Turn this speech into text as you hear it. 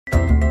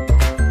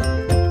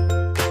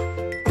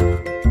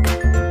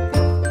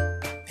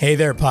Hey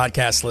there,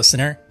 podcast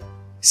listener.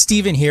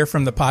 Steven here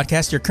from the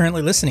podcast you're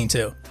currently listening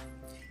to.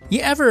 You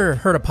ever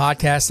heard a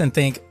podcast and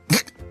think,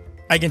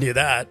 I can do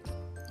that?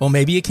 Well,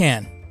 maybe you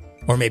can.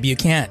 Or maybe you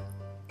can't.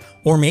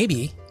 Or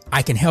maybe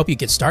I can help you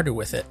get started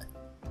with it.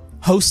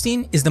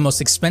 Hosting is the most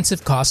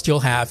expensive cost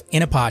you'll have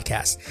in a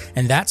podcast,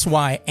 and that's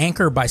why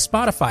Anchor by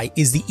Spotify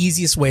is the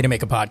easiest way to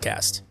make a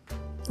podcast.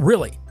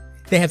 Really,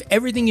 they have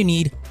everything you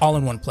need all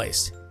in one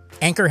place.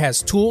 Anchor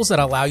has tools that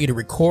allow you to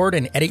record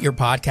and edit your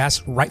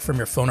podcast right from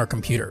your phone or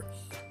computer.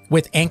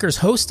 With Anchor's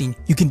hosting,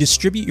 you can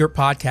distribute your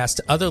podcast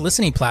to other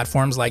listening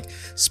platforms like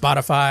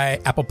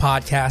Spotify, Apple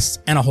Podcasts,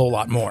 and a whole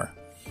lot more.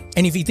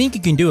 And if you think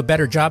you can do a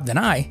better job than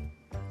I,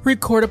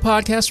 record a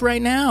podcast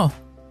right now.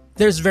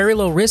 There's very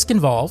low risk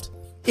involved.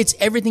 It's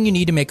everything you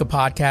need to make a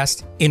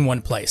podcast in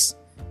one place.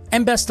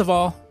 And best of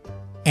all,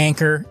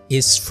 Anchor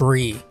is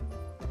free.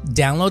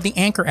 Download the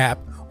Anchor app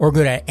or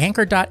go to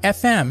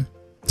anchor.fm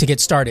to get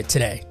started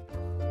today.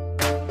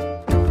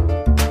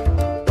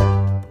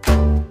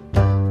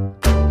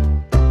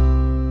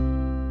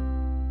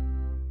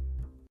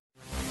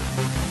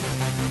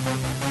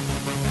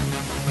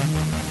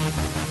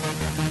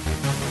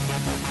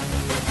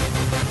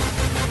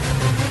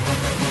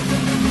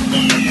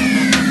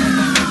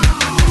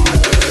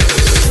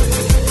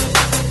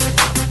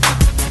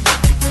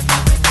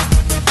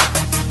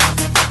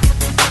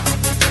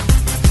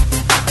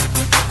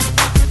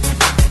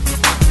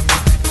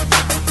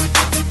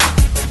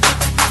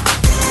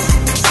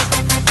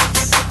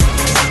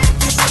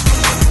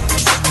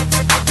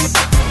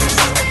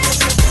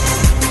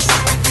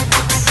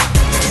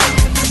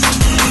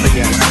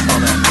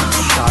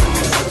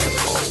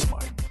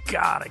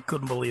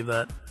 Couldn't believe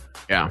that.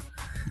 Yeah.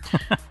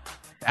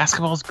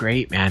 Basketball's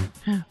great, man.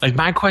 Like,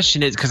 my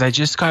question is, because I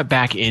just got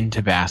back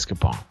into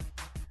basketball.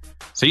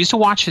 So I used to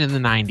watch it in the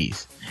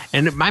 90s.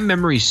 And my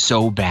memory's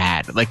so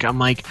bad. Like, I'm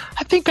like,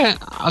 I think I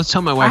was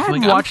telling my wife,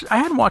 I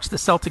hadn't watched the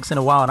Celtics in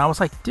a while, and I was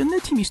like, didn't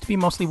the team used to be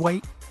mostly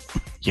white?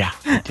 Yeah,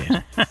 it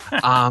did.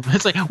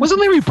 It's like,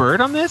 wasn't Larry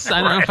Bird on this?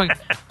 I don't know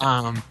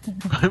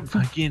if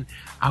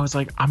I was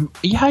like,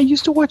 I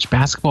used to watch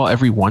basketball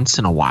every once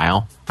in a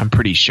while. I'm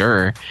pretty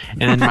sure.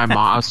 And then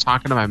I was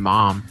talking to my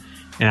mom,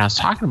 and I was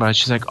talking about it.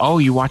 She's like, "Oh,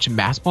 you watching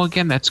basketball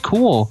again? That's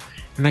cool."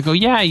 And I go,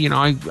 "Yeah,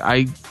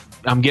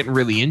 I'm getting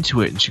really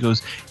into it." And she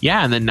goes,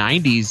 "Yeah, in the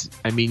 90s,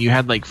 I mean, you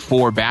had like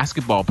 4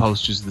 basketball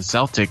posters of the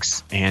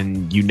Celtics,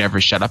 and you never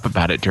shut up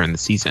about it during the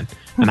season."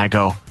 And I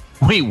go,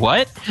 "Wait,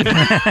 what?"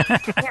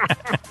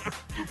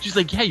 She's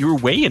like, "Yeah, you were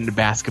way into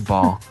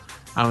basketball."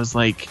 I was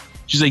like,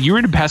 she's like, "You were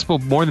into basketball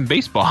more than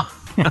baseball."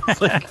 I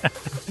was like,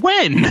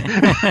 "When?"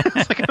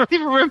 It's like, I don't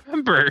even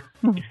remember.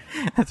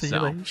 So, you're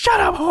like, "Shut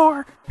up,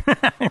 whore."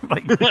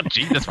 Like,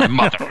 gee, that's my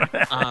mother.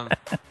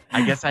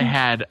 I guess I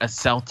had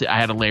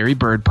a Larry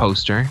Bird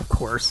poster. Of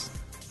course.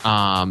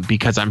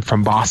 Because I'm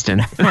from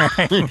Boston.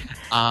 Right.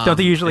 Don't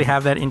they usually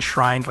have that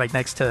enshrined like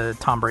next to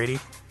Tom Brady?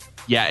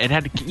 Yeah, it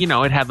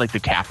had like the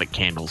Catholic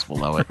candles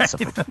below it. Right,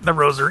 the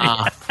rosary.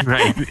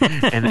 Right.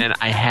 And then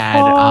I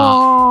had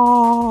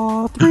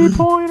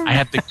 3-pointer. I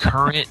had the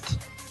current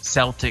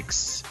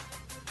Celtics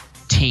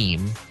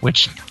team,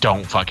 which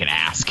don't fucking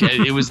ask.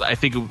 It was, I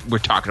think we're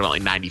talking about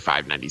like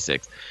 95,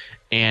 96.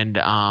 And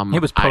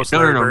it was post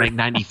like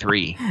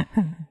 93.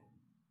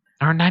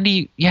 Or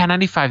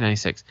 95,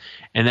 96.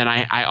 And then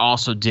I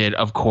also did,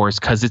 of course,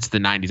 because it's the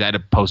 90s, I had a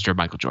poster of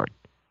Michael Jordan.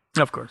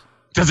 Of course.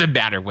 Doesn't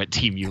matter what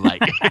team you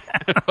like.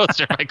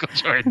 Poster Michael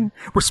Jordan.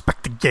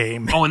 Respect the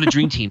game. Oh, and the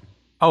Dream Team.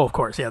 Oh, of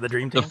course. Yeah, the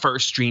Dream Team. The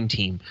first Dream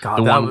Team. God,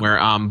 the one where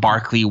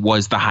Barkley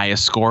was the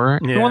highest scorer.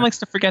 Yeah. No one likes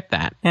to forget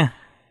that. Yeah.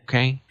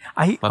 Okay?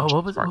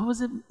 What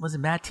was it? Was it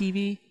Mad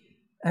TV?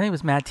 I think it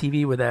was Mad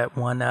TV with that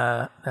one,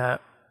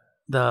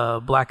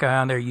 the black guy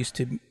on there used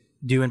to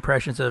do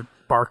impressions of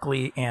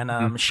Barkley and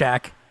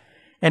Shaq.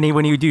 And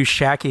when he would do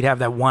Shaq, he'd have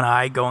that one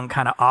eye going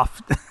kind of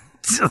off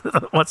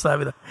to one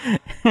side of the...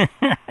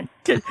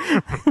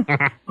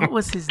 What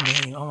was his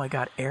name? Oh my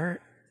God,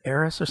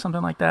 Eris or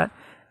something like that.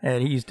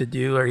 And he used to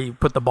do, or he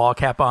put the ball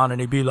cap on, and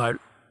he'd be like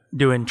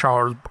doing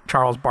Charles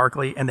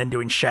Barkley, and then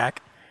doing Shaq.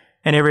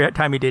 And every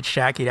time he did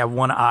Shaq, he'd have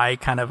one eye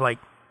kind of like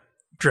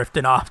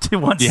drifting off to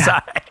one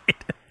side.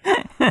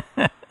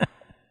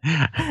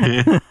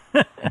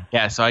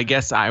 Yeah, so I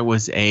guess I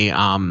was a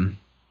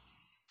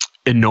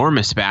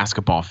enormous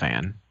basketball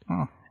fan.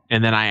 Oh.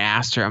 And then I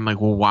asked her, I'm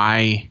like, well,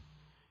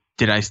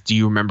 do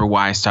you remember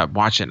why I stopped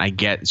watching?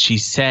 She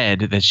said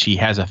that she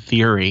has a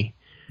theory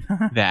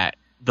that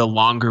the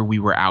longer we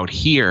were out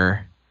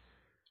here,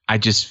 I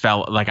just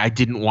felt like I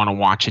didn't want to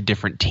watch a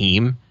different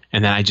team.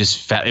 And then I just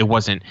felt it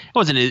wasn't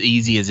as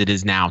easy as it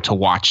is now to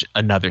watch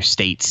another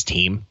state's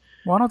team.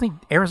 Well, I don't think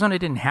Arizona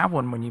didn't have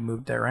one when you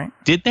moved there, right?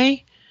 Did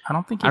they? I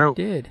don't think it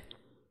did.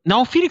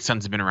 No, Phoenix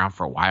Suns have been around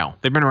for a while.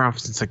 They've been around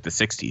since like the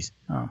 60s.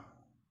 Oh.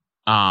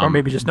 Or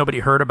maybe just nobody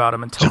heard about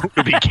them until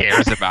nobody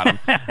cares about them.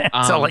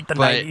 Until like the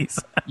 90s.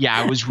 Yeah,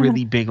 I was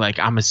really big. Like,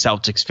 I'm a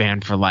Celtics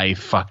fan for life.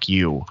 Fuck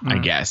you, I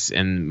guess.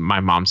 And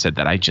my mom said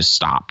that I just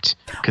stopped.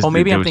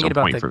 Maybe I'm thinking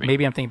about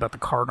the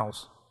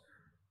Cardinals.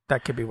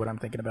 That could be what I'm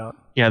thinking about.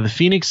 Yeah, the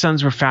Phoenix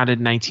Suns were founded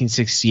in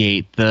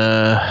 1968.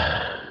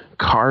 The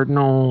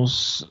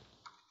Cardinals,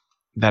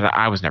 that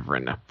I was never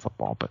into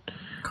football, but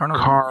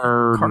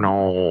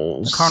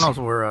Cardinals. The Cardinals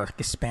were a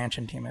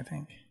expansion team, I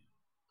think.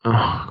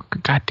 Oh,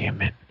 God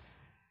damn it.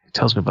 It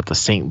tells me about the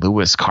St.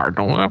 Louis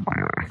Cardinals.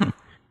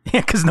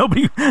 Yeah, because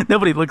nobody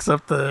looks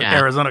up the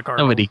Arizona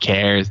Cardinals. Nobody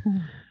cares.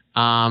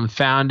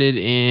 Founded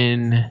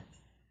in...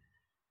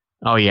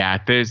 Oh, yeah.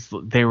 They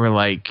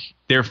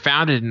were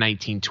founded in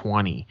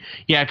 1920.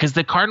 Yeah, because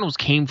the Cardinals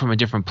came from a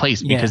different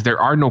place because there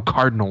are no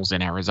Cardinals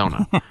in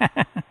Arizona.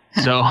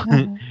 So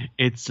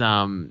it's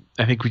I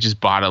think we just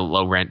bought a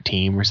low rent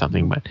team or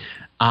something, but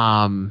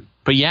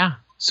yeah.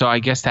 So I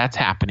guess that's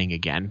happening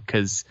again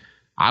because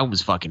I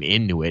was fucking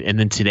into it. And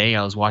then today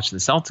I was watching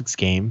the Celtics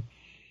game,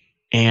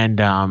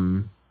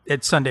 and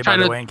it's Sunday, by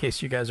the way, in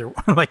case you guys are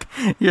like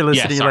you're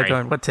listening, you're like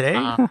going, "What today?"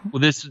 Well,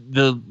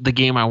 the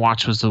game I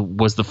watched was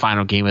the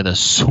final game of the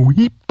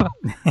sweep.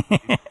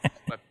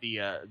 Swept the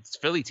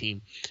Philly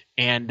team,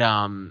 and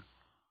I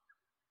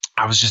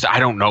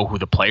don't know who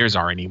the players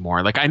are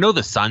anymore. Like I know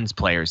the Suns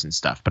players and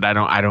stuff, but I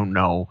don't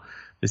know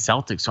the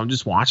Celtics. So I'm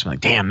just watching, like,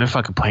 damn, they're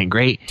fucking playing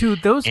great,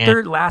 dude. Those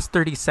last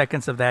 30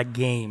 seconds of that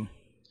game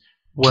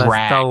was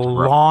the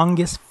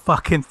longest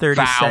fucking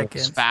 30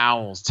 seconds.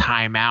 Fouls,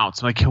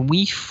 timeouts. I'm like, can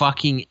we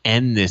fucking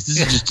end this?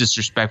 This is just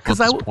disrespectful at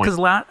this point. Because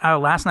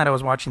last night I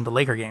was watching the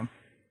Laker game,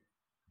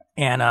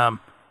 and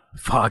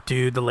fuck,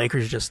 dude, the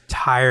Lakers just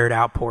tired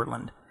out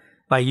Portland.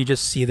 Like, you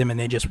just see them, and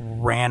they just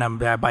ran them.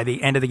 By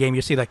the end of the game,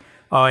 you see, like,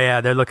 oh,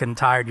 yeah, they're looking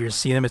tired. You just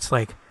see them. It's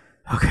like,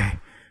 okay,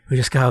 we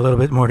just got a little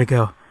bit more to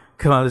go.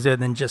 Come on, let's do it.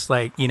 And then just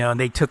like, and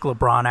they took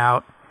LeBron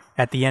out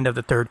at the end of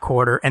the third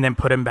quarter and then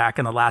put him back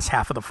in the last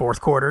half of the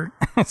fourth quarter.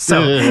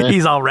 So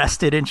he's all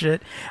rested and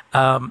shit.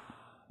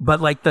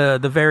 But like the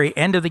very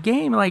end of the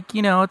game, like,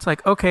 it's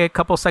like, okay, a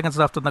couple seconds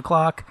left on the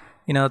clock.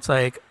 It's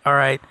like, all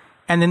right.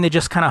 And then they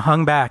just kind of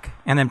hung back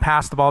and then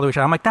passed the ball to each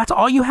other. I'm like, that's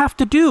all you have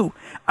to do.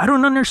 I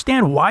don't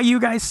understand why you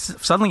guys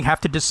suddenly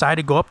have to decide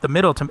to go up the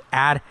middle to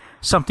add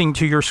something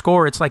to your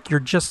score. It's like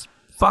you're just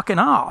fucking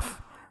off.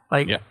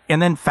 Like,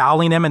 and then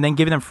fouling them and then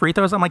giving them free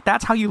throws. I'm like,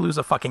 that's how you lose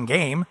a fucking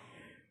game.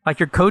 Like,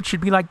 your coach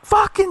should be like,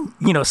 fucking,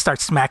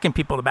 start smacking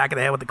people in the back of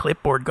the head with the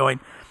clipboard going,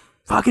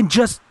 fucking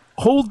just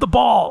hold the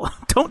ball.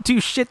 Don't do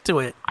shit to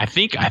it. I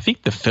think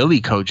the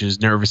Philly coach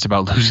is nervous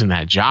about losing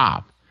that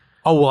job.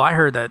 Oh, well, I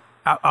heard that.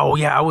 Oh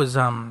yeah, I was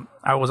on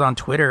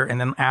Twitter, and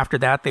then after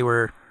that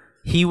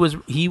he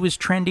was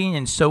trending,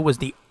 and so was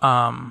the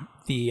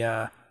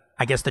I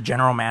guess the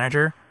general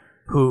manager,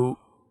 who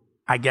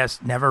I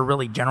guess never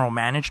really general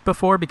managed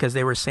before, because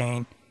they were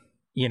saying,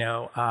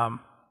 oh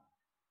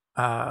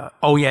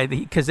yeah,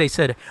 because they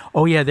said,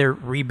 oh yeah, they're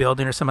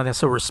rebuilding or something like that,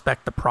 so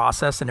respect the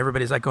process, and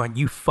everybody's like going,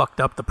 you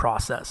fucked up the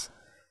process,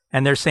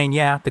 and they're saying,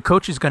 yeah, the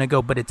coach is going to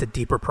go, but it's a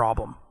deeper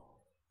problem,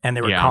 and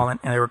they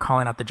were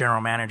calling out the general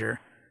manager.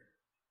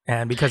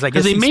 And because I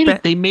guess they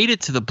made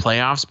it to the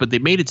playoffs, but they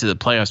made it to the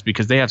playoffs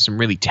because they have some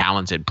really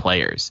talented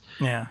players.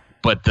 Yeah.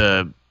 But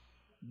the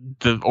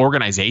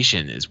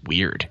organization is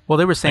weird. Well,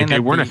 they were saying that they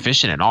weren't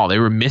efficient at all. They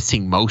were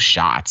missing most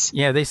shots.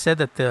 Yeah, they said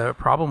that the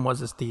problem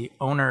was the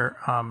owner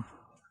of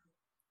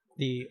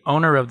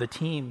the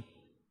team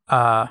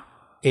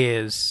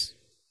is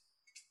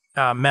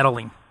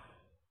meddling.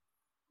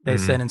 They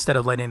said instead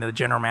of letting the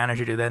general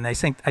manager do that, and I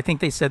think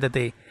they said that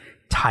they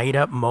tied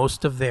up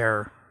most of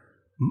their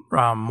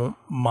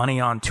money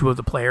on two of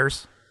the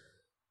players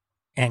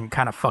and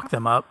kind of fucked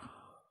them up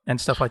and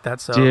stuff like that.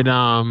 So did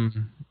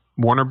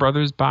Warner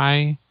Brothers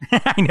buy?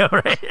 I know,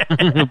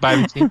 right? Buy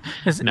the team?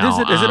 Is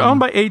it owned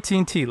by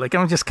AT&T? Like,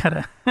 I'm just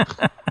kind of.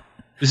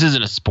 This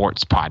isn't a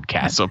sports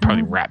podcast, so I'll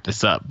probably wrap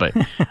this up. But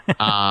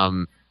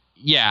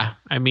yeah,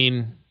 I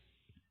mean,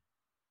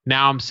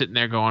 now I'm sitting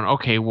there going,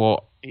 okay,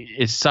 well,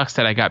 it sucks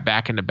that I got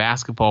back into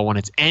basketball when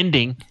it's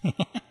ending.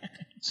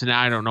 So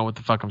now I don't know what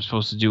the fuck I'm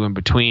supposed to do in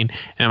between.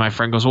 And my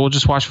friend goes, well,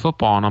 just watch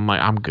football. And I'm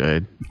like, I'm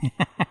good.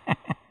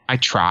 I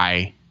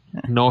try.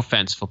 No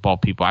offense, football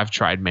people. I've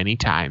tried many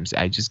times.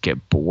 I just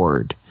get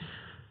bored.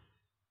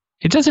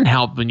 It doesn't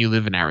help when you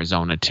live in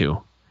Arizona,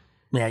 too.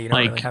 Yeah, you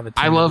don't really have a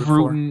team. I love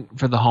rooting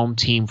for the home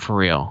team for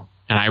real.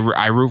 And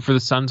I root for the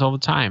Suns all the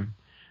time.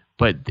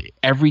 But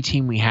every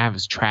team we have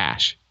is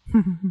trash.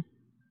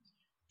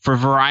 For a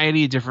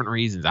variety of different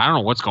reasons. I don't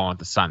know what's going on with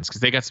the Suns,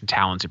 because they got some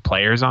talented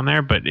players on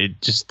there, but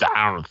it just,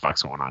 I don't know what the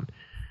fuck's going on.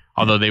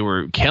 Although they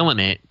were killing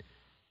it,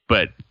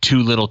 but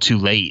too little, too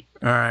late.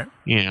 All right.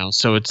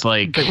 So it's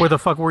like where the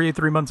fuck were you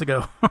 3 months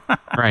ago?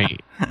 Right.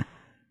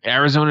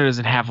 Arizona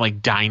doesn't have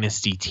like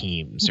dynasty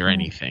teams or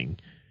anything.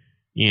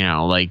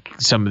 Like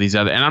some of these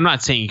other, and I'm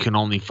not saying you can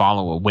only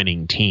follow a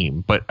winning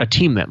team, but a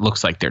team that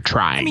looks like they're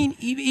trying. I mean,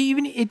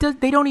 even it does.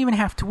 They don't even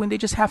have to win. They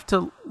just have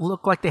to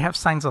look like they have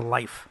signs of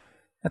life.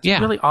 That's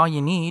really all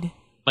you need.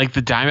 Like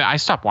the Diamond, I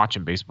stopped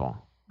watching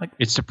baseball. Like,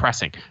 it's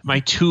depressing. My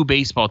two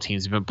baseball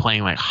teams have been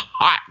playing like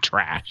hot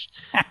trash,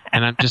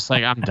 and I'm just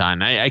like, I'm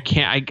done. I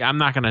can't. I'm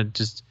not gonna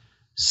just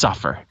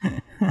suffer.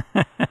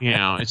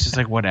 It's just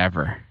like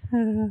whatever.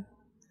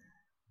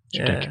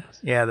 Yeah.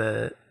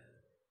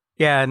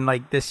 Yeah, and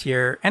like this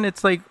year, and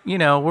it's like,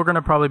 we're going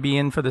to probably be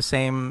in for the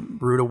same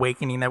rude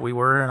awakening that we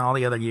were in all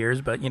the other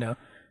years, but,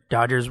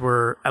 Dodgers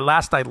were, at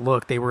last I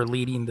looked, they were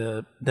leading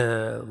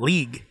the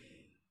league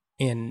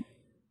in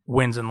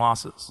wins and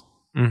losses.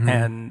 Mm-hmm.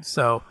 And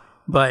so,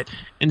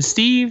 And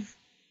Steve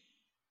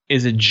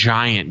is a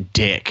giant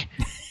dick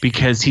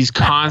because he's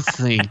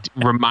constantly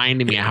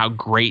reminding me how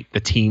great the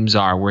teams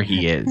are where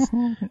he is.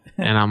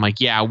 And I'm like,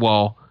 yeah,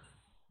 well,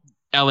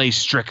 LA's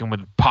stricken with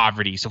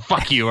poverty, so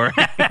fuck you, or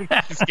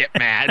just get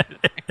mad.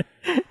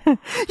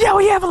 Yeah,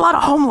 we have a lot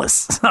of homeless.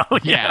 So,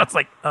 yeah. It's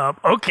like,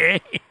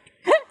 okay.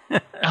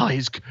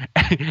 LA's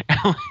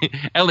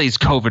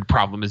COVID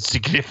problem is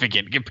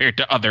significant compared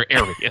to other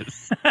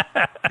areas.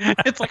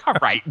 It's like, all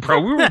right, bro,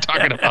 we were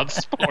talking about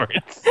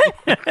sports.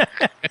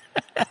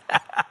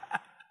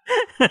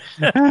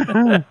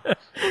 The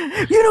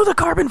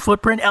carbon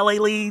footprint LA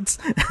leads.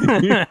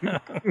 Like,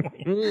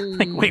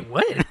 wait,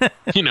 what?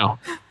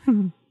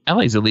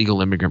 LA's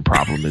illegal immigrant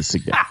problem is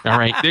significant. All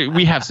right,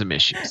 we have some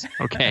issues.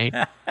 Okay.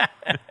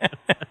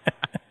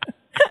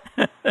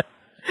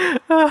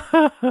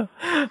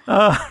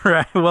 All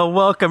right. Well,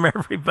 welcome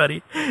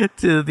everybody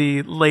to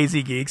the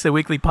Lazy Geeks, a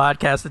weekly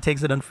podcast that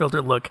takes an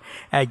unfiltered look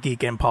at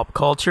geek and pop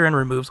culture and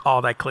removes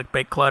all that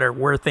clickbait clutter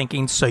we're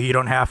thinking so you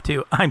don't have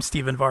to. I'm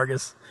Steven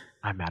Vargas.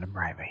 I'm Adam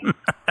Riley.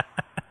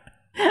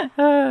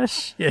 Oh,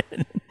 shit.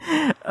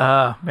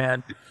 Oh,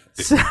 man.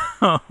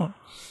 The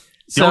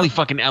only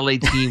fucking LA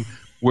team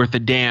worth a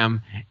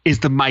damn is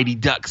the Mighty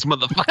Ducks,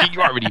 motherfucker.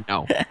 You already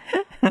know.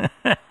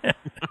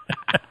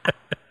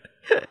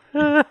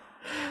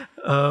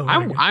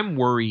 I'm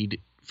worried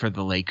for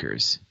the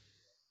Lakers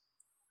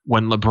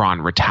when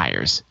LeBron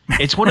retires.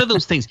 It's one of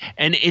those things,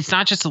 and it's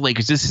not just the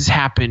Lakers. This has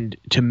happened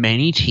to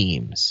many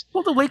teams.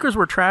 Well, the Lakers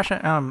were trash.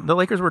 The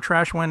Lakers were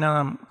trash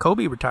when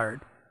Kobe retired.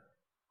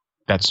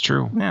 That's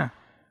true. Yeah.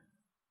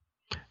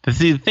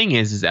 The thing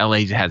is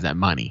LA has that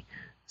money.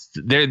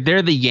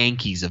 They're the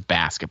Yankees of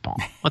basketball.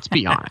 Let's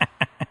be honest.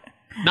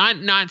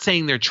 Not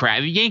saying they're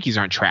trash. The Yankees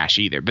aren't trash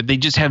either, but they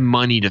just have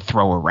money to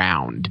throw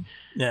around.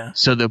 Yeah.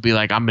 So they'll be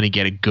like, I'm going to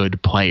get a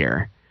good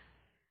player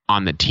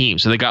on the team.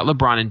 So they got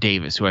LeBron and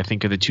Davis, who I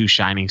think are the two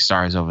shining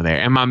stars over there,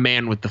 and my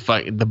man with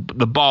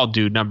the bald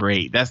dude, number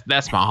 8. That's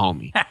my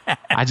homie.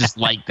 I just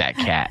like that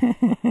cat.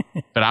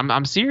 But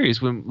I'm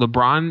serious. When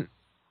LeBron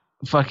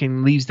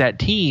fucking leaves that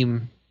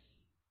team,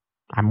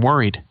 I'm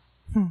worried.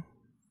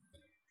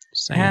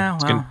 Yeah,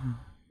 well,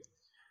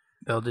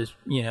 they'll just,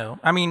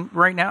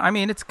 right now,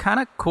 it's kind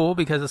of cool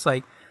because it's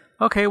like,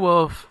 okay,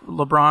 well, if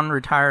LeBron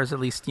retires, at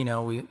least,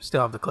 we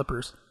still have the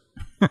Clippers.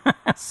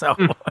 So,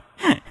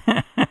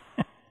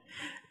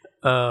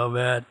 oh,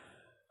 man.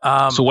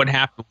 So what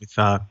happened with,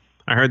 I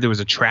heard there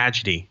was a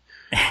tragedy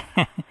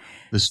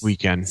this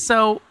weekend.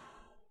 So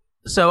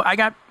I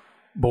got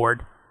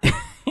bored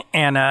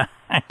and I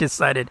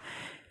decided,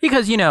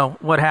 because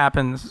what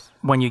happens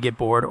when you get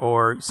bored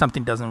or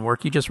something doesn't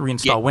work, you just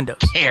reinstall Windows.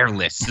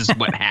 Careless is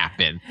what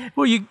happened.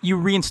 Well, you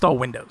reinstall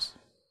Windows.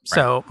 Right.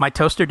 So my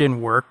toaster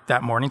didn't work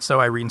that morning, so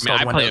I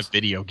reinstalled Windows. I play a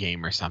video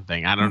game or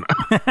something. I don't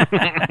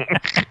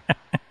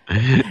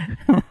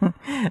know.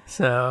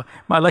 So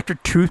my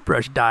electric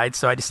toothbrush died,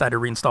 so I decided to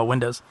reinstall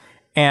Windows.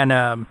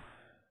 And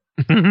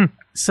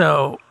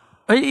so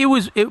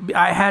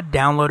I had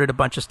downloaded a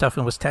bunch of stuff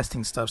and was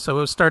testing stuff, so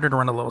it started to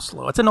run a little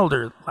slow. It's an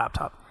older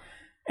laptop.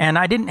 And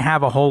I didn't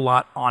have a whole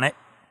lot on it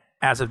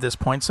as of this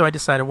point, so I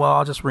decided, well,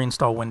 I'll just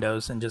reinstall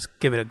Windows and just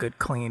give it a good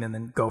clean and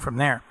then go from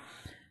there.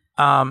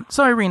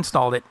 So I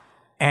reinstalled it,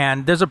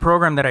 and there's a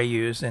program that I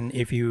use, and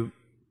if you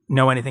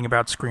know anything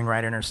about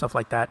screenwriting or stuff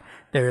like that,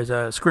 there's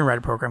a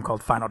screenwriter program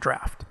called Final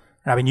Draft,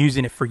 and I've been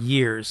using it for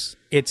years.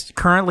 It's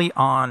currently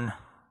on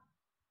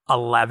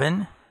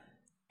 11,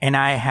 and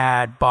I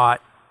had bought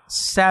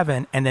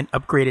 7 and then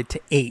upgraded to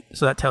 8,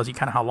 so that tells you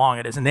kind of how long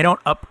it is, and they don't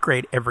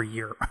upgrade every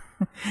year.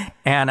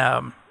 And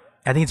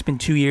I think it's been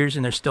 2 years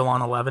and they're still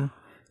on 11,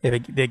 if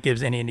it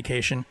gives any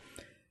indication.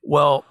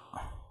 Well,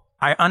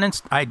 I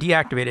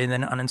deactivated and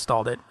then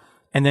uninstalled it.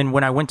 And then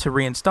when I went to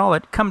reinstall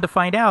it, come to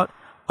find out,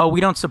 oh,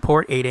 we don't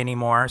support 8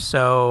 anymore,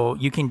 so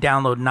you can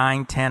download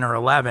 9, 10, or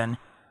 11,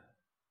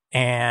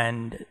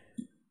 and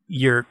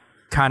you're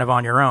kind of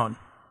on your own.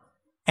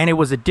 And it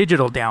was a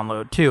digital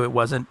download too. It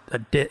wasn't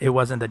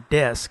a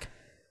disc.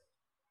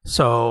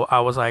 So I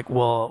was like,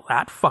 well,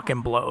 that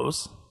fucking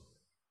blows.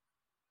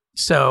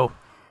 So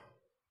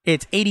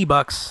it's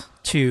 $80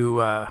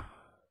 to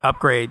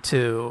upgrade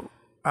to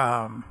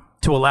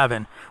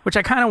 11, which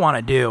I kind of want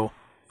to do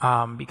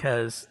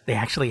because they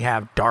actually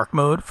have dark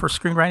mode for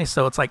screenwriting.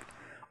 So it's like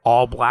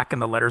all black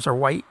and the letters are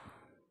white,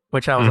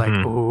 which I was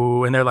like,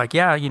 ooh. And they're like,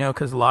 yeah,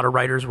 because a lot of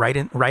writers write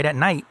at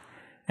night,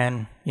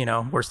 and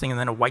worst thing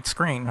than a white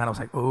screen. And I was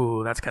like,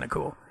 ooh, that's kind of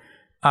cool.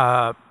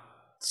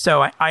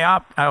 So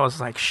I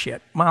was like,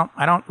 shit. Well,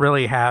 I don't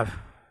really have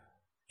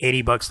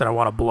 $80 that I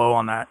want to blow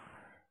on that.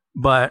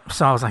 But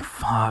so I was like,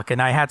 fuck.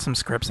 And I had some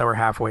scripts that were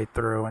halfway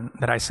through and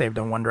that I saved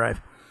on OneDrive.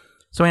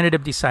 So I ended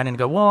up deciding to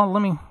go, well,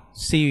 let me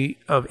see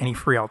of any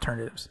free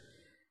alternatives.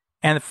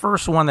 And the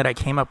first one that I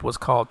came up was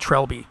called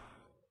Trelby.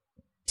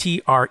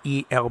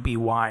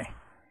 Trelby.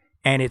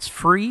 And it's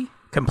free,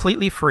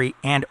 completely free,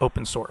 and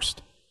open sourced.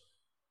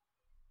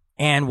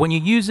 And when you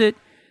use it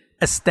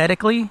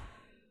aesthetically,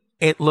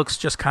 it looks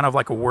just kind of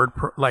like a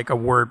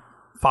Word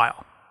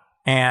file.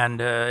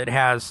 And it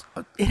has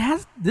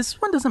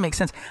this one doesn't make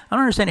sense. I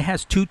don't understand. It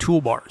has 2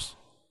 toolbars,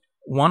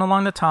 one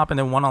along the top and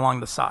then one along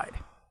the side.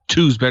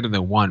 2's better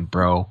than 1,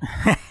 bro.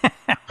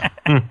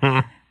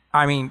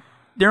 I mean,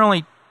 there are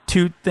only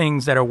 2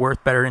 things that are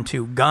worth better than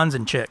 2: guns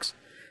and chicks.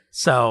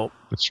 So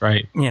that's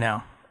right.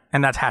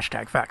 And that's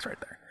hashtag facts right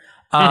there.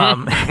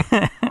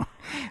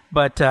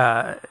 But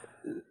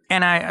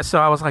so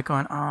I was like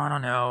going, oh, I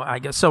don't know. I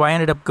guess so. I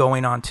ended up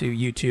going onto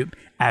YouTube,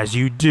 as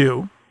you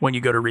do when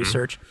you go to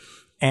research,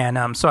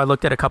 and so I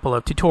looked at a couple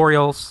of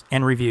tutorials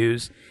and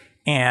reviews,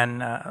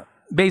 and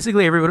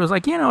basically everybody was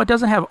like, it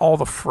doesn't have all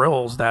the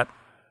frills that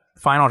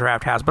Final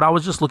Draft has, but I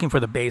was just looking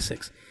for the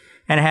basics,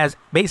 and it has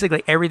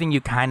basically everything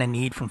you kind of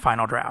need from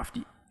Final Draft.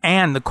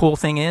 And the cool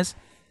thing is,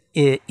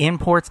 it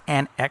imports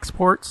and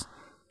exports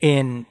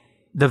in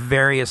the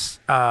various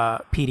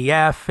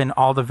PDF and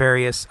all the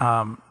various,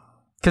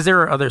 because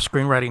there are other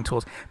screenwriting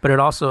tools, but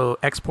it also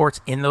exports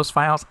in those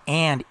files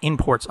and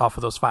imports off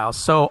of those files.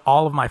 So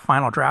all of my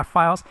Final Draft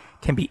files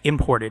can be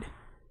imported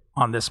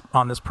on this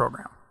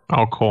program.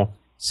 Oh, cool.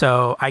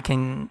 So I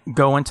can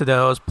go into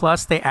those.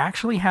 Plus, they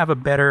actually have a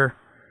better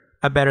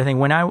thing.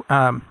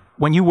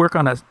 When you work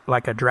on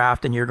a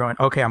draft and you're going,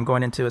 okay, I'm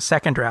going into a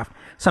second draft,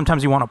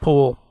 sometimes you want to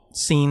pull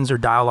scenes or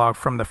dialogue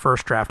from the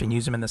first draft and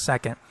use them in the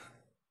second.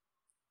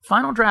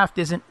 Final Draft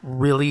isn't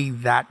really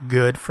that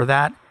good for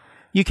that.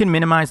 You can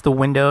minimize the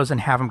windows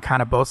and have them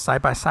kind of both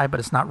side by side, but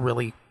it's not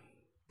really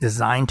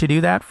designed to do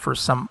that for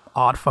some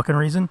odd fucking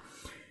reason.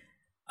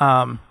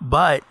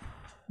 But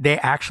they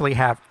actually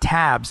have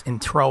tabs in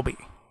Trelby,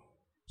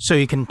 so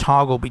you can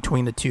toggle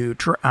between the two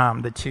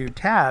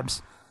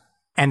tabs,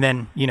 and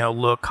then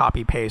look,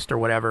 copy, paste, or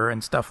whatever,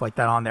 and stuff like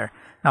that on there.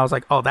 And I was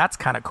like, oh, that's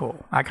kind of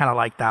cool. I kind of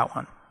like that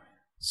one.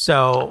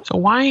 So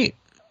why?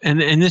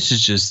 And this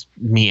is just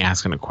me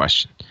asking a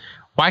question.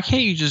 Why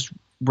can't you just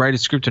write a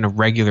script in a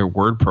regular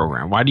Word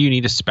program? Why do you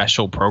need a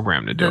special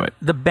program to do it?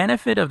 The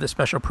benefit of the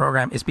special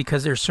program is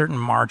because there's certain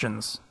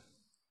margins,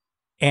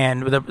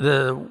 and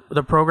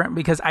the program.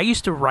 Because I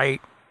used to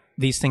write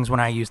these things when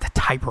I used a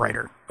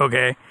typewriter.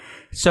 Okay,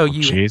 so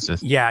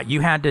Jesus.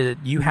 you have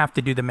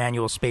to do the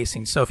manual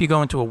spacing. So if you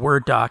go into a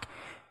Word doc,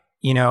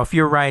 if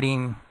you're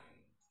writing,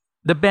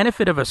 the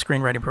benefit of a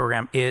screenwriting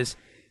program is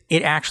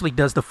it actually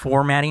does the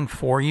formatting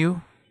for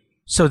you.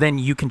 So then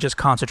you can just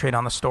concentrate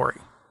on the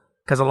story.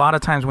 Because a lot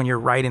of times when you're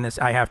writing this,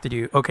 I have to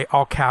do, okay,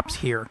 all caps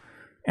here.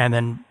 And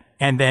then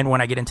when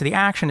I get into the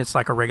action, it's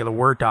like a regular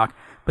Word doc.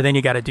 But then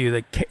you got to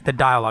do the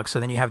dialogue. So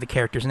then you have the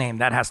character's name.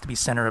 That has to be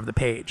center of the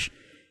page.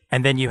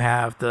 And then you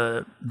have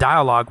the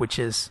dialogue, which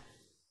is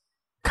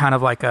kind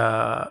of like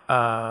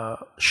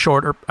a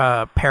shorter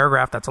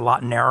paragraph that's a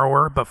lot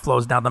narrower, but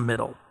flows down the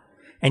middle.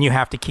 And you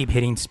have to keep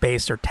hitting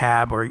space or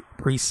tab or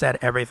reset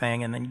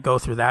everything and then go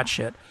through that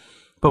shit.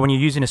 But when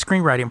you're using a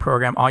screenwriting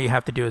program, all you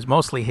have to do is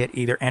mostly hit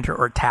either enter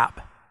or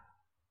tab.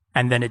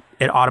 And then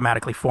it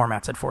automatically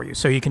formats it for you.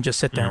 So you can just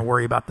sit there and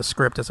worry about the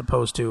script as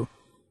opposed to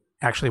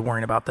actually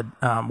worrying about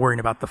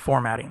the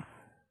formatting.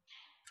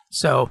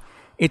 So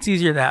it's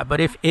easier that. But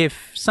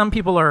if some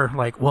people are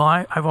like, well,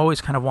 I've always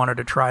kind of wanted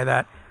to try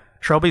that,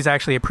 Trelby's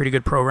actually a pretty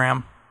good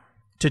program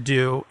to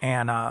do.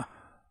 And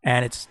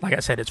it's, like I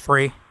said, it's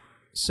free.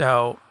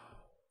 So,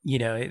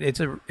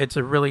 it's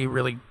a really,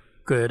 really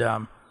good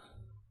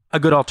a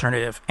good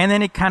alternative. And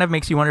then it kind of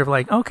makes you wonder if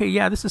like, okay,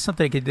 yeah, this is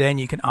something then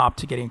you can opt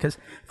to get in, because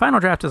Final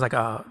Draft is like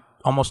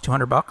almost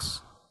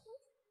 $200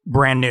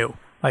 brand new,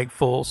 like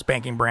full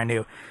spanking brand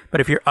new. But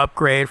if you're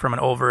upgrade from an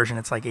old version,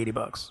 it's like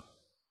 $80.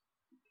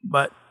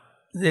 But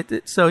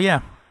so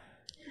yeah.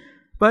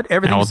 But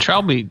everything. Well,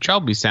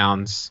 Trelby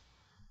sounds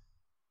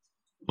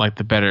like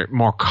the better,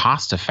 more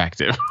cost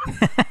effective.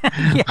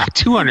 Yeah.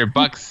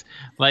 $200.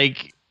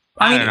 Like,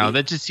 I don't know.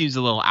 That just seems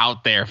a little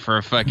out there for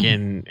a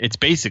fucking. It's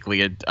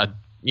basically a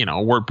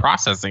word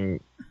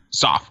processing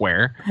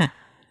software.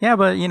 Yeah,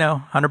 but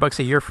 $100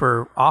 a year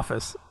for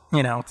Office.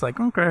 It's like,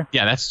 okay.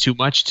 Yeah, that's too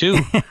much too.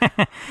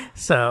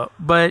 So,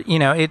 but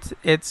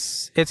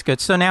it's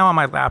good. So now on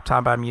my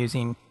laptop, I'm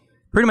using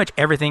pretty much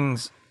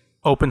everything's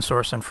open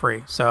source and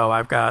free. So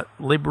I've got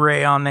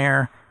Libre on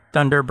there,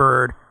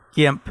 Thunderbird,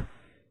 GIMP,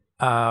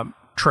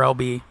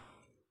 Trelby,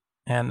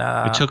 and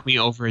it took me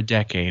over a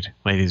decade,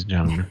 ladies and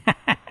gentlemen.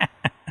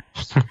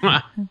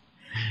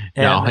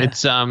 No,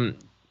 it's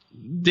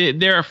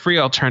there are free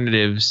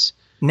alternatives.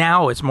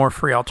 Now it's more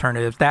free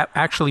alternatives that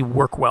actually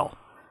work well.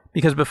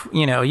 Because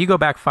you go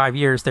back 5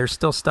 years, there's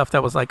still stuff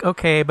that was like,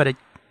 okay, but it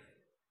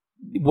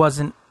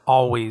wasn't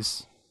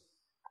always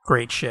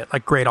great shit,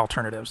 like great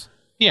alternatives.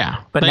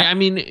 Yeah. But I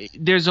mean,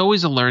 there's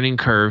always a learning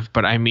curve,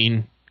 but I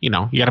mean, you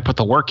got to put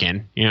the work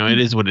in. It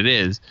is what it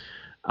is.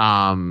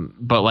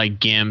 But like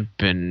GIMP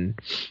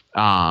and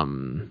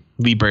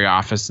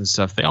LibreOffice and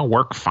stuff, they all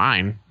work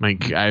fine.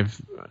 Like I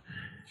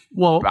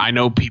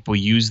know people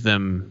use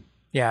them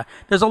Yeah,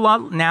 there's a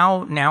lot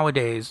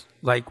nowadays,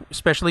 like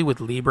especially with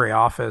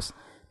LibreOffice,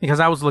 because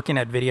I was looking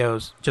at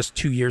videos just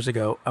 2 years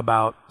ago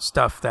about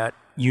stuff that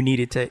you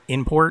needed to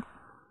import,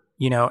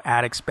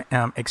 add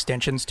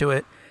extensions to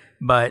it,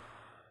 but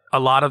a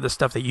lot of the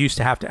stuff that you used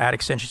to have to add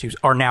extensions to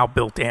are now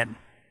built in.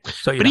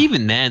 So, but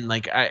even then,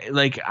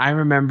 I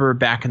remember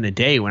back in the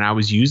day when I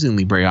was using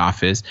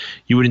LibreOffice,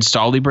 you would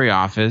install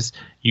LibreOffice,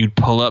 you'd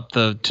pull up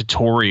the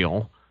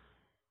tutorial,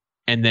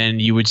 and then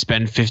you would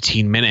spend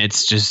 15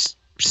 minutes just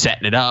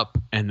setting it up,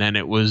 and then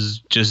it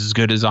was just as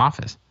good as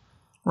Office.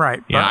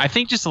 Right. Yeah, I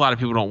think just a lot of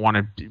people don't want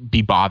to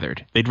be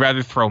bothered. They'd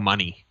rather throw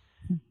money.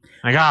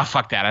 Like,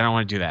 fuck that. I don't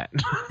want to do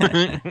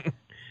that.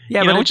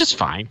 Yeah, which is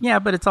fine. Yeah,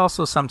 but it's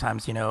also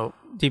sometimes,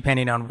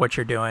 depending on what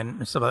you're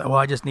doing, so well,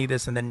 I just need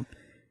this, and then,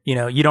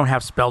 you don't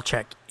have spell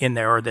check in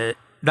there, or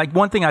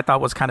one thing I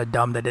thought was kind of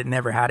dumb that it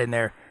never had in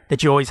there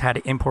that you always had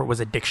to import was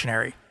a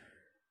dictionary.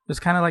 It was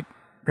kind of like,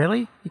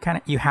 really?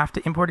 You have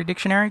to import a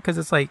dictionary? Because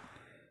it's like,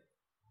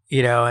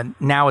 and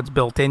now it's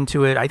built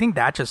into it. I think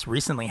that just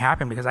recently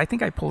happened because I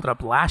think I pulled it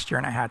up last year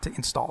and I had to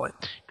install it.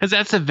 Because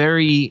that's a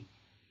very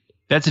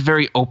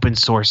open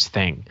source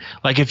thing.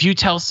 Like if you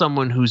tell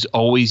someone who's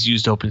always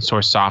used open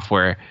source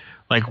software,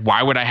 like,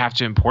 why would I have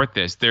to import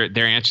this? Their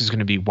answer is going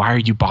to be, why are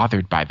you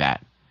bothered by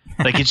that?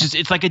 Like,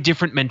 it's like a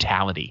different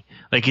mentality.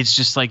 Like, it's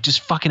just like,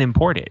 just fucking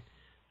import it.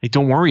 Like,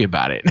 don't worry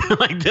about it.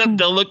 Like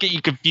they'll look at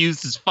you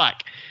confused as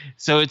fuck.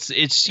 So it's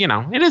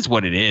it is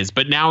what it is.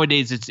 But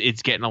nowadays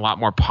it's getting a lot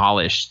more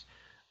polished,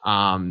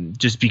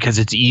 just because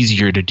it's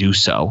easier to do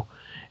so,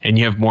 and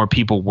you have more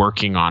people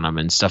working on them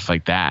and stuff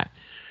like that.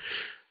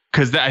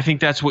 Because I think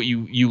that's what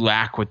you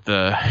lack with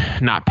the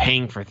not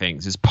paying for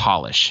things is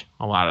polish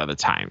a lot of the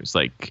times.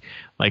 Like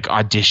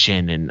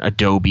Audition and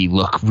Adobe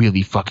look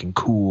really fucking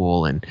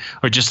cool,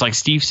 or just like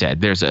Steve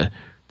said, there's a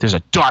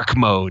dark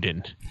mode,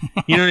 and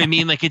you know what I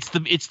mean? Like it's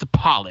the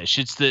polish,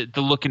 it's the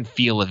look and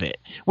feel of it,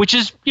 which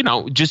is,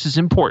 just as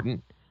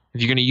important.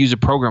 If you're going to use a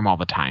program all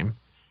the time,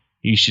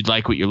 you should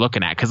like what you're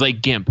looking at. Because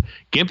like GIMP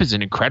is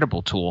an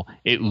incredible tool.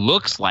 It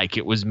looks like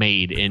it was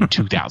made in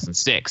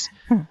 2006.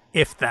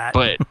 If that.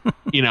 But,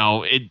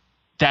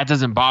 that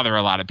doesn't bother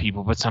a lot of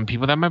people. But some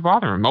people, that might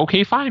bother them.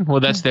 Okay, fine. Well,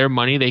 that's their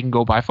money. They can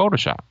go buy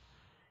Photoshop.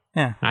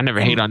 Yeah. I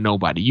never hate on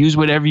nobody. Use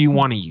whatever you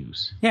want to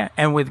use. Yeah,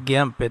 and with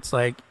GIMP, it's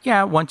like,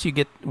 once you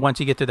get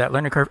through that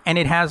learning curve, and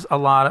it has a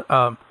lot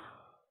of,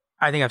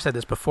 I think I've said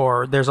this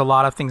before, there's a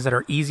lot of things that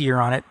are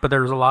easier on it, but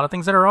there's a lot of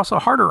things that are also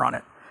harder on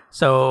it.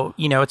 So,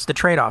 it's the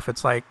trade-off.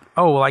 It's like,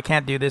 oh, well, I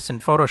can't do this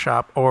in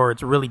Photoshop, or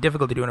it's really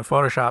difficult to do in a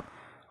Photoshop.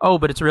 Oh,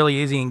 but it's really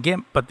easy in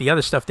GIMP, but the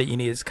other stuff that you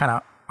need is kind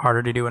of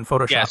harder to do in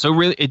Photoshop. Yeah, so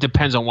really it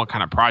depends on what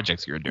kind of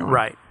projects you're doing.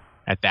 Right.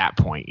 At that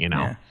point,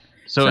 Yeah.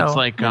 So it's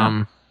like...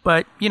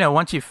 But,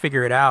 once you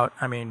figure it out,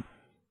 I mean,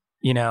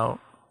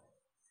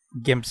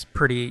 GIMP's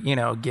pretty,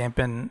 GIMP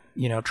and,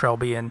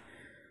 Trilby, and,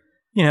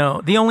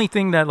 the only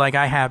thing that, like,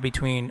 I have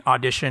between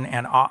Audition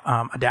and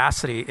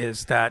Audacity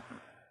is that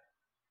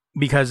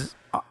because...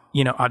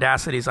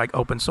 Audacity is like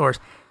open source.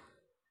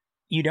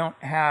 You don't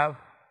have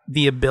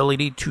the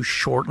ability to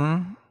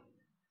shorten,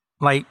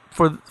 like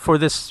for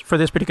this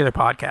particular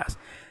podcast.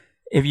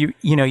 If you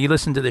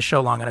listen to the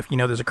show long enough,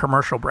 there's a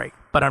commercial break.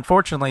 But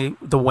unfortunately,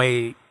 the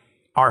way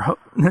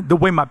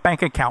my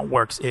bank account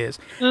works is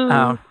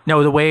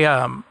the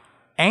way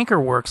Anchor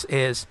works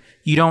is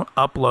you don't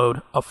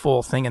upload a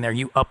full thing in there.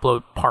 You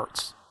upload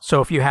parts. So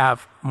if you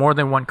have more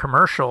than one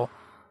commercial,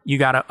 you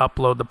got to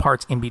upload the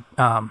parts in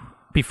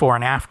before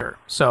and after.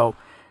 So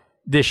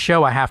this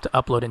show I have to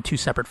upload in two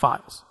separate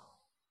files.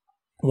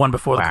 One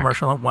before the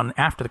commercial and one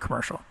after the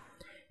commercial.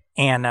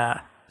 And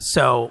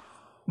so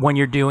when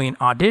you're doing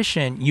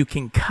Audition, you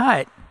can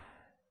cut.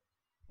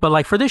 But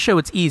like for this show,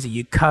 it's easy.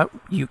 You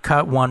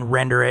cut one,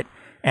 render it,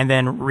 and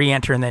then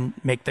re-enter and then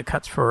make the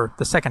cuts for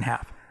the second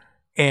half.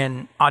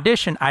 In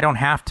Audition, I don't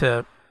have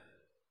to,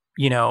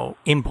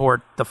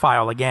 import the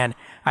file again.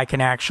 I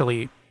can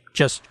actually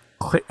just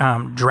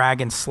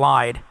drag and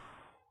slide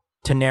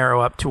to narrow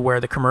up to where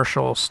the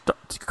commercial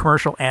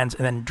ends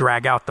and then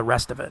drag out the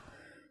rest of it,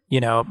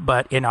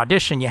 but in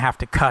Audition, you have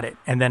to cut it.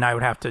 And then I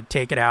would have to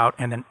take it out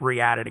and then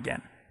re-add it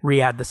again,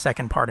 re-add the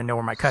second part and know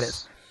where my cut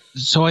is.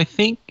 So I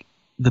think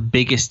the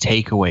biggest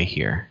takeaway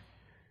here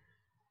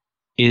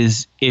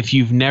is if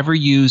you've never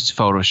used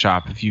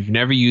Photoshop, if you've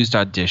never used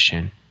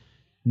Audition,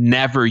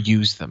 never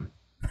use them.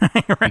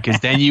 Right.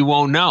 Because then you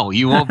won't know.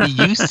 You won't be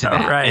used to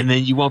that. Right. And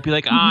then you won't be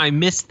like, I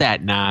missed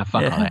that. Nah,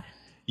 fuck all that.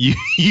 You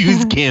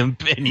use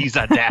GIMP and use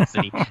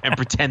Audacity and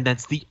pretend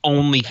that's the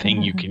only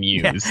thing you can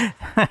use.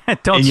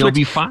 And you'll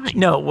be fine.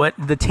 No, what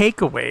the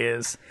takeaway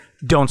is,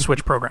 don't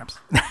switch programs.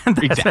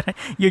 Exactly.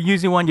 You're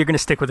using one, you're going to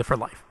stick with it for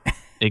life.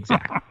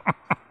 Exactly.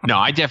 No,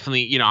 I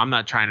definitely, I'm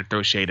not trying to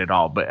throw shade at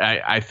all, but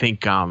I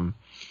think...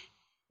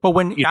 Well,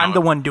 when I'm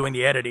the one doing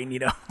the editing,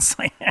 it's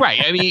like...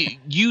 Right. I mean,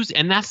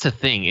 and that's the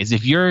thing, is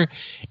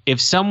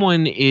if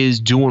someone is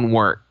doing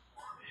work,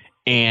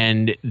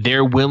 and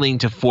they're willing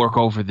to fork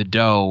over the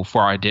dough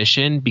for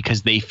Audition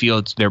because they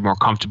feel they're more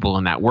comfortable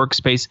in that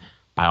workspace,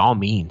 by all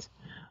means.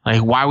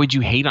 Like, why would you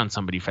hate on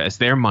somebody for that? It's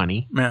their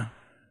money. Yeah.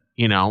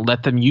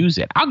 let them use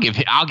it. I'll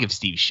give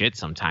Steve shit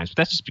sometimes, but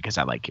that's just because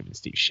I like giving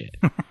Steve shit.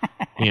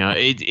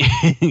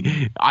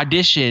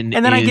 Audition,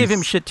 and then I give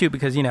him shit too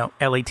because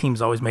LA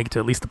teams always make it to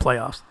at least the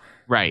playoffs.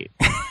 Right.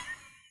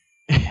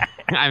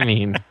 I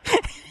mean,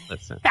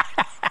 listen.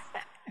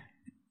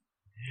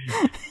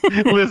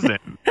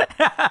 Listen.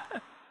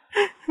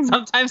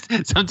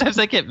 Sometimes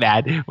I get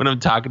mad when I'm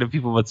talking to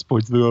people about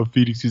sports. They're all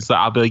Phoenix.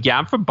 I'll be like, yeah,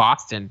 I'm from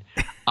Boston.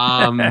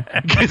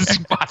 Because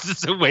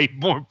Boston's a way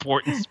more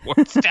important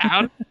sports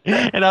town.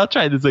 And I'll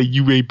try this like,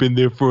 you ain't been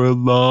there for a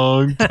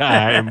long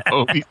time.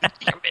 Holy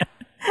damn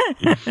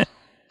it.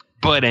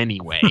 But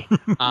anyway,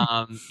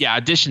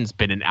 Audition's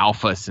been an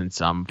alpha since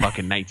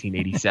fucking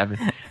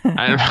 1987.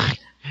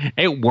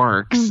 It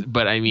works,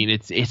 but I mean,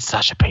 it's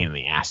such a pain in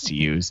the ass to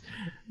use.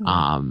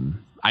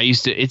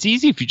 It's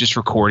easy if you're just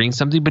recording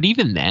something, but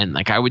even then,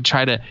 like I would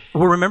try to.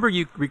 Well, remember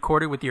you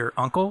recorded with your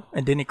uncle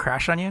and didn't it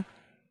crash on you?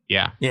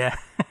 Yeah. Yeah.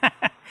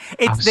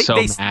 I'm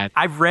so mad.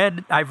 I've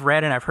read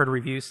and I've heard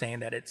reviews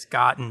saying that it's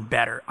gotten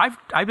better.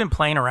 I've been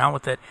playing around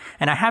with it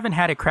and I haven't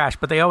had it crash,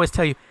 but they always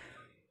tell you,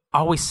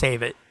 always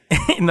save it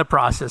in the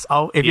process.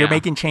 If you're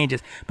making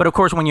changes. But of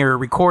course, when you're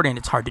recording,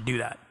 it's hard to do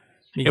that.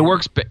 It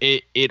works.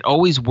 It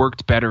always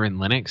worked better in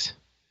Linux.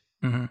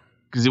 Mm-hmm.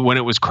 Because when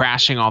it was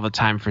crashing all the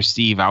time for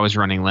Steve, I was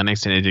running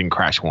Linux and it didn't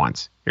crash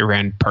once. It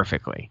ran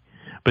perfectly.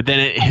 But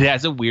then it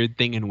has a weird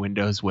thing in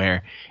Windows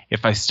where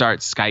if I start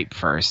Skype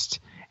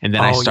first and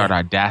then I start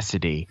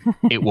Audacity,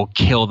 it will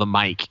kill the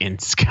mic in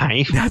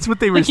Skype. That's what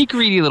they were. Like, you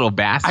greedy little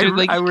bastard.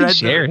 You can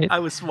share it. I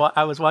was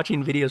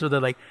watching videos where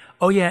they're like,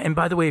 oh yeah, and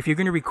by the way, if you're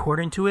going to record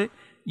into it,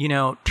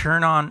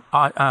 turn on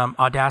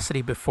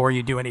Audacity before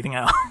you do anything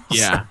else.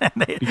 Yeah,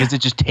 because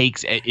it just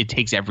takes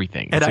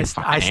everything. It's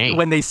and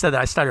when they said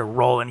that, I started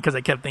rolling because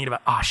I kept thinking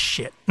about, oh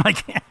shit,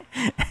 like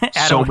Adam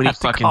so many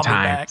fucking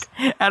times.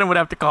 Adam would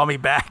have to call me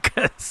back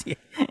because you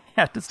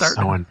have to start.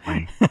 So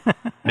annoying.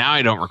 Now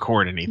I don't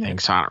record anything,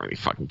 so I don't really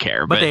fucking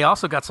care. But they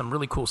also got some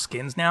really cool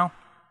skins now.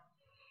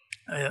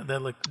 They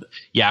look.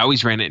 Yeah, I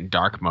always ran it in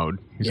dark mode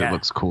because it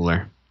looks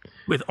cooler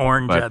with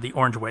orange, the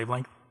orange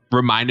wavelength.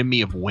 Reminded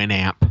me of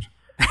Winamp.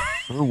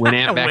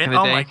 Winamp back in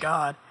the day. Oh my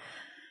god,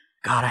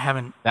 I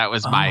haven't. That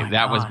was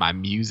my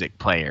music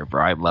player,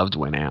 bro. I loved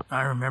Winamp.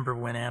 I remember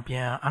Winamp.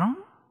 Yeah,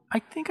 I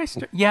think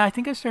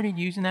I started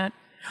using that.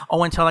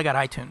 Oh, until I got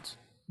iTunes.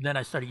 Then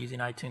I started using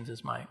iTunes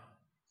as my.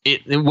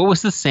 What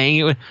was the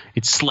saying?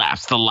 It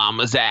slaps the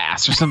llama's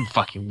ass or some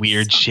fucking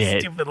weird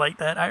shit. Stupid like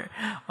that.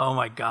 Oh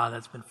my god,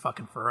 that's been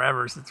fucking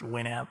forever since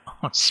Winamp.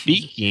 Oh,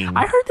 Speaking,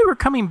 I heard they were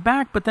coming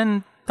back, but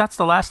then. That's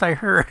the last I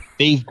heard.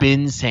 They've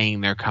been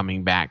saying they're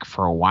coming back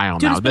for a while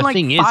now. The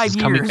thing is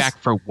coming back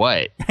for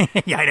what?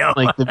 Yeah, I know.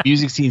 Like the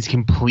music scene's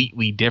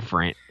completely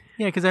different.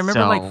 Yeah, because I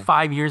remember like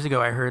 5 years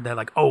ago I heard that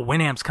like, oh,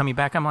 Winamp's coming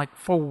back. I'm like,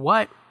 for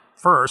what?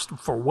 First,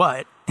 for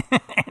what?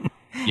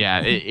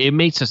 Yeah, it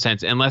makes no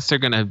sense unless they're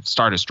going to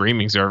start a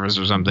streaming service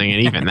or something,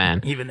 and even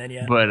then.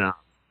 Yeah. But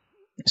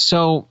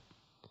so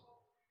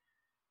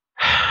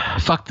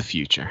fuck the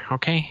future,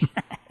 okay?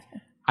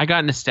 I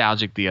got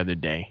nostalgic the other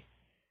day.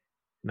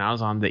 And I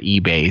was on the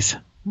eBays.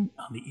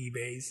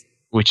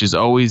 Which is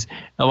always,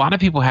 a lot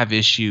of people have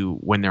issue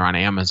when they're on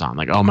Amazon.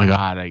 Like, oh my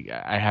God,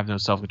 I have no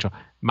self-control.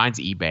 Mine's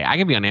eBay. I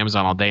can be on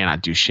Amazon all day and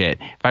not do shit.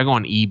 If I go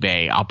on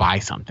eBay, I'll buy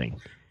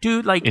something.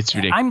 Dude, like, it's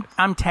ridiculous.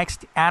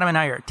 Adam and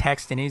I are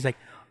texting. He's like,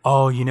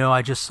 oh,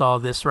 I just saw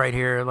this right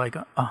here. Like,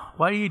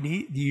 why do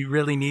you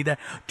really need that?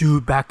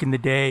 Dude, back in the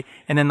day.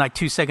 And then like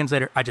 2 seconds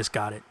later, I just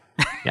got it.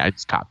 Yeah, I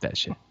just copped that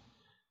shit.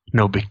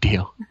 No big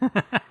deal.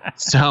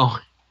 So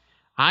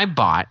I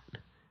bought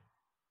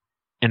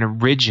an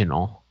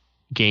original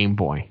Game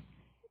Boy.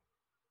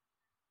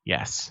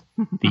 Yes.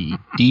 The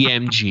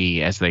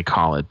DMG, as they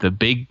call it. The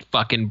big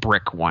fucking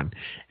brick one.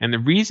 And the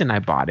reason I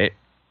bought it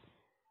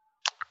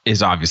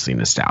is obviously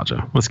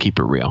nostalgia. Let's keep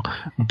it real.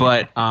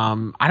 But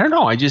I don't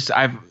know.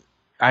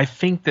 I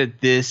think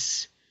that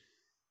this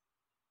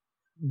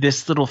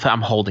little thing,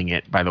 I'm holding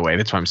it, by the way.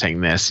 That's why I'm saying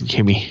this. You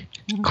hear me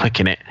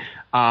clicking it.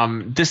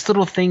 This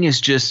little thing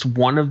is just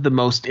one of the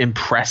most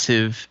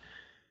impressive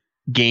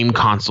game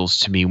consoles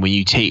to me when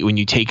you take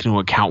into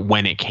account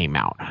when it came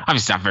out. Obviously,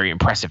 it's not very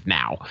impressive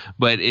now,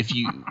 but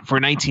for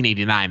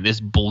 1989,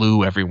 this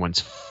blew everyone's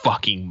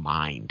fucking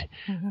mind.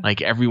 Mm-hmm.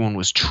 Like everyone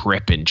was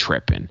tripping.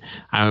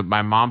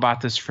 My mom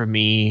bought this for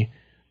me,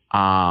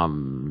 or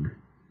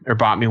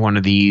bought me one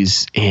of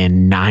these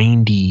in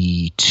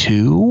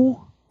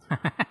 '92.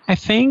 I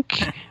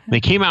think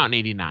they came out in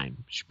 '89.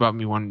 She bought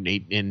me one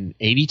in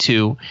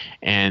 '82,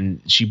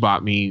 and she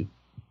bought me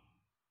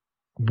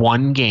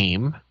one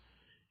game.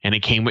 And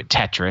it came with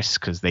Tetris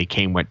because they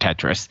came with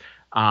Tetris.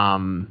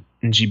 And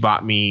she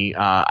bought me,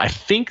 I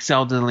think,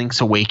 Zelda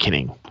Link's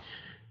Awakening.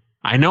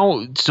 I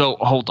know. So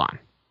hold on.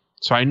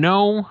 So I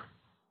know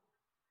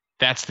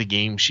that's the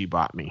game she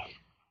bought me.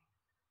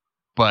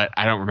 But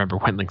I don't remember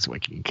when Link's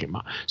Awakening came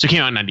out. So it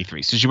came out in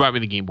 '93. So she bought me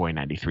the Game Boy in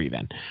 '93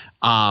 then.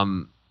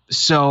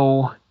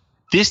 So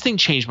This thing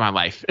changed my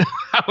life.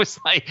 I was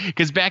like,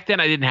 because back then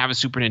I didn't have a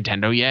Super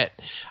Nintendo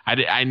yet. I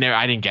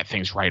didn't get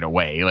things right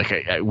away. Like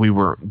we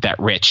were that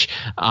rich.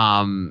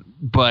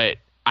 But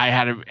I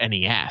had an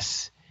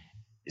NES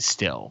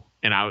still,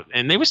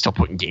 and they were still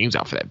putting games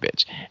out for that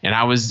bitch. And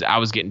I was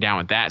getting down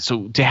with that.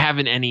 So to have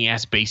an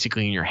NES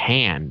basically in your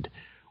hand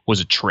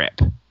was a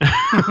trip.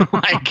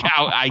 Like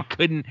I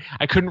couldn't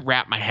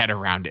wrap my head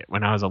around it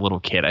when I was a little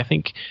kid. I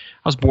think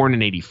I was born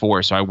in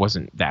 '84, so I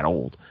wasn't that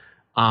old.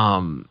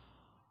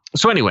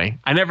 So anyway,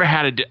 I never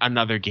had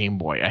another Game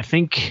Boy. I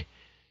think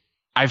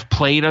I've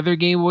played other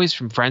Game Boys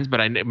from friends,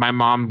 but my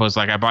mom was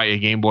like, I bought you a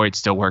Game Boy. It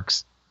still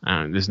works.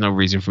 There's no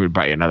reason for me to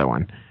buy you another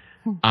one,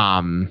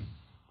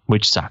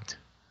 which sucked.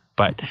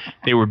 But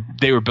they were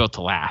built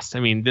to last.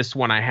 I mean, this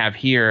one I have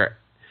here.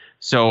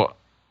 So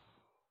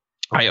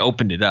I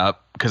opened it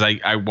up because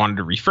I wanted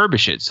to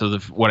refurbish it. So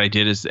what I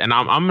did is, and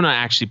I'm going to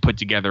actually put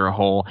together a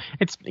whole,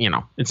 it's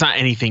not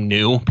anything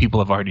new. People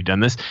have already done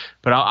this,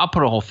 but I'll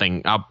put a whole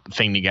thing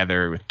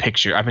together with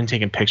picture. I've been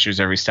taking pictures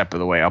every step of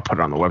the way. I'll put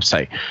it on the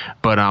website,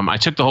 but I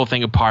took the whole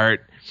thing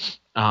apart,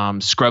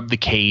 scrubbed the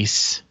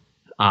case,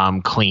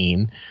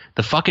 clean.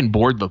 The fucking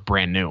board looked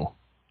brand new.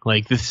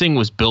 Like this thing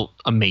was built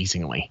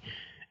amazingly.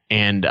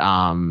 And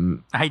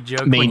I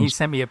joked when he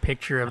sent me a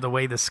picture of the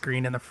way the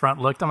screen in the front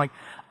looked. I'm like,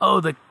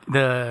 oh, the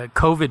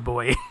COVID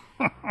boy.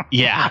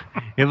 Yeah,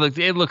 it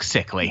looked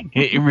sickly.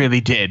 It really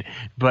did.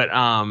 But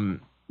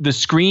the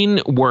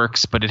screen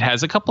works, but it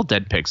has a couple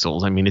dead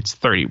pixels. I mean, it's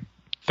 30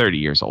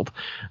 years old.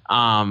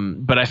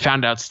 But I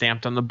found out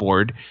stamped on the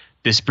board,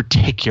 this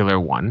particular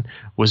one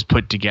was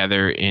put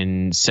together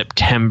in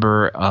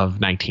September of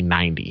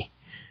 1990.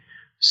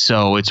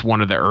 So it's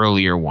one of the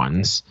earlier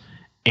ones.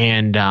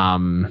 And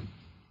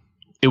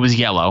it was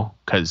yellow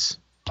because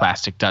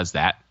plastic does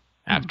that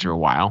after a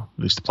while,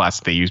 at least the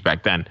plastic they used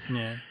back then.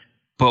 Yeah.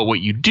 But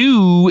what you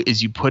do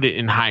is you put it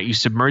in you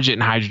submerge it in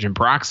hydrogen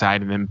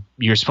peroxide, and then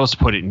you're supposed to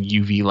put it in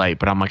UV light.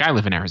 But I'm like, I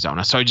live in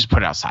Arizona, so I just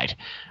put it outside.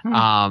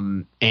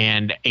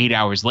 And 8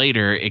 hours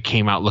later, it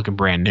came out looking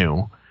brand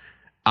new.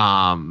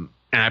 And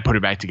I put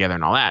it back together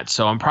and all that.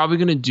 So I'm probably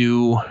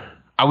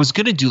I was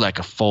going to do like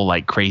a full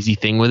like crazy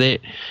thing with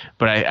it,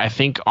 but I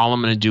think all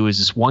I'm going to do is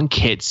this one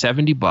kit,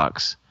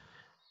 $70.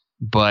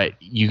 But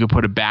you could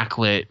put a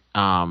backlit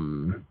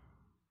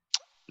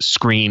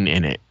screen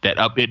in it it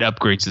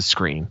upgrades the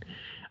screen.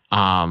 So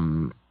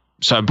I'm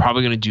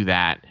probably going to do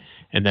that,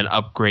 and then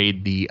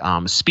upgrade the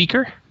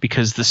speaker,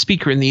 because the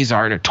speaker in these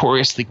are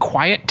notoriously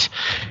quiet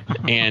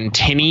and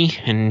tinny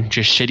and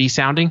just shitty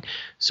sounding.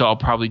 So I'll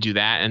probably do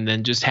that, and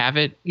then just have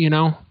it,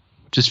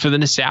 just for the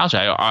nostalgia.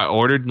 I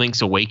ordered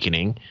Link's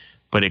Awakening,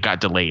 but it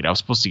got delayed. I was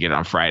supposed to get it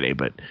on Friday,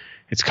 but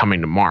it's coming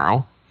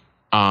tomorrow.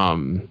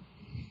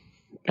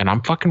 And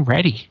I'm fucking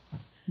ready.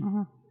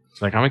 Mm-hmm.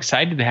 Like, I'm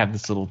excited to have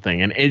this little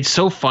thing. And it's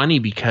so funny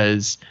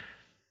because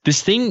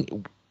this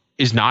thing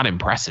is not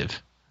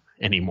impressive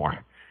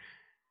anymore.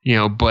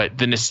 But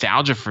the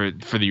nostalgia for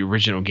the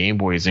original Game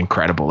Boy is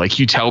incredible. Like,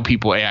 you tell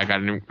people, hey, I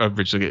got an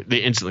original, they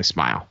instantly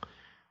smile.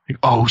 Like,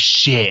 oh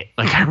shit.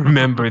 Like, I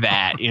remember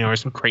that, or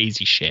some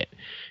crazy shit.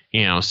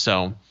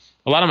 So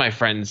a lot of my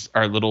friends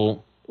are a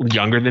little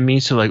younger than me.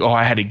 So like, oh,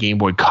 I had a Game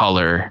Boy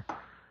Color,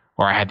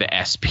 or I had the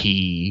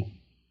SP.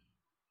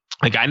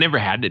 Like, I never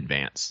had an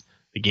Advance,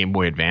 the Game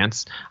Boy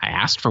Advance. I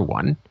asked for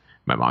one.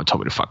 My mom told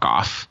me to fuck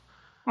off.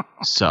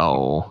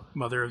 So,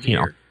 Mother of the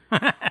year.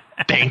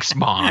 Thanks,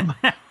 Mom.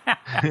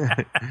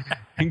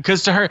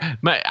 Because to her,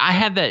 I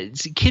had that.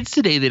 See, kids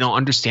today, they don't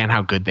understand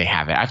how good they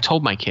have it. I've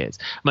told my kids,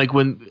 like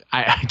when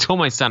I told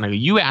my son, I go,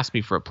 you asked me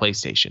for a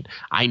PlayStation.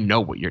 I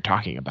know what you're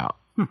talking about.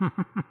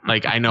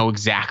 Like, I know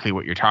exactly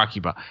what you're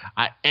talking about.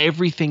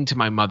 Everything to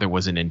my mother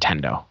was a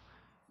Nintendo.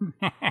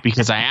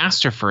 Because I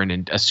asked her for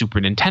a Super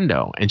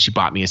Nintendo, and she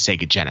bought me a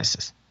Sega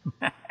Genesis.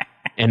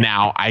 And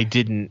now I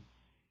didn't,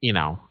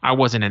 I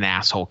wasn't an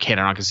asshole kid.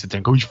 I'm not going to sit there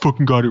and go, you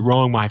fucking got it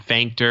wrong. I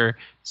thanked her,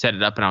 set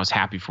it up, and I was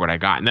happy for what I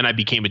got. And then I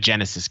became a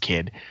Genesis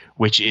kid,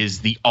 which is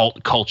the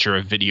alt culture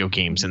of video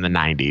games in the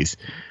 90s.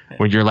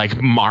 When you're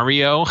like,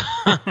 Mario,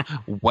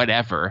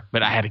 whatever.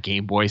 But I had a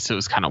Game Boy, so it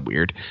was kind of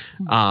weird.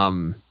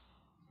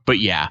 But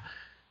yeah,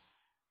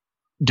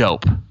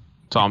 dope.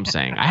 That's all I'm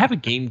saying. I have a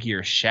Game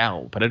Gear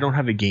shell, but I don't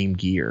have a Game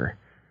Gear.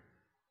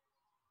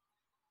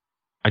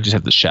 I just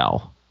have the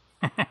shell.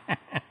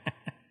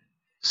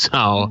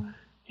 So,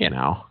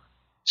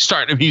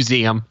 start a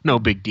museum, no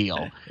big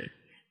deal.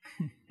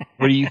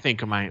 What do you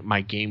think of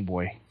my Game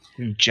Boy?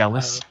 Are you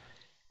jealous?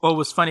 Well, it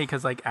was funny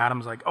because like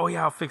Adam's like, oh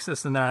yeah, I'll fix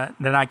this, and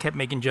then I kept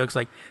making jokes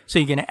like, so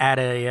you're gonna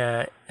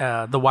add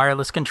the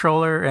wireless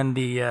controller and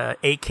the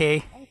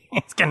 8K.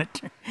 It's gonna.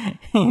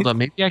 Hold on,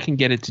 maybe I can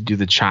get it to do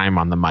the chime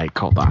on the mic.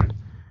 Hold on,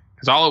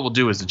 because all it will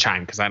do is the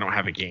chime. Because I don't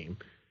have a game.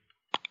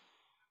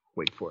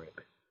 Wait for it.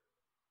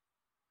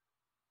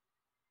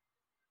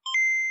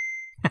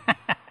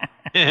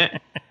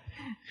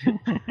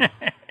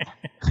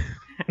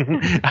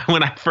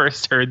 When I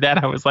first heard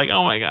that, I was like,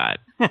 "Oh my god!"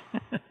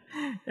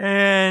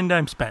 And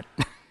I'm spent.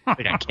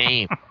 Like I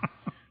came.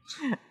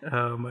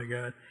 Oh my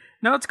god!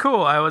 No, it's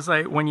cool. I was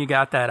like, when you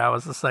got that, I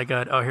was just like,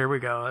 oh, here we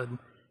go. And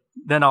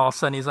then all of a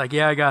sudden he's like,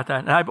 yeah, I got that.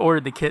 And I've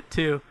ordered the kit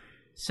too.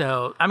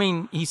 So, I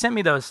mean, he sent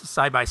me those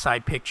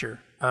side-by-side picture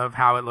of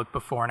how it looked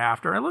before and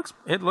after.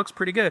 It looks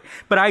pretty good.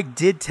 But I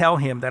did tell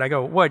him that I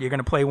go, what, you're going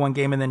to play one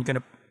game and then you're going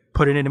to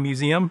put it in a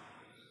museum?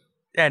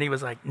 And he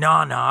was like, no,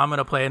 I'm going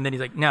to play. And then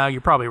he's like, no,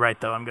 you're probably right,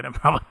 though. I'm going to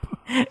probably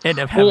end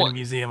up having a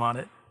museum on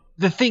it.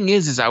 The thing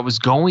is I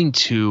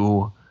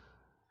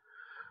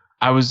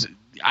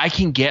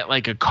can get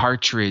like a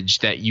cartridge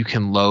that you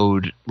can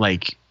load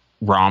like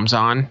ROMs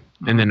on,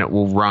 and then it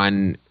will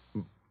run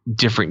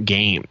different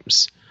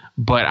games.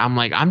 But I'm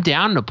like, I'm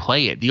down to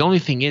play it. The only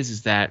thing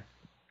is that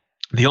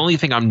the only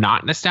thing I'm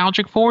not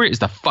nostalgic for is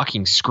the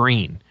fucking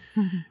screen.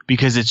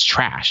 Because it's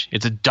trash.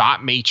 It's a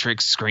dot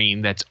matrix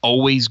screen that's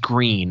always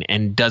green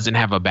and doesn't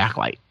have a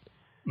backlight.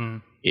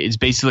 It's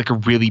basically like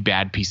a really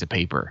bad piece of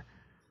paper.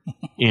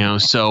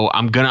 So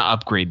I'm gonna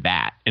upgrade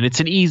that. And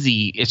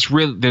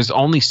there's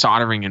only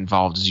soldering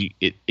involved.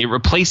 It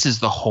replaces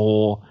the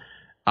whole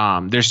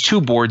there's two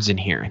boards in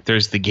here.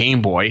 There's the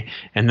Game Boy,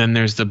 and then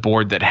there's the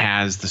board that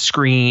has the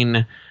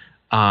screen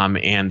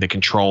and the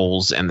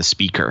controls and the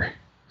speaker.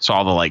 So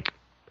all the like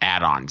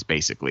add-ons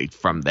basically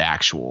from the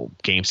actual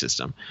game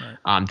system.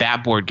 Right.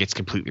 That board gets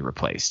completely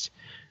replaced.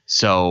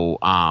 So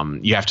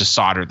you have to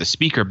solder the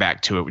speaker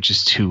back to it, which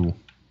is 2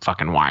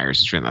 fucking wires.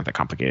 It's really not that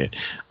complicated.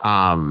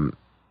 I'm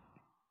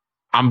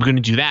going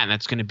to do that, and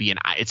that's going to be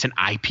it's an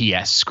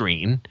IPS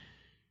screen,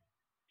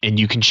 and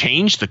you can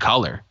change the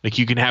color. Like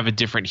you can have a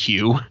different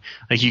hue.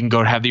 Like you can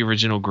go to have the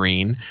original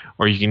green,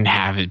 or you can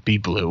have it be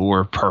blue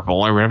or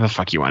purple or whatever the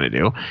fuck you want to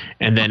do.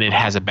 And then it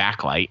has a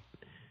backlight.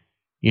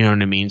 You know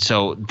what I mean?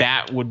 So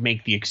that would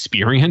make the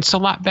experience a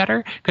lot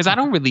better, because I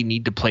don't really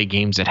need to play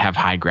games that have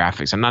high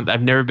graphics.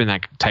 I've never been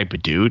that type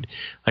of dude.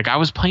 Like I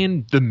was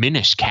playing the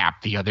Minish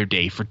Cap the other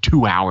day for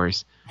 2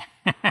 hours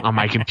on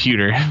my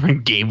computer,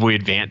 Game Boy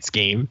Advance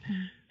game.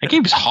 That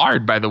game was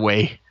hard, by the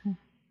way.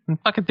 The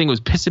fucking thing was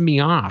pissing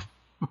me off.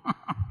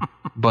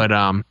 But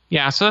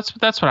yeah, so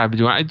that's what I've been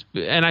doing.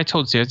 I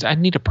told Sarah, I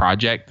need a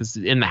project. This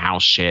is in the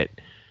house shit.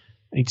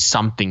 I need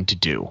something to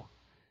do.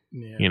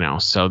 Yeah.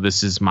 So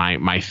this is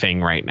my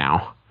thing right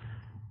now.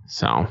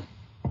 So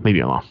leave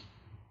me alone.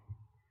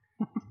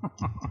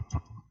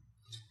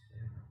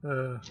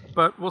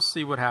 But we'll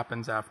see what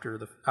happens after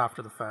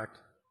the fact.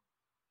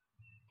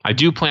 I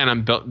do plan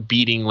on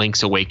beating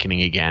Link's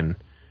Awakening again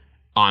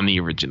on the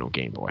original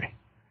Game Boy,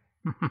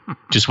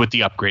 just with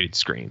the upgraded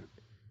screen.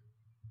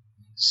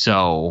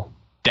 So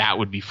that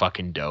would be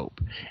fucking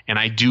dope. And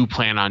I do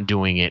plan on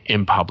doing it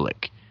in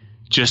public,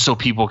 just so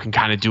people can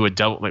kind of do a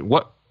double. Like,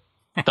 what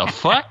the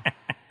fuck?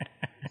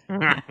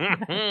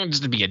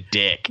 Just to be a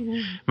dick.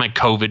 My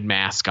COVID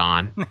mask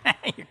on,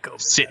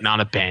 sitting on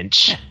a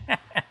bench.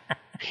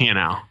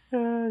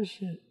 Oh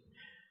shit.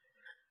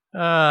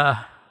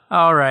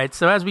 All right.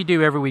 So as we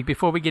do every week,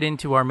 before we get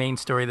into our main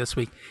story this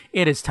week,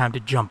 it is time to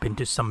jump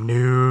into some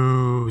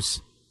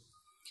news.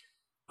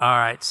 All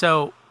right.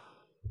 So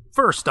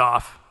first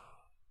off,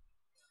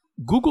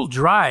 Google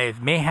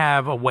Drive may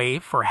have a way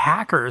for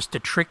hackers to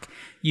trick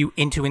you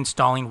into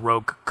installing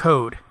rogue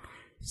code.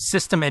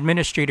 System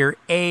administrator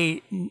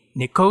A.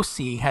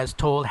 Nikosi has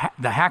told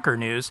the Hacker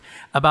News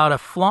about a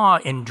flaw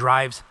in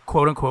Drive's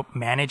quote-unquote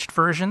managed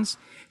versions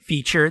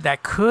feature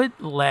that could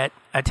let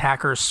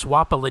attackers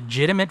swap a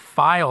legitimate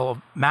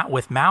file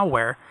with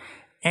malware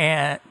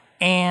and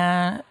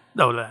I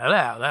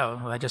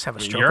just have a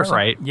stroke. You're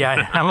right.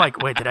 Yeah, I'm like,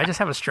 wait, did I just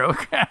have a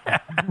stroke? All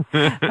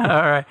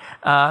right.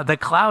 The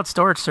cloud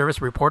storage service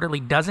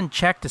reportedly doesn't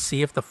check to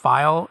see if the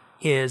file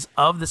is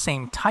of the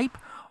same type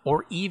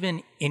or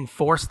even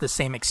enforce the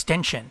same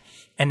extension.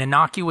 An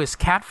innocuous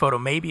cat photo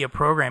may be a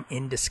program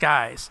in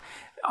disguise.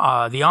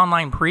 The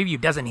online preview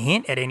doesn't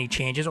hint at any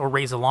changes or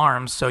raise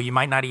alarms, so you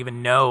might not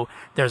even know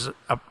there's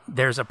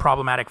a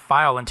problematic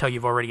file until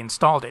you've already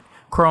installed it.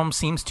 Chrome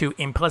seems to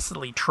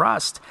implicitly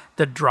trust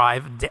the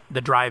drive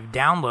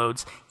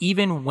downloads,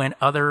 even when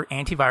other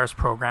antivirus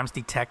programs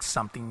detect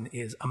something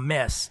is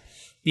amiss.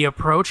 The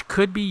approach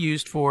could be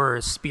used for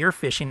spear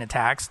phishing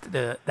attacks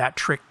that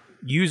trick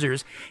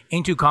users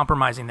into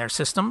compromising their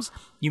systems.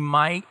 You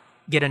might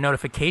get a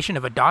notification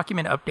of a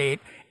document update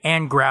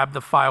and grab the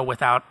file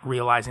without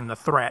realizing the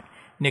threat.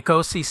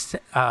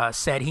 Nikosi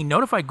said he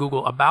notified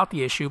Google about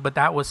the issue, but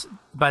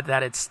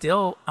that it's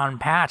still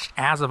unpatched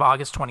as of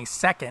August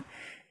 22nd.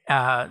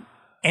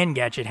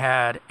 Engadget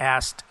had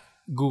asked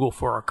Google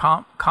for a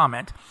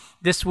comment.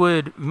 This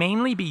would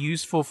mainly be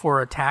useful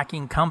for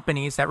attacking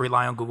companies that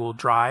rely on Google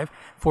Drive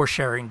for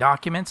sharing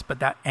documents,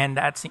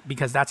 that's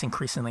because that's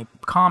increasingly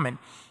common.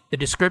 The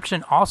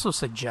description also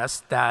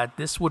suggests that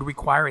this would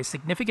require a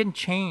significant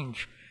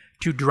change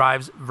to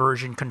Drive's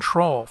version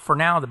control. For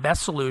now, the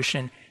best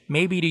solution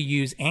may be to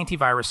use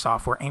antivirus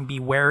software and be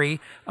wary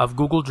of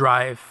Google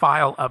Drive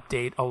file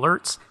update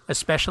alerts,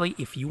 especially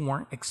if you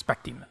weren't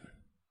expecting them.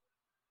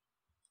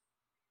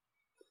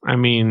 I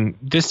mean,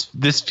 this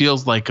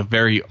feels like a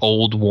very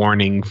old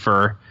warning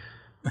for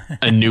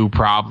a new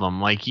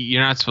problem. Like,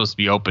 you're not supposed to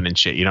be opening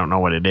shit. You don't know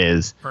what it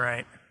is.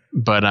 Right.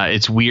 But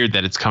it's weird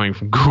that it's coming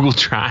from Google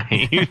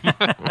Drive.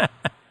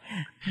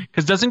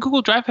 Because doesn't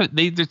Google Drive have,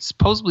 it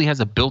supposedly has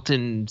a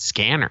built-in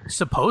scanner?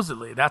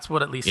 Supposedly, that's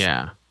what at least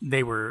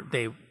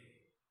they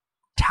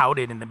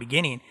touted in the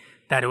beginning,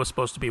 that it was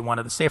supposed to be one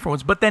of the safer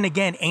ones. But then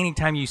again,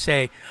 anytime you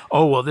say,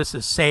 "Oh, well, this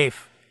is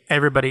safe,"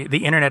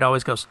 the internet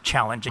always goes,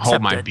 "Challenge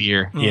accepted." Hold my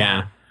beer.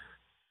 Yeah.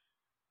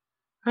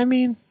 I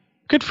mean,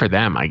 good for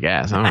them, I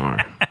guess. I don't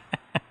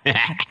know.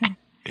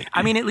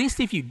 I mean, at least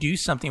if you do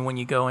something when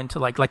you go into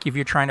like if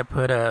you're trying to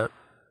put an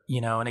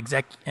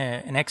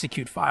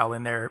execute file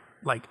in there,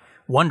 like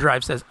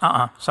OneDrive says,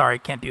 sorry,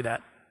 can't do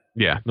that.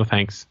 Yeah, no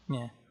thanks.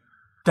 Yeah.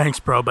 Thanks,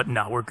 bro, but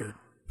no, we're good.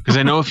 Because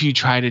I know if you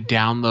try to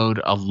download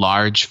a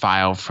large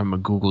file from a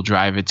Google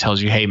Drive, it tells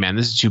you, hey, man,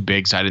 this is too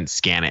big, so I didn't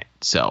scan it.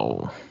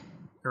 So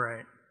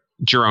right.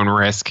 It's your own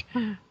risk.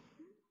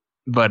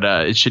 But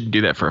it shouldn't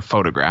do that for a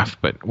photograph,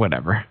 but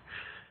whatever.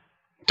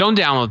 Don't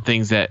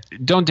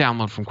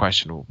download from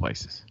questionable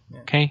places. Yeah.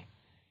 Okay?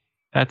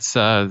 That's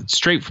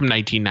straight from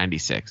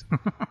 1996.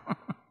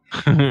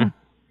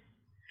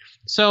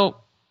 So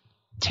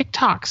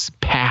TikTok's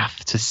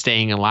path to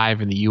staying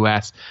alive in the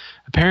U.S.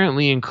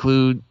 apparently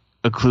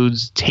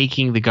includes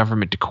taking the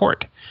government to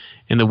court.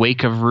 In the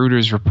wake of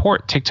Reuter's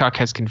report, TikTok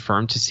has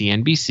confirmed to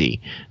CNBC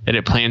that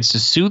it plans to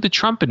sue the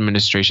Trump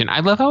administration. I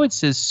love how it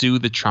says sue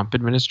the Trump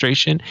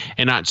administration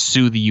and not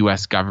sue the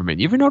U.S. government.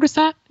 You ever notice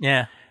that?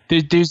 Yeah.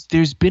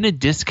 There's been a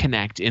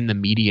disconnect in the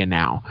media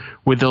now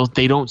where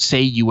they don't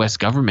say U.S.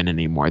 government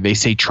anymore. They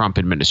say Trump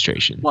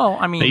administration. Well,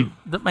 I mean,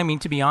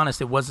 to be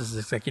honest, it was his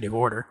executive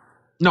order.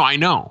 No, I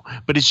know,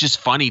 but it's just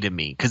funny to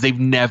me because they've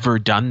never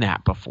done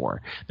that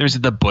before. There's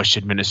the Bush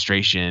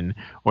administration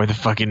or the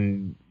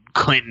fucking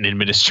Clinton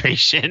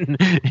administration.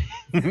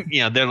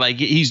 They're like,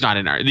 he's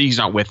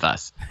not with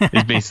us.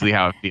 Is basically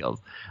how it feels.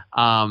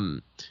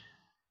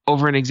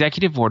 Over an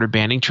executive order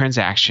banning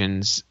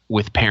transactions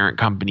with parent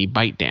company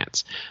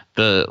ByteDance.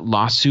 The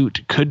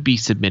lawsuit could be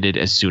submitted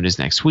as soon as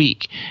next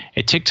week.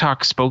 A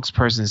TikTok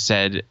spokesperson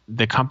said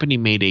the company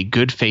made a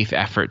good faith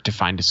effort to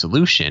find a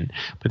solution,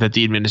 but that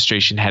the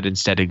administration had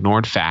instead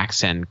ignored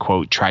facts and,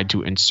 quote, tried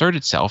to insert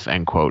itself,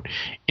 end quote,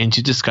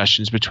 into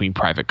discussions between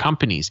private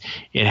companies.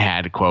 It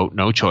had, quote,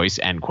 no choice,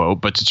 end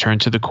quote, but to turn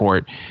to the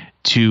court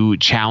to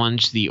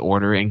challenge the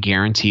order and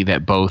guarantee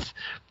that both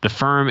the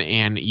firm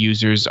and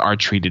users are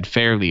treated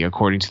fairly,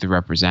 according to the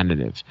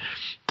representative.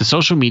 The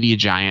social media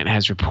giant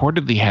has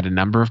reportedly had a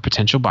number of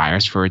potential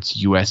buyers for its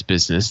U.S.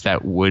 business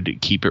that would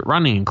keep it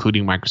running,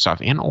 including Microsoft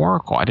and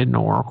Oracle. I didn't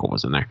know Oracle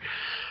was in there.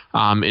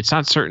 It's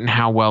not certain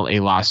how well a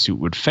lawsuit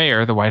would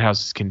fare. The White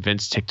House is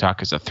convinced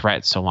TikTok is a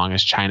threat so long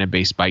as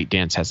China-based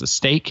ByteDance has a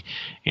stake,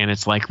 and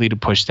it's likely to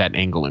push that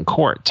angle in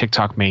court.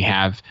 TikTok may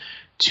have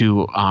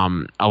to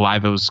allay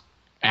those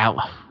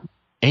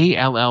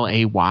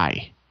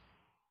A-L-L-A-Y.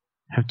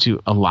 Have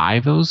to allay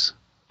those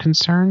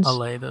concerns?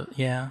 Allay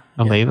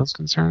those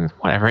concerns?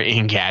 Whatever,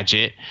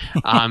 Engadget.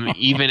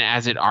 Even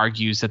as it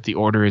argues that the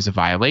order is a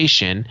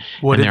violation.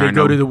 What, did they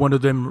go to one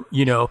of them,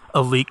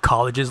 elite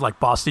colleges like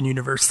Boston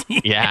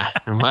University? Yeah,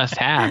 it must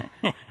have.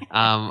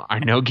 Are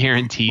no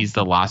guarantees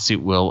the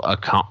lawsuit will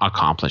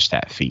accomplish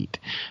that feat.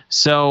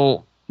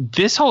 So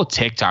this whole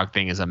TikTok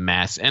thing is a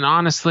mess. And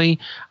honestly,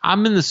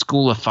 I'm in the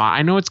school of thought.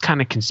 I know it's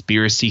kind of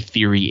conspiracy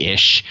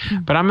theory-ish,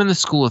 but I'm in the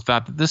school of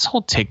thought that this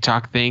whole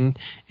TikTok thing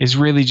is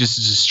really just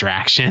a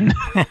distraction.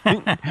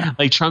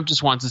 Like Trump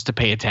just wants us to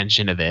pay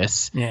attention to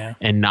this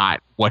and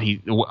not what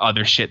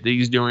other shit that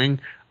he's doing.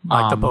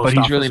 Like the post but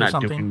he's really office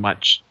not doing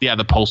much. Yeah,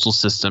 the postal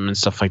system and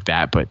stuff like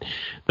that. But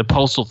the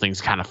postal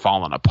thing's kind of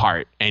fallen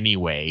apart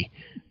anyway.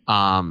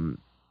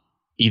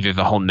 Either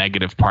the whole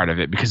negative part of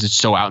it because it's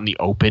so out in the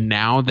open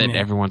now that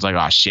everyone's like,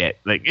 oh shit.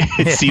 Like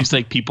it seems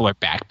like people are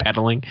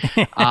backpedaling.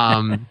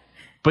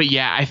 But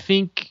yeah, I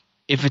think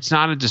if it's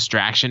not a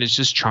distraction, it's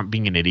just Trump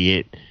being an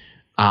idiot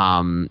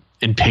and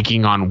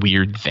picking on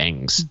weird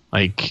things.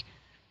 Like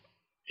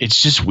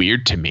it's just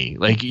weird to me.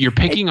 Like you're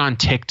picking on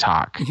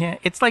TikTok. Yeah,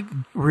 it's like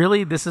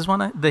really this is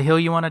the hill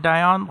you want to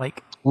die on?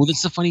 Like, well,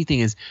 that's the funny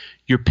thing is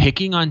you're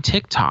picking on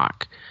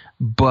TikTok,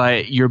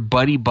 but you're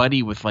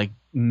buddy with like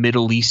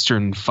Middle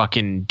Eastern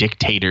fucking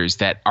dictators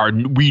that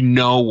we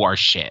know are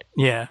shit.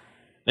 Yeah.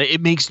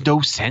 It makes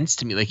no sense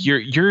to me. Like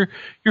your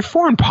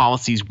foreign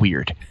policy is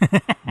weird.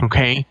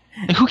 Okay?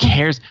 Like who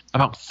cares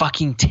about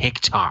fucking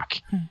TikTok?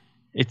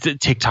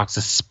 TikTok's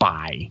a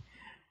spy.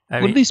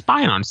 What are they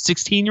spying on?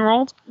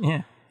 16-year-olds?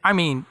 Yeah. I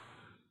mean,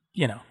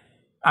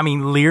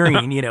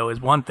 leering,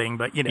 is one thing,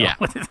 but yeah,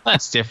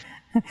 that's different.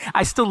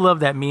 I still love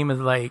that meme. Is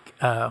like,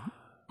 what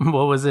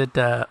was it?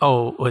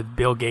 With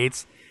Bill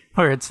Gates.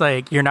 Where it's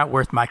like, you're not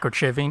worth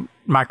microchipping.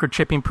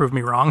 Microchipping, prove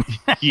me wrong.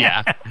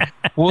 Yeah.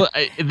 Well,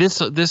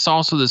 this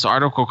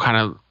article kind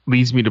of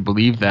leads me to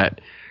believe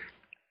that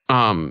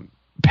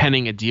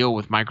penning a deal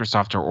with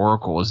Microsoft or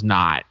Oracle is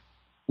not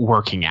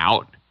working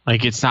out.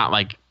 Like, it's not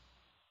like,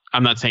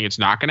 I'm not saying it's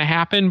not going to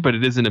happen, but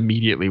it isn't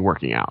immediately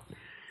working out.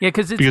 Yeah,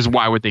 because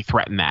why would they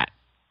threaten that?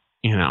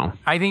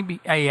 I think,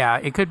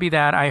 it could be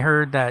that. I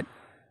heard that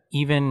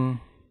even...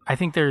 I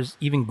think there's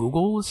even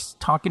Google's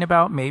talking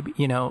about maybe,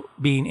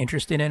 being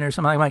interested in it or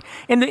something like.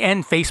 In the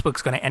end,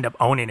 Facebook's going to end up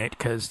owning it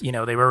because, they've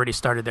already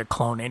started their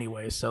clone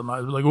anyway. So I'm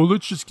like, well,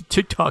 let's just get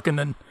TikTok and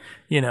then,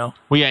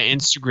 Well, yeah,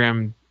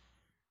 Instagram.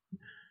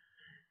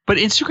 But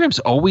Instagram's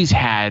always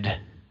had.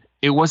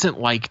 It wasn't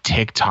like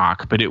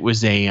TikTok, but it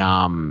was they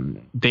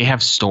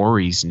have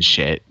stories and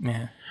shit.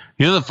 Yeah.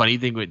 The funny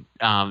thing with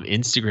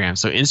Instagram.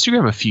 So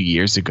Instagram a few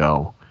years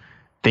ago,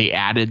 they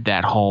added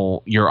that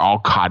whole "you're all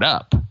caught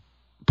up"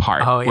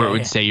 part where it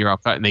would say you're all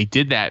caught, and they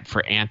did that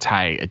for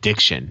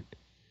anti-addiction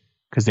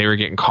because they were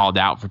getting called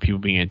out for people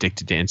being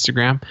addicted to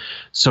Instagram.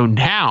 So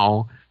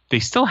now they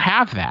still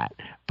have that,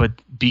 but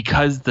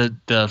because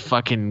the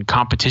fucking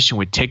competition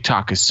with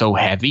TikTok is so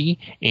heavy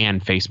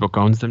and Facebook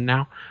owns them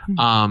now,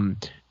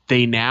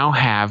 they now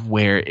have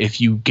where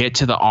if you get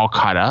to the all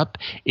caught up,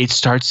 it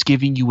starts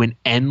giving you an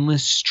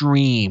endless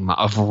stream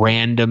of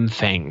random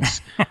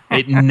things.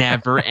 It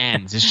never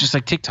ends. It's just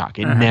like TikTok.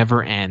 It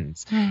never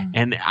ends.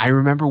 And I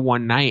remember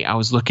one night I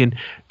was looking,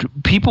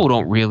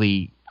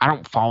 I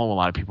don't follow a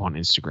lot of people on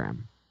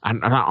Instagram. I'm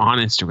not on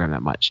Instagram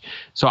that much.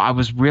 So I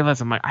was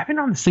realizing, I'm like, I've been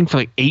on this thing for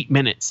like 8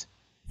 minutes.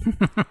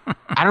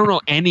 I don't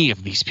know any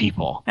of these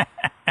people.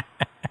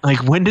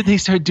 Like, when did they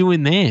start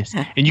doing this?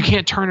 And you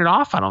can't turn it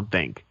off, I don't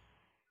think.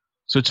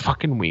 So it's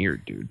fucking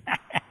weird, dude.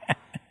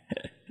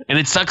 And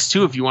it sucks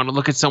too if you want to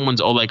look at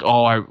someone's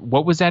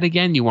what was that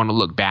again? You want to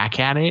look back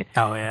at it.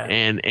 Oh yeah.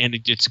 And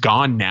it's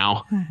gone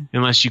now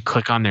unless you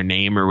click on their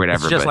name or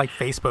whatever. It's just like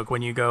Facebook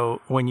when you go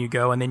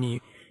and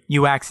then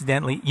you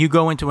accidentally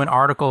go into an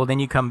article, then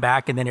you come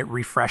back and then it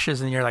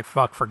refreshes and you're like,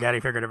 fuck, forget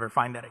if you're gonna ever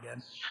find that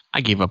again.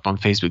 I gave up on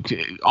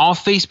Facebook. All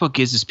Facebook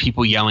is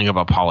people yelling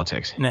about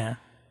politics. Yeah.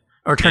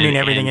 Or turning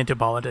everything into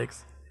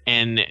politics.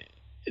 And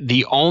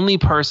the only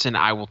person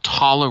I will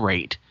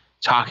tolerate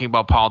talking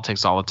about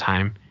politics all the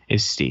time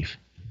is Steve.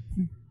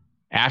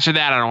 After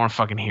that, I don't want to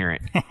fucking hear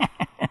it.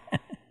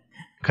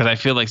 Because I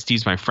feel like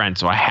Steve's my friend,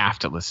 so I have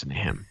to listen to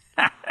him.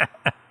 But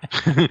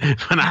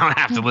I don't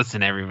have to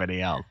listen to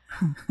everybody else.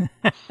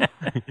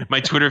 My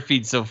Twitter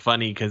feed's so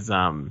funny because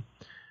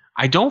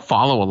I don't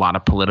follow a lot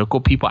of political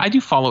people. I do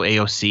follow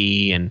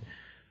AOC, and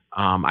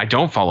I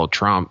don't follow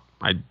Trump.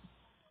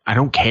 I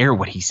don't care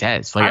what he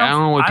says. Like, I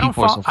don't know why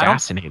people are so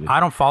fascinated. I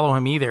don't follow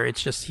him either.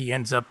 It's just he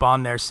ends up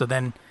on there. So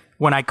then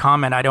when I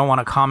comment, I don't want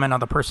to comment on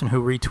the person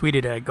who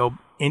retweeted it.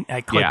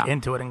 I click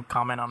into it and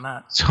comment on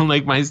that. So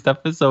like my stuff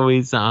is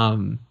always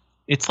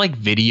it's like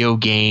video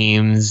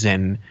games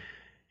and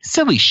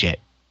silly shit.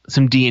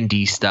 Some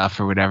D&D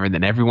stuff or whatever.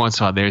 Then every once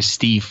in a while there's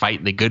Steve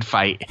fighting the good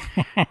fight.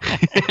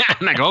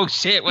 And I go, oh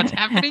shit, what's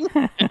happening?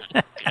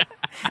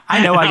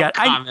 I know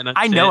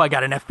I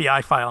got an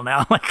FBI file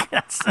now. Like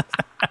that's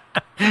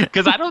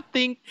because I don't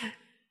think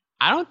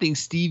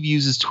Steve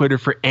uses Twitter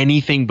for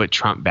anything but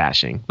Trump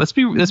bashing. Let's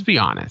be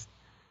honest.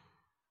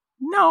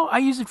 No, I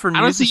use it for news.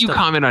 I don't see you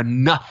comment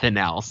on nothing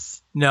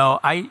else. No,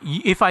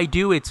 if I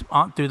do, it's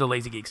through the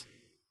Lazy Geeks.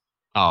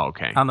 Oh,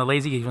 okay. On the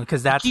Lazy Geeks one,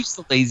 because that keeps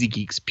the Lazy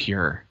Geeks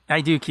pure.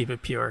 I do keep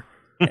it pure.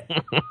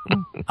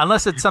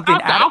 Unless it's something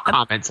I'll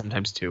comment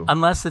sometimes too.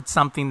 Unless it's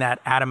something that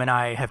Adam and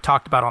I have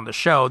talked about on the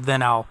show,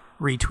 then I'll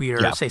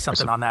retweet or say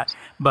something on that.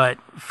 But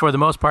for the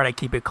most part, I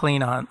keep it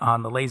clean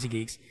on the Lazy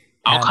Geeks.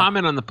 I'll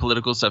comment on the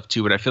political stuff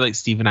too, but I feel like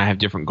Steve and I have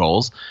different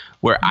goals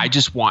where I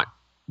just want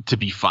to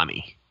be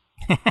funny.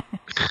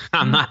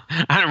 I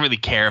don't really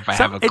care if I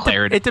have a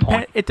clarity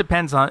point. It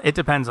depends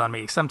on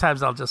me.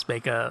 Sometimes I'll just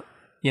make a,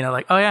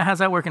 like, oh yeah, how's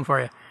that working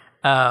for you?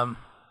 Or,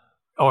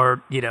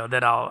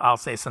 that I'll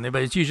say something,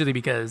 but it's usually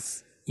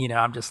because,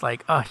 I'm just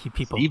like, oh, you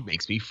people. Steve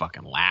makes me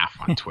fucking laugh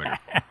on Twitter.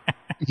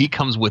 He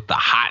comes with the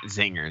hot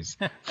zingers,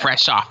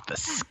 fresh off the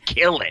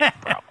skillet,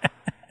 bro.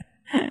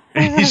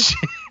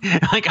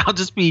 Like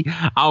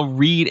I'll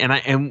read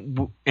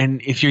and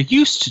if you're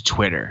used to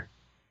Twitter,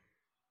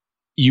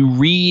 you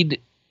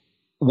read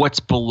what's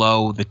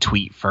below the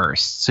tweet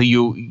first. So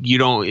you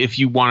don't, if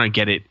you want to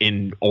get it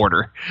in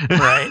order.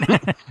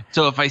 Right.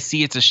 So if I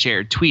see it's a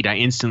shared tweet, I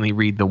instantly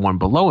read the one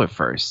below it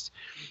first.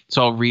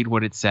 So I'll read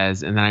what it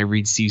says and then I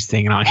read Steve's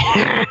thing and I'm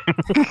like,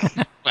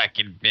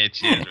 fucking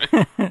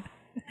bitches.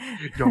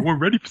 Yo, we're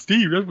ready for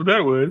Steve. That's what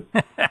that was.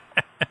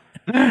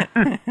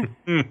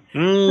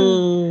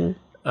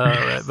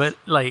 But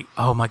like,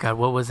 oh my God,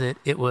 what was it?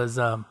 It was,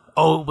 it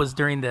was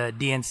during the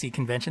DNC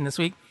convention this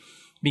week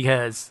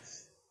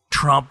because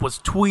Trump was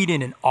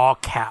tweeting in all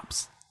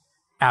caps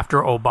after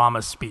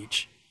Obama's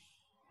speech.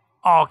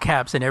 All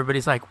caps. And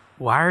everybody's like,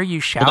 why are you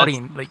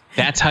shouting? Well,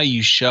 that's how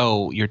you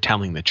show you're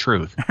telling the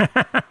truth.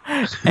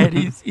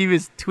 And he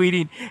was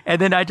tweeting.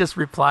 And then I just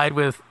replied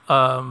with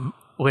Obama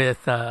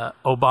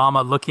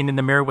looking in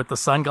the mirror with the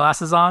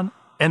sunglasses on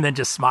and then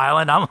just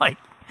smiling. I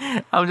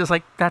was just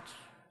like,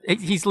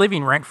 he's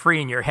living rent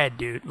free in your head,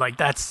 dude. Like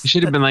you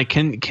should have been like,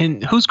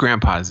 can whose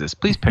grandpa is this?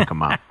 Please pick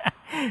him up.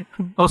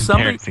 Well,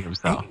 somebody,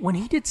 when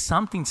he did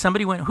something,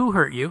 somebody went, who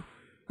hurt you?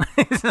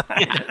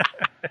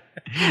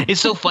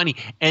 It's so funny.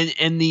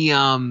 And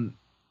the,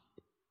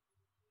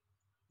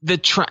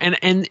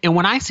 and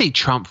when I say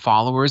Trump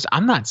followers,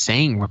 I'm not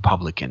saying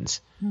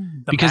Republicans,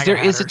 because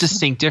there is a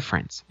distinct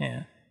difference.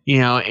 Yeah.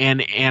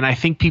 And I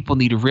think people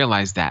need to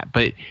realize that.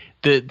 But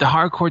the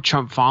hardcore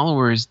Trump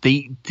followers,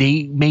 they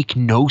make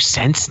no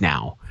sense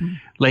now.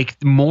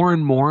 Like more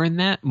and more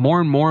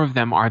of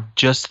them are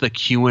just the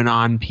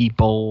QAnon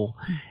people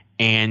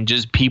and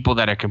just people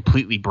that are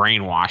completely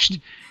brainwashed.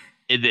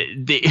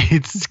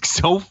 It's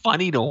so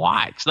funny to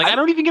watch. Like I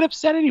don't even get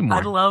upset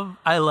anymore.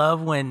 I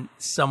love when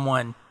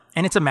someone,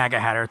 and it's a MAGA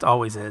hatter, it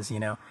always is,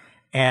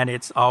 and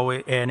it's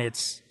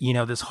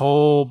this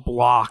whole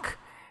block,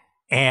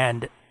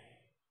 and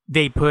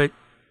they put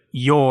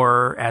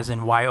your as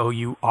in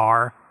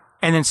YOUR,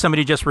 and then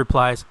somebody just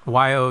replies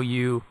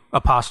YOU''RE.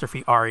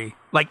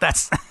 Like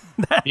that's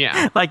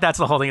like that's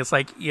the whole thing. It's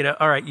like,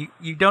 all right,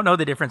 you don't know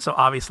the difference, so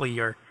obviously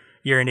you're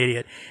an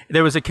idiot.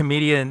 There was a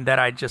comedian that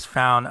I just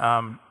found,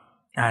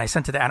 and I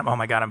sent it to Adam. Oh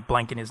my God, I'm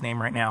blanking his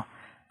name right now.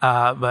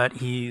 But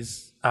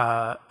he's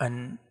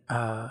an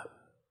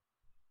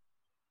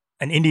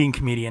Indian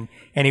comedian,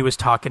 and he was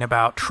talking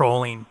about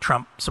trolling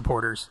Trump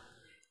supporters,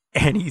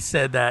 and he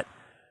said that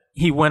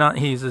he went on.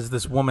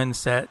 This woman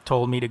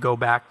told me to go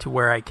back to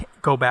where I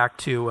go back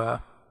to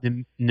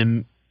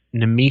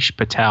Namish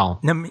Patel.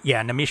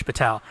 Namish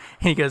Patel.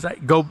 And he goes,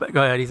 go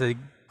ahead. He said,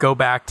 go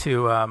back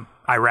to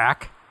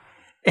Iraq,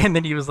 and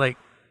then he was like,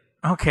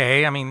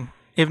 okay. I mean,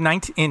 if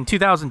in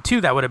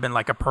 2002 that would have been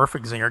like a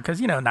perfect zinger because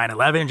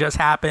 9/11 just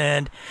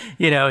happened.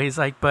 He's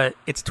like, but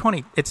it's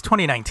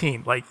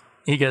 2019. Like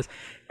he goes,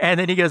 and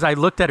then he goes, I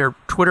looked at her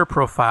Twitter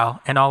profile,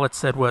 and all it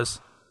said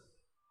was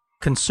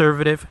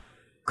conservative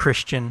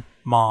Christian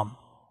mom.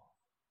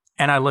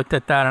 And I looked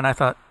at that and I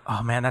thought,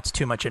 oh man, that's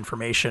too much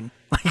information.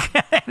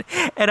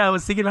 And I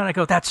was thinking about it, I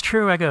go, that's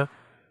true. I go,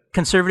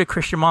 conservative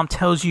Christian mom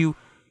tells you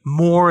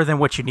more than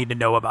what you need to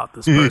know about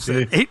this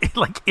person.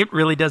 It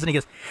really does. And he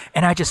goes,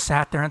 and I just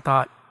sat there and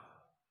thought,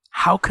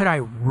 how could I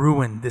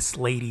ruin this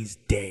lady's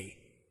day?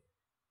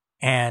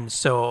 And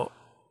so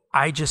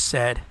I just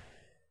said,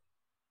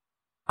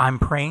 I'm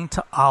praying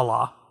to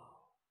Allah.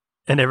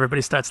 And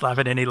everybody starts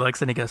laughing, and he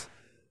looks and he goes,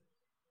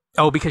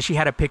 oh, because she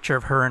had a picture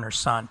of her and her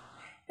son.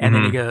 And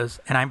then he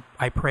goes, and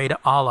I pray to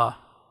Allah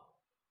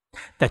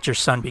that your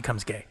son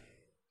becomes gay.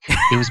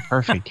 It was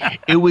perfect.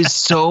 It was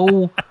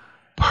so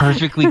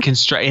perfectly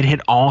constructed. It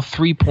hit all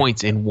 3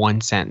 points in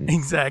one sentence.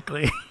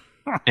 Exactly.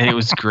 And it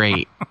was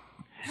great.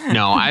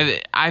 No,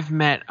 I've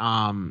met,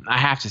 I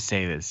have to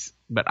say this,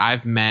 but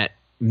I've met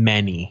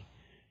many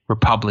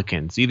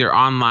Republicans, either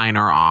online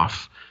or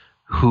off,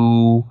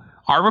 who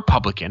are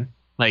Republican,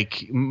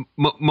 like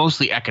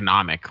mostly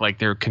economic, like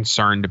they're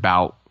concerned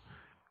about,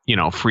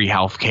 free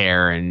health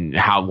care and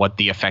what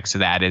the effects of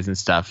that is and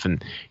stuff.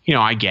 And,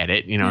 I get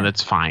it,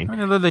 that's fine.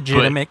 The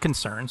legitimate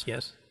concerns,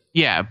 yes.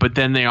 Yeah, but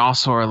then they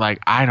also are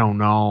like, I don't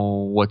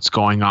know what's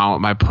going on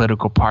with my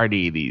political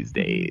party these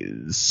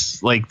days.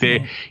 Like,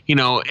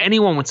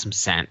 anyone with some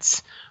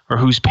sense or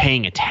who's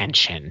paying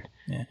attention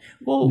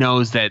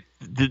knows that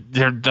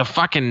they're the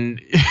fucking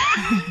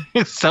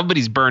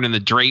somebody's burning the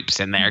drapes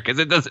in there because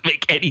it doesn't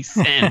make any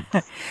sense.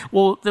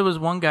 Well, there was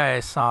one guy I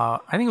saw,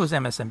 I think it was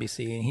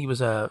MSNBC, and he was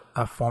a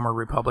former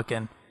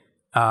Republican.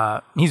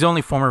 He's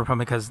only former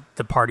Republican because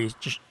the party's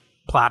just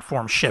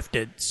platform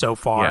shifted so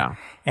far. Yeah.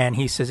 And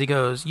he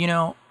goes,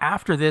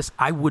 after this,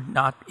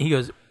 he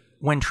goes,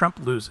 when Trump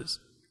loses,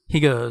 he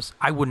goes,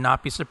 I would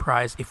not be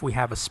surprised if we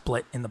have a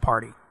split in the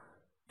party.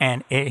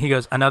 And he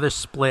goes, another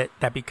split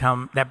that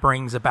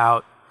brings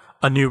about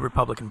a new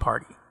Republican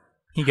Party.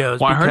 He goes,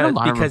 well,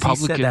 because he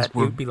said that it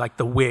would be like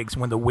the Whigs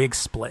when the Whigs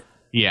split.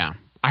 Yeah.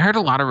 I heard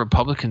a lot of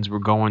Republicans were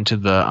going to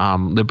the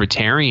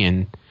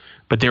libertarian,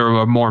 but they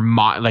were more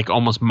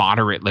almost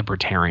moderate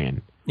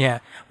libertarian. Yeah.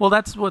 Well,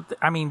 that's what, these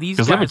guys,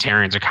 because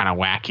libertarians are kind of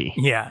wacky.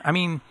 Yeah.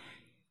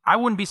 I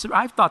wouldn't be,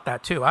 I've thought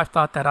that too. I've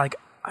thought that I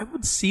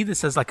would see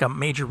this as like a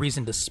major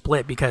reason to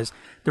split because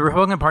the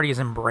Republican Party has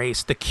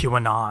embraced the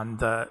QAnon,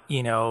 the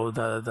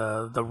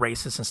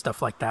racists and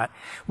stuff like that,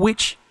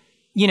 which,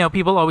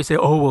 people always say,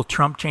 oh, well,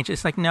 Trump changed it.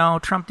 It's like, no,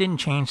 Trump didn't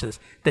change this.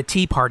 The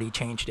Tea Party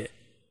changed it.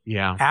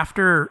 Yeah.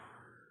 After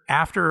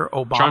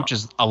Obama. Trump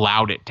just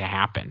allowed it to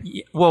happen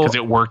because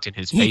it worked in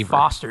his favor. He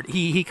fostered,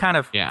 he kind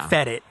of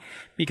fed it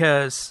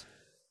because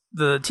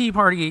the Tea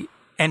Party,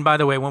 and by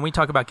the way, when we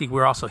talk about geek,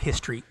 we're also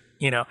history,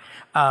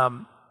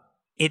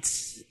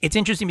 It's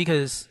interesting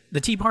because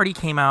the Tea Party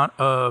came out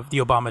of the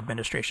Obama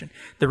administration.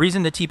 The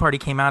reason the Tea Party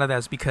came out of that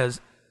is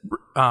because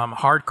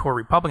hardcore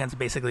Republicans,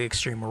 basically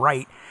extreme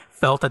right,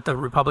 felt that the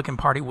Republican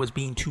Party was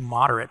being too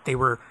moderate. They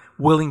were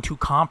willing to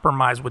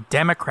compromise with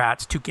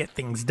Democrats to get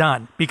things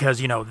done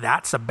because,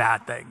 that's a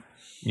bad thing.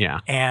 Yeah.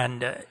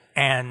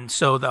 And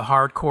so the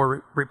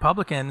hardcore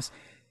Republicans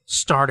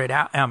started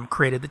out,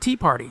 created the Tea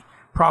Party.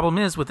 Problem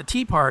is with the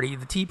Tea Party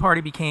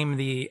became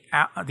the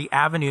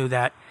avenue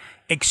that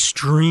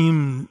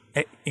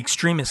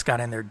extremists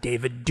got in there.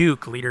 David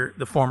Duke,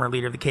 the former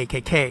leader of the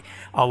KKK,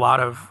 a lot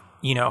of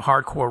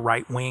hardcore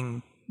right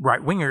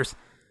wingers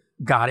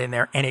got in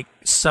there and it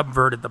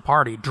subverted the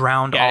party,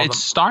 drowned all it the...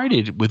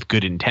 started with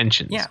good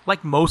intentions. Yeah,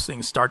 like most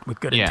things start with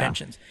good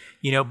intentions.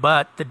 You know,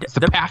 but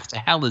the path to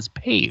hell is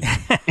paved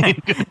in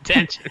good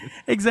intentions.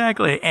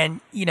 Exactly. And,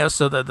 you know,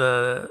 so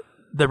the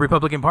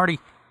Republican Party,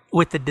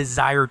 with the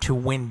desire to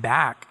win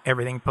back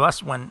everything,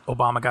 plus when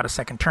Obama got a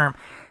second term,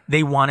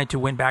 they wanted to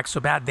win back so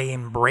bad, they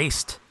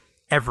embraced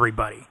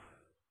everybody.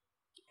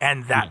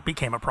 And that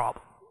became a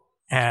problem.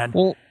 And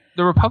well,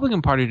 the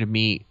Republican Party, to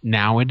me,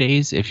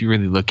 nowadays, if you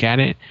really look at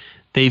it,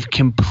 they've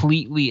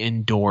completely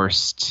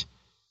endorsed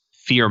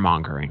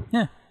fear-mongering.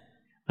 Yeah.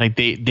 Like,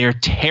 they're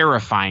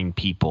terrifying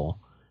people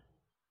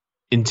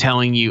in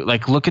telling you,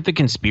 like, look at the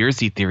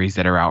conspiracy theories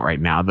that are out right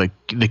now, the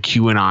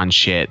QAnon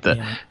shit,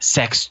 the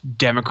sex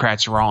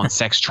Democrats are all in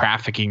sex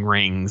trafficking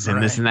rings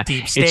and this and that.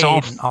 Deep state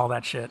and all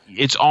that shit.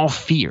 It's all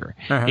fear.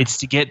 It's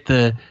to get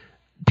the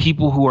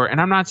people who are,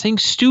 and I'm not saying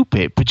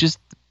stupid, but just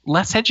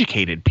less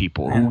educated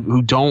people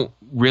who don't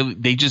really,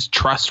 they just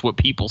trust what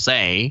people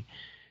say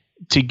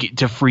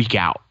to freak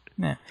out.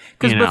 Yeah,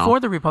 because before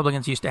the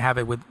Republicans used to have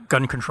it with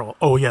gun control.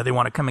 Oh yeah, they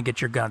want to come and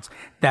get your guns.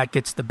 That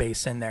gets the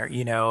base in there,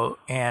 you know.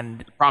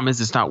 And the problem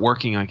is it's not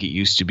working like it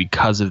used to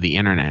because of the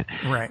internet.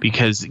 Right.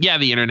 Because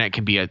the internet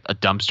can be a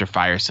dumpster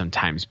fire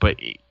sometimes, but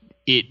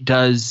it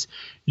does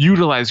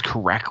utilize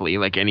correctly,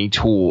 like any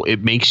tool.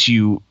 It makes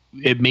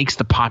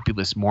the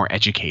populace more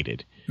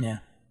educated. Yeah.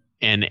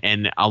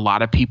 And a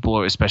lot of people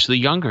are, especially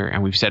younger,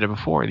 and we've said it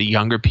before, the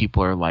younger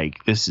people are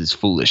like, this is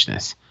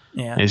foolishness.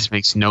 Yeah. This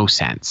makes no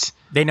sense.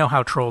 They know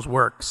how trolls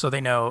work, so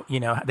they know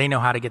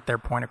how to get their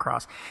point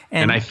across.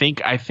 And I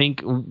think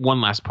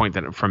one last point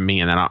that from me,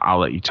 and then I'll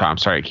let you talk. I'm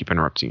sorry I keep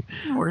interrupting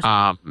you. No worries.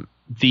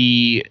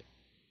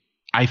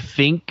 I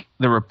think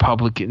the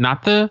Republican,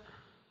 not the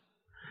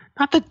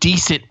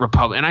decent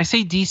Republican, and I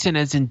say decent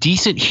as in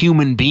decent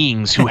human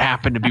beings who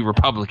happen to be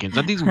Republicans,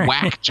 not these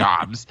whack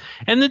jobs.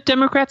 And the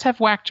Democrats have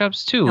whack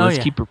jobs too. Let's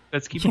keep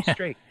it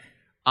straight.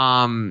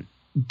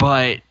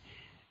 But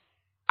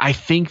I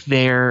think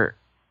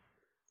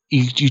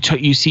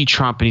you see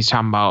Trump and he's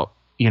talking about,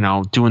 you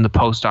know, doing the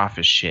post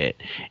office shit.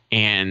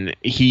 And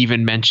he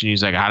even mentioned,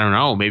 he's like, I don't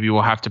know, maybe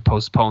we'll have to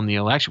postpone the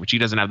election, which he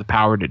doesn't have the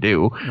power to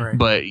do. Right.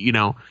 But, you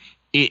know,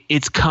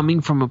 it's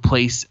coming from a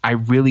place, I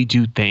really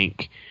do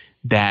think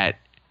that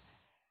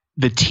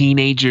the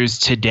teenagers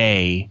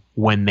today,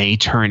 when they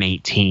turn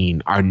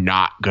 18, are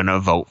not going to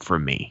vote for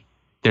me.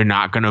 They're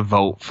not going to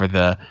vote for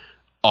the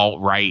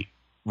alt-right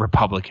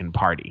Republican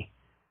Party.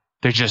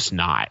 They're just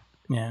not.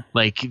 Yeah.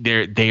 Like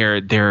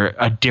they're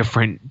a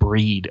different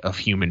breed of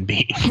human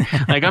being.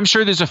 Like, I'm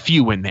sure there's a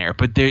few in there,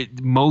 but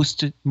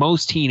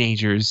most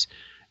teenagers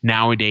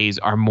nowadays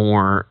are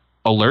more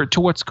alert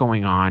to what's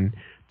going on.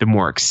 They're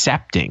more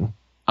accepting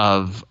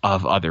of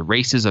other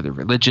races, other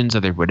religions,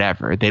 other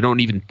whatever. They don't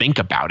even think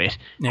about it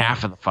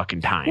half of the fucking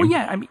time. Well,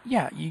 yeah, I mean,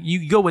 yeah,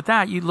 you go with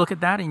that. You look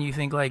at that and you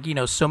think, like, you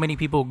know, so many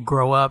people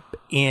grow up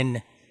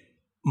in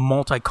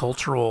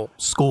multicultural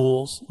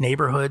schools,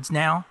 neighborhoods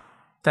now,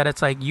 that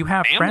it's like you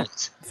have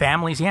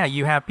families. Yeah,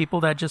 you have people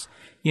that just,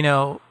 you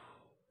know,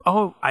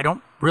 oh, I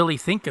don't really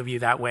think of you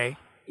that way,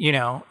 you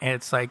know. And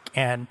it's like,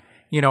 and,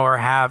 you know, or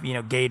have, you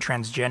know, gay,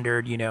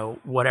 transgendered, you know,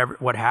 whatever,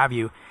 what have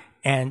you.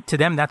 And to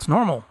them, that's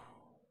normal.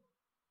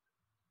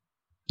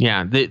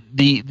 Yeah,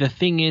 the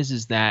thing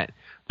is that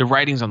the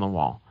writing's on the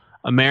wall.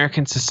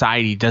 American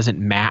society doesn't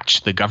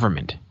match the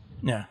government.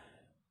 Yeah.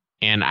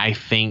 And I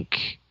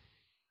think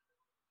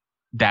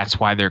that's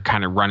why they're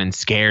kind of running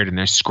scared and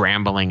they're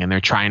scrambling and they're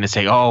trying to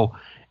say, oh,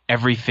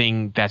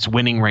 everything that's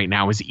winning right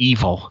now is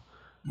evil.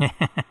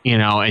 You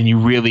know, and you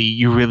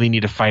really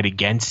need to fight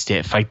against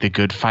it, fight the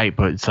good fight.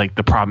 But it's like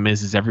the problem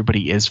is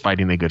everybody is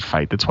fighting the good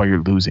fight. That's why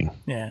you're losing.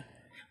 Yeah.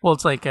 Well,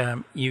 it's like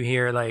you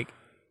hear like,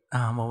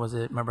 what was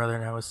it? My brother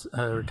and I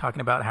were talking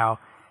about how,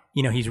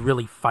 you know, he's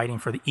really fighting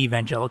for the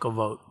evangelical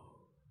vote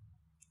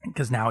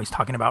because now he's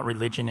talking about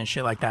religion and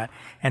shit like that.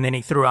 And then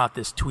he threw out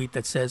this tweet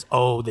that says,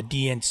 oh, the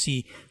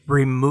DNC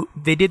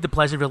they did the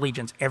Pledge of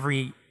Allegiance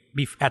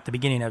at the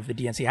beginning of the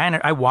DNC.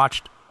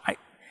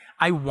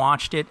 I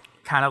watched it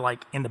kind of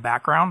like in the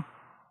background,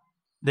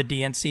 the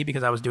DNC,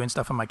 because I was doing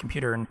stuff on my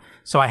computer. And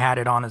so I had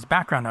it on as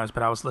background noise,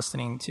 but I was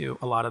listening to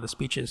a lot of the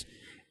speeches.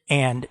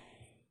 And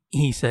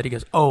he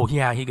goes, oh,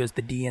 yeah,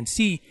 the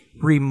DNC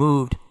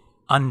removed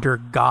under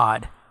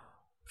God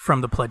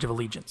from the Pledge of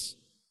Allegiance.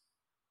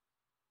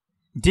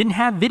 Didn't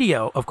have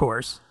video, of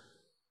course,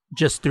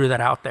 just threw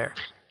that out there.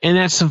 And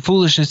that's some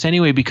foolishness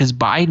anyway, because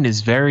Biden is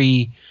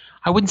very,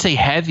 I wouldn't say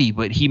heavy,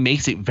 but he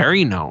makes it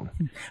very known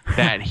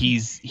that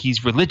he's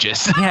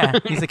religious. Yeah,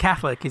 he's a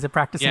Catholic. He's a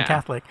practicing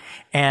Catholic.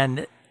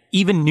 And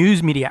even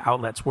news media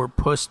outlets were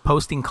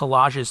posting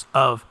collages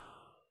of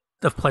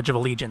the Pledge of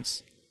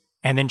Allegiance.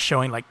 And then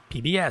showing like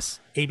PBS,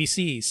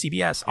 ABC,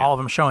 CBS, all of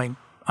them showing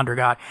under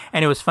God.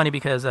 And it was funny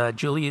because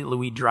Julie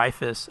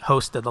Louis-Dreyfus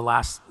hosted the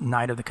last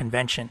night of the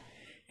convention.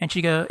 And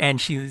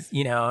she's,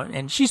 you know,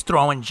 and she's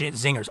throwing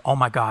zingers. Oh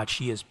my God,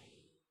 she is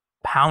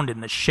pounding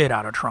the shit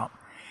out of Trump.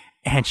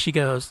 And she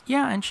goes,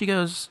 yeah. And she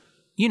goes,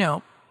 you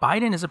know,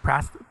 Biden is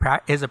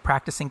a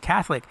practicing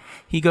Catholic.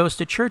 He goes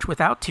to church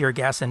without tear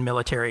gas and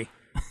military.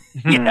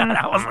 And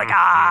I was like,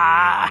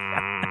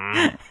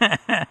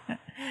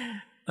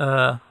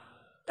 all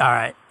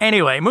right.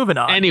 Anyway, moving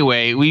on.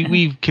 Anyway,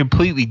 we've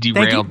completely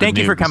derailed. Thank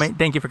you for coming.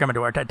 Thank you for coming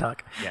to our TED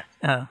Talk.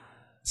 Yeah.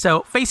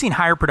 So, facing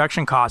higher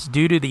production costs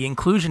due to the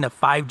inclusion of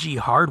 5G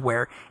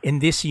hardware in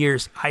this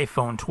year's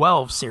iPhone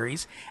 12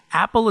 series,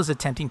 Apple is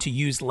attempting to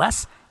use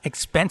less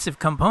expensive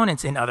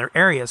components in other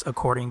areas,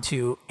 according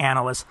to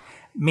analyst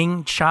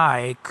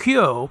Ming-Chi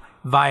Kuo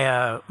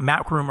via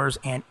MacRumors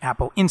and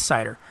Apple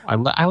Insider.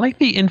 I like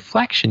the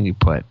inflection you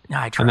put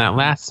on that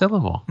last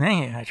syllable.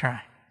 Yeah, I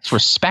try. It's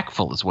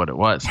respectful is what it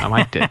was. I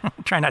liked it.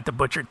 Try not to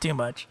butcher it too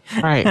much.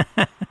 Right.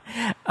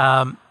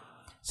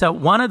 So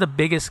one of the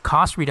biggest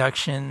cost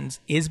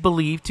reductions is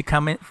believed to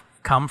come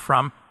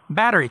from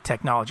battery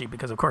technology,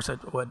 because of course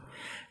it would.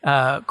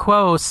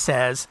 Kuo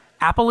says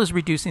Apple is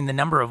reducing the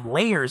number of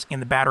layers in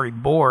the battery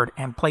board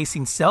and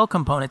placing cell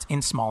components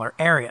in smaller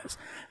areas.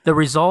 The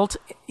result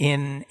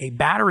in a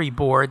battery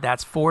board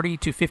that's 40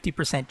 to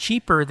 50%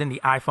 cheaper than the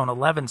iPhone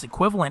 11's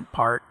equivalent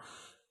part,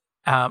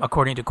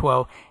 according to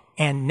Kuo.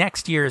 And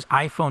next year's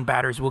iPhone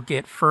batteries will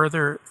get a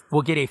further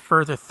 30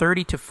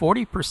 to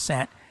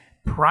 40%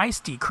 price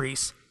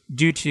decrease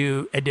due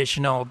to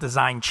additional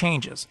design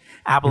changes.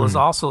 Apple is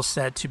also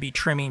said to be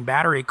trimming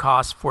battery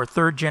costs for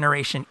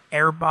third-generation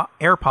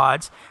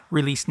AirPods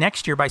released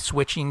next year by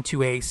switching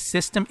to a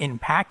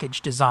system-in-package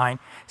design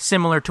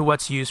similar to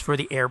what's used for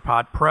the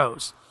AirPod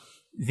Pros.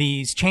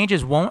 These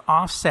changes won't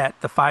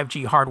offset the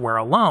 5G hardware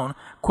alone.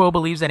 Kuo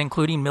believes that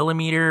including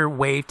millimeter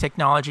wave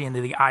technology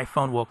into the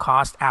iPhone will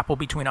cost Apple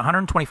between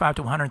 $125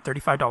 to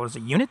 $135 a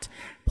unit,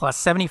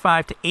 plus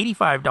 $75 to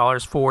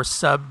 $85 for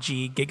sub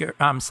 6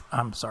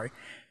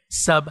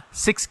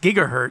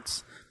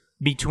 gigahertz.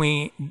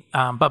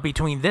 But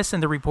between this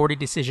and the reported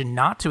decision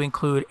not to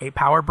include a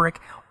power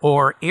brick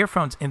or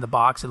earphones in the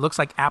box, it looks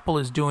like Apple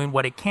is doing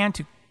what it can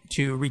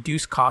to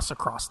reduce costs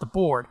across the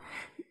board.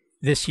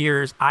 This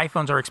year's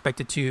iPhones are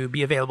expected to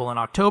be available in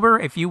October,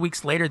 a few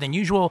weeks later than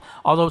usual,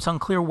 although it's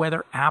unclear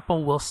whether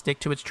Apple will stick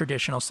to its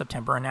traditional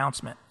September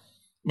announcement.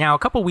 Now, a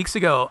couple weeks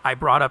ago, I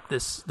brought up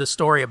the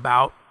story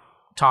about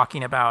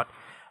talking about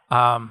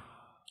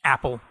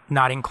Apple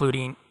not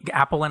including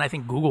Apple, and I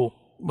think Google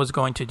was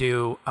going to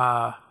do.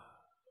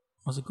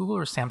 Was it Google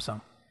or Samsung?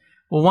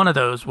 Well, one of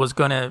those was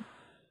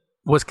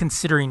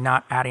considering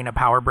not adding a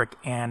power brick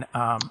and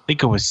I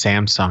think it was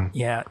Samsung.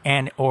 Yeah,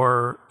 and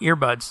or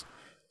earbuds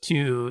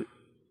to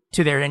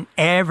there, and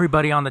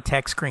everybody on the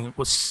tech screen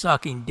was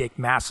sucking dick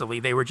massively.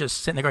 They were just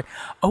sitting there going,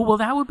 "Oh, well,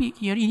 that would be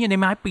they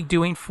might be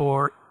doing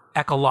for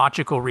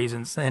ecological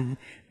reasons." And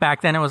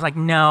back then, it was like,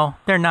 no,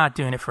 they're not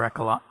doing it for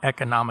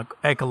ecological.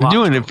 They're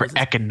doing it for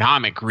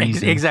economic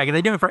reasons. Exactly,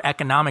 they're doing it for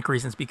economic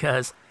reasons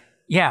because,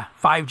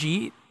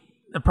 5G,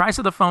 the price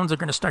of the phones are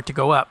going to start to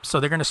go up, so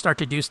they're going to start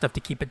to do stuff to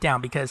keep it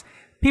down because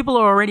people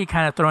are already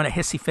kind of throwing a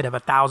hissy fit of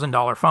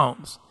 $1,000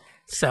 phones.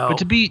 So, but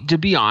to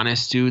be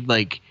honest, dude,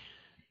 like,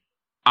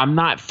 I'm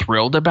not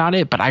thrilled about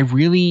it, but I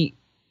really,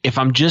 if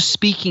I'm just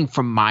speaking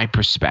from my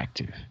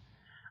perspective,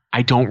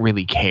 I don't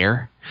really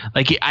care.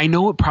 Like, I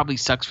know it probably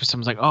sucks for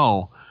someone's like,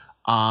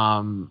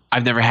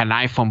 I've never had an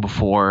iPhone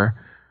before.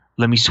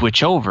 Let me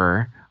switch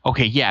over.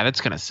 Okay, yeah,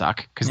 that's going to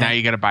suck because now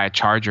you got to buy a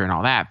charger and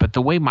all that. But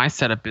the way my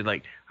setup is,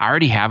 like, I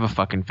already have a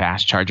fucking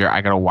fast charger.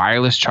 I got a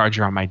wireless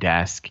charger on my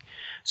desk.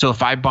 So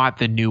if I bought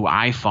the new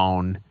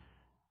iPhone,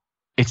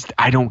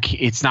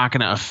 it's not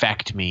going to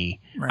affect me.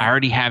 Right. I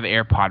already have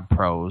AirPod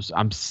Pros.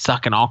 I'm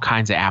sucking all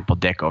kinds of Apple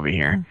dick over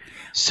here.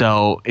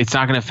 So it's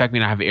not going to affect me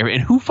to have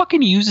and who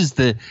fucking uses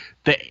the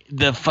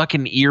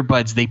fucking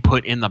earbuds they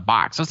put in the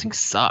box? Those things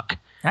suck.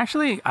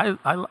 Actually,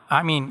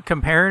 I mean,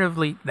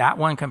 comparatively, that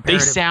one they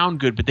sound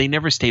good, but they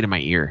never stayed in my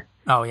ear.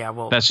 Oh yeah,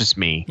 well, that's just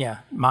me. Yeah,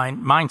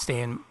 mine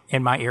stay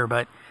in my ear,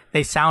 but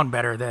they sound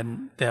better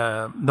than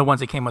the ones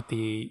that came with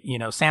the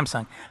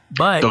Samsung.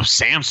 But those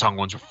Samsung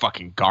ones are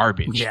fucking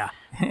garbage. Yeah.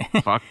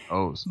 Fuck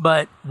those.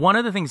 But one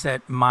of the things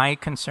that my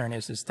concern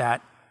is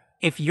that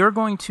if you're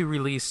going to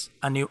release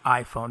a new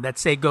iPhone that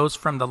say goes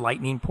from the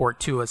Lightning port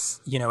to a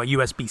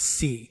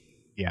USB-C,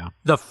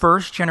 the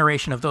first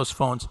generation of those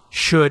phones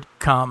should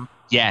come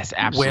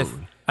absolutely with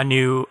a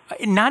new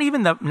not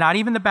even the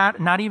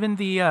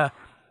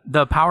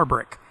power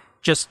brick,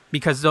 just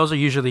because those are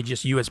usually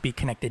just USB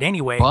connected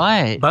anyway,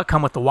 but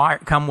come with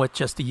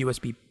just the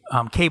USB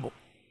cable.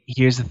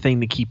 Here's the thing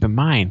to keep in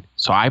mind.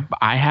 So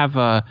I have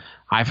a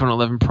iPhone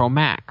 11 Pro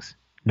Max.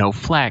 No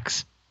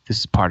flex. This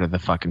is part of the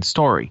fucking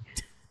story.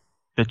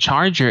 The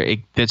charger,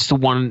 that's the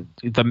one.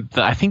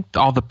 I think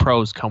all the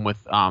Pros come with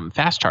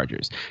fast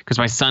chargers because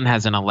my son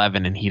has an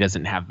 11 and he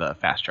doesn't have the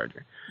fast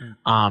charger.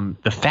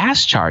 The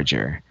fast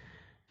charger,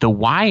 the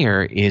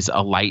wire is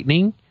a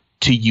Lightning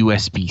to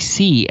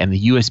USB-C, and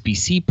the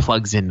USB-C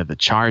plugs into the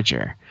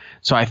charger.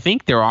 So I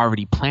think they're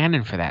already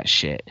planning for that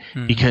shit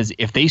because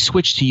if they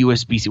switch to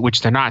USB-C, which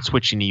they're not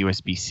switching to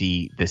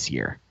USB-C this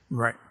year.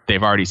 Right.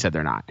 They've already said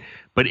they're not.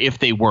 But if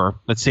they were,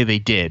 let's say they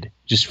did,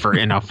 just for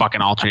in a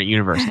fucking alternate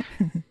universe,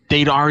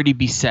 they'd already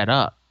be set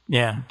up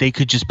they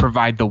could just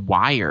provide the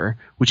wire,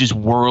 which is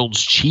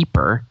worlds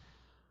cheaper,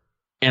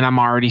 and I'm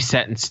already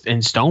set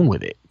in stone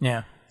with it.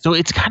 Yeah. So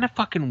it's kind of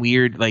fucking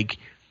weird, like,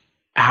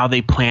 how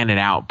they plan it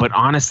out. But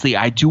honestly,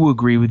 I do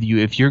agree with you.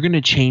 If you're going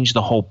to change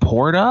the whole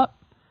port up,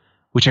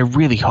 which I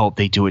really hope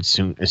they do it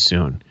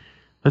soon.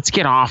 Let's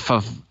get off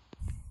of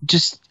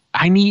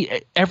I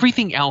need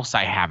everything else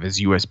I have is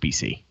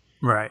USB-C.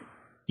 Right.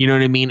 You know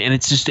what I mean? And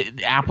it's just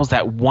Apple's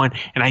that one.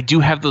 And I do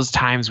have those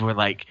times where,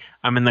 like,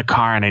 I'm in the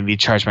car and I need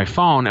to charge my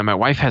phone, and my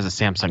wife has a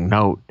Samsung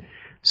Note.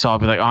 So I'll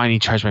be like, oh, I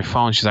need to charge my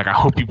phone. She's like, I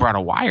hope you brought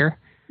a wire.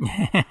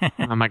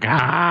 And I'm like,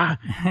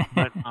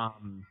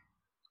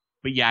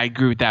 But yeah, I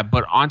agree with that.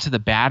 But onto the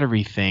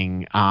battery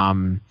thing,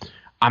 I'm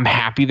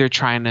happy they're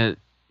trying to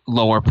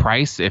lower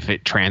price if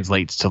it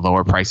translates to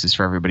lower prices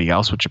for everybody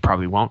else, which it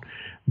probably won't.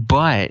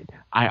 But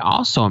I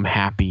also am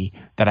happy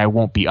that I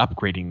won't be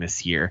upgrading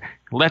this year.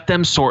 Let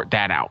them sort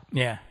that out.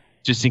 Yeah.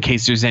 Just in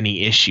case there's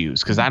any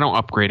issues, because I don't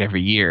upgrade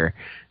every year.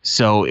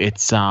 So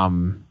it's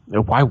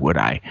why would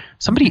I?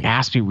 Somebody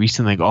asked me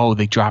recently, like, oh,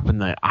 they drop in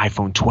the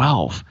iPhone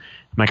 12.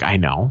 I'm like, I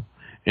know.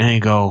 And they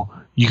go,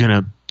 you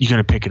gonna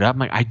pick it up? I'm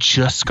like, I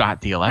just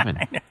got the 11.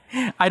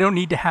 I don't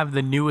need to have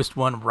the newest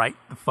one right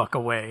the fuck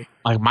away.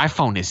 Like, my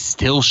phone is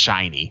still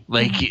shiny.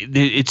 Like,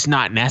 it's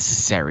not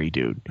necessary,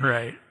 dude.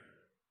 Right.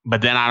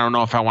 But then I don't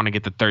know if I want to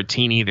get the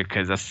 13 either,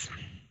 because that's,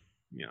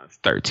 it's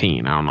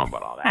 13. I don't know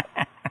about all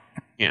that.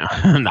 No,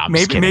 I'm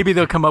maybe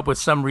they'll come up with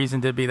some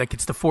reason to be like,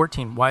 it's the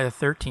 14. Why the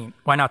 13?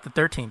 Why not the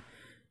 13?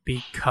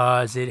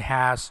 Because it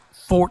has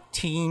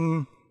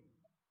 14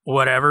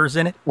 whatever's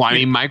in it. Well, I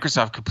mean,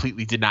 Microsoft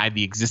completely denied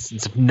the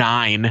existence of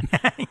 9.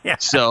 Yeah.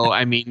 So,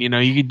 I mean, you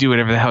can do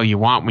whatever the hell you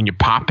want when you're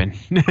popping.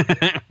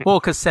 Well,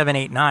 because 7,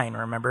 8, 9,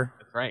 remember?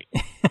 That's right.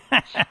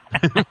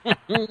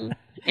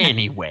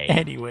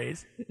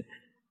 Anyways.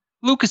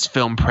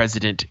 Lucasfilm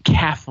president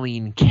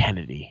Kathleen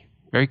Kennedy,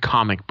 very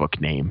comic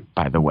book name,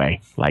 by the way,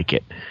 like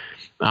it,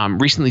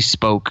 recently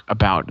spoke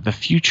about the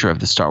future of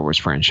the Star Wars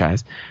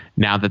franchise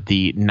now that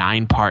the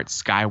 9-part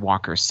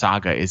Skywalker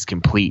saga is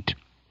complete.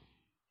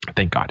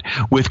 Thank God.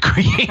 With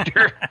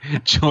creator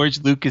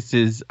George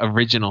Lucas's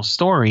original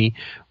story,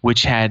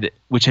 which had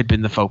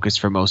been the focus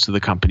for most of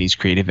the company's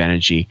creative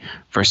energy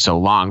for so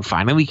long,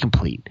 finally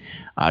complete.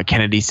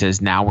 Kennedy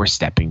says, now we're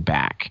stepping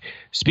back.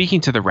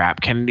 Speaking to the Wrap,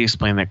 Kennedy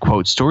explained that,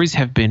 quote, stories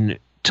have been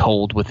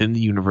told within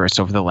the universe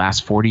over the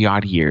last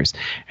 40-odd years,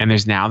 and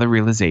there's now the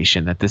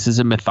realization that this is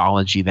a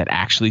mythology that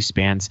actually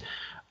spans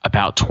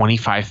about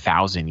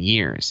 25,000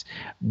 years.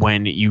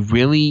 When you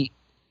really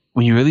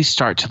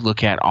start to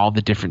look at all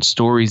the different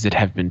stories that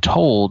have been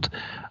told,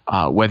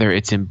 whether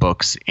it's in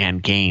books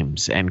and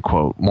games, end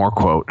quote, more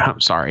quote,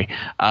 I'm sorry,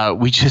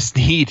 we just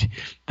need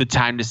the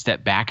time to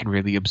step back and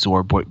really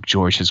absorb what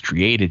George has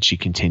created, she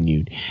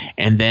continued,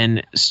 and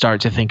then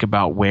start to think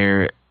about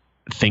where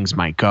things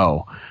might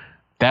go.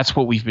 That's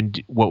what we've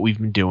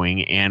been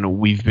doing, and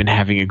we've been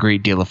having a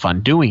great deal of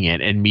fun doing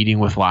it and meeting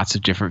with lots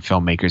of different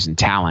filmmakers and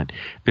talent.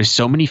 There's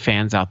so many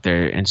fans out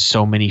there and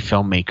so many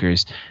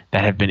filmmakers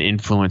that have been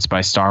influenced by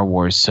Star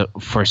Wars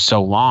for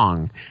so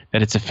long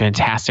that it's a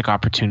fantastic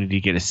opportunity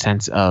to get a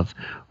sense of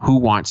who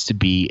wants to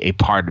be a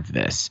part of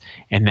this,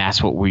 and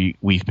that's what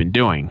we've been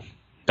doing.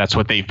 That's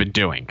what they've been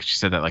doing. She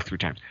said that like 3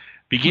 times.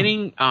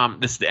 Beginning,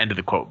 this is the end of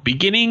the quote.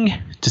 Beginning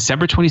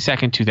December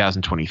 22nd,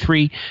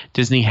 2023,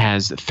 Disney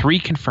has 3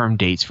 confirmed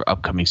dates for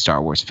upcoming Star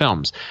Wars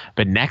films.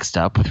 But next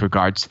up, with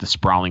regards to the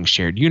sprawling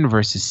shared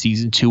universe, is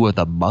season 2 of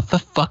the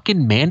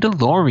motherfucking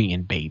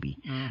Mandalorian, baby.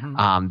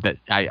 Mm-hmm. That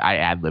I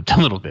ad-libbed a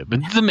little bit, but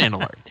The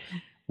Mandalorian,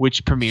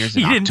 which premieres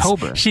in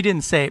October. She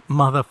didn't say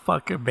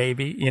motherfucker,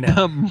 baby.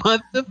 The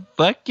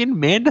motherfucking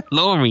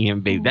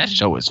Mandalorian, baby. That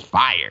show is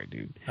fire,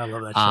 dude. I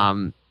love that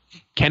show.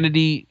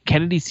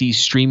 Kennedy sees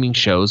streaming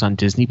shows on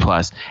Disney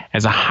Plus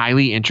as a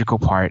highly integral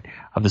part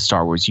of the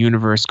Star Wars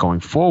universe going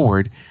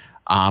forward.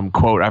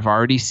 Quote, I've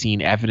already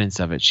seen evidence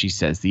of it, she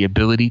says. The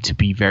ability to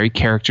be very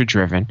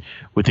character-driven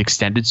with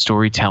extended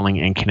storytelling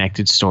and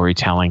connected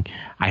storytelling.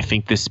 I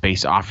think this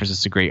space offers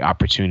us a great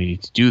opportunity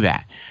to do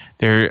that.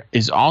 There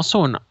is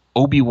also an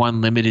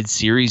Obi-Wan limited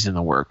series in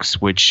the works,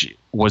 which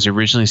was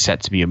originally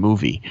set to be a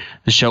movie.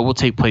 The show will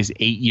take place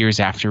 8 years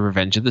after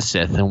Revenge of the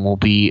Sith and will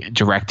be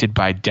directed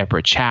by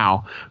Deborah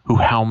Chow, who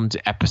helmed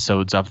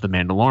episodes of The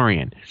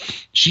Mandalorian.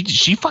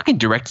 She fucking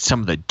directed some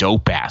of the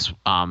dope ass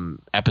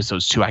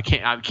episodes too. I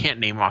can't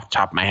name off the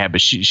top of my head, but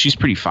she's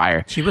pretty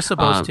fire. She was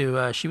supposed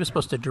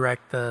to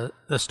direct the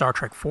Star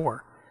Trek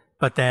 4,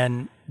 but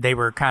then they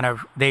were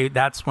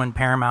that's when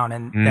Paramount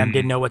and them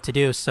didn't know what to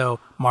do, so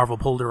Marvel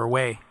pulled her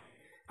away.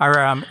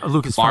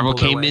 Lucasfilm Marvel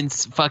came in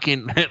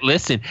fucking,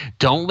 listen,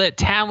 don't let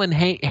Talon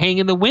hang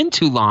in the wind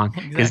too long,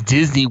 because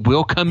Disney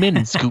will come in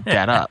and scoop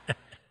that up.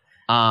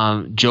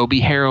 Joby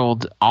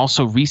Harold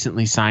also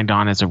recently signed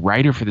on as a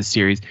writer for the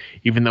series,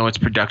 even though its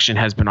production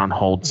has been on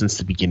hold since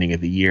the beginning of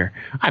the year.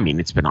 I mean,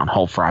 it's been on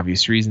hold for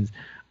obvious reasons.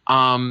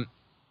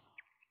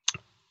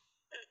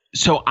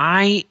 So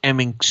I am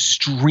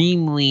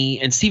extremely,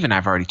 and Steve and I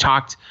have already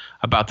talked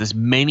about this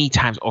many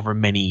times over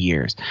many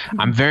years.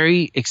 I'm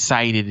very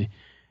excited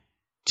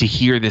to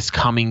hear this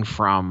coming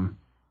from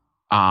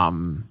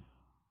the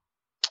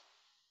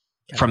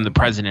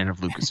president of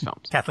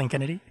Lucasfilms. Kathleen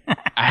Kennedy.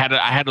 I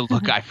had to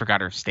look. I forgot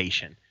her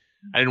station.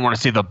 I didn't want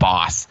to say the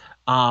boss.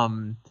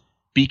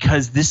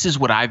 Because this is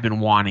what I've been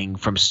wanting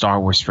from Star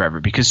Wars forever.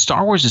 Because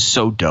Star Wars is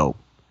so dope,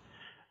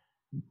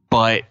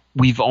 but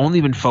we've only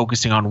been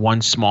focusing on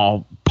one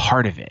small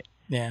part of it.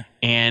 Yeah.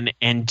 And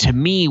to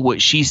me, what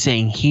she's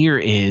saying here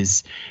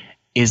is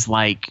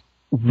like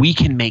we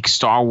can make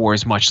Star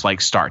Wars much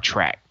like Star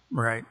Trek,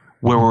 right?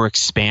 Where we're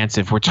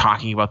expansive. We're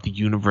talking about the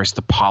universe,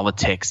 the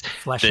politics,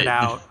 fleshed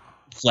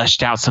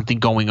out something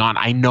going on.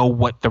 I know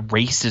what the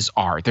races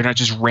are. They're not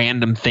just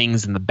random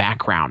things in the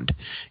background,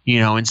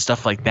 and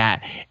stuff like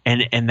that.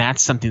 And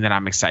that's something that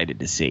I'm excited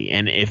to see.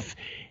 And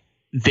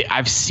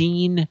I've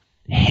seen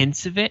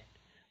hints of it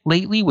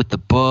lately with the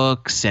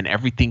books and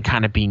everything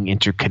kind of being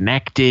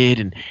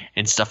interconnected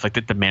and stuff like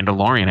that. The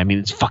Mandalorian, I mean,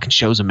 this fucking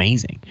show's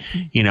amazing,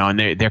 and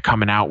they're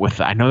coming out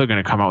with, I know they're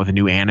going to come out with a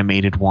new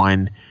animated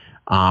one,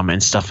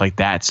 and stuff like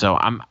that. So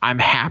I'm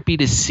happy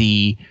to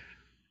see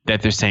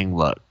that they're saying,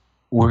 look,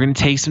 we're going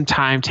to take some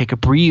time, take a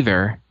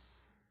breather,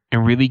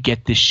 and really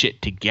get this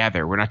shit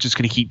together. We're not just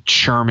going to keep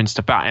churning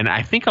stuff out. And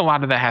I think a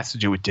lot of that has to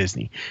do with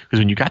Disney. Because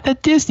when you got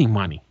that Disney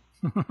money,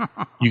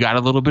 you got a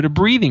little bit of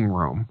breathing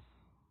room.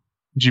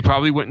 You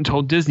probably went and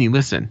told Disney,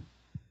 listen,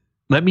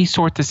 let me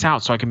sort this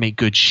out so I can make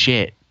good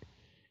shit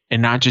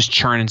and not just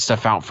churning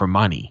stuff out for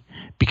money.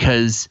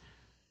 Because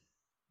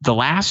the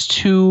last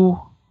two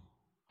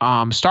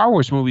Star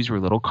Wars movies were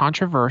a little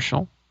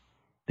controversial.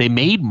 They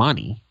made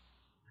money.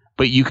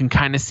 But you can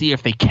kind of see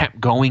if they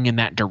kept going in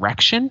that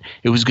direction,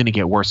 it was going to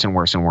get worse and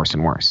worse and worse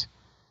and worse.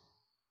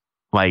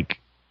 Like,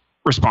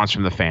 response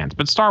from the fans.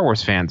 But Star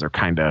Wars fans are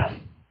kind of...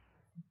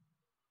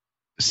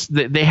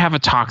 They have a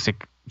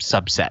toxic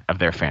subset of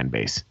their fan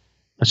base.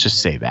 Let's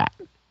just say that.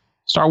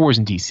 Star Wars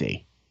and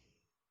DC.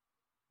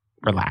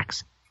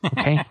 Relax.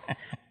 Okay?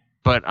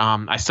 But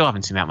I still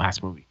haven't seen that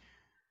last movie.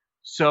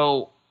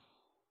 So,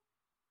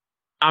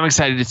 I'm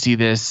excited to see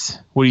this.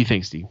 What do you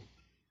think, Steve?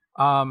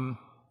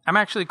 I'm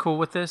actually cool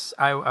with this.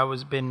 I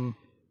was been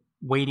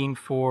waiting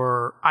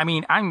for. I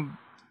mean, I'm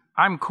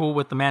cool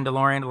with the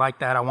Mandalorian like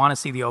that. I want to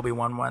see the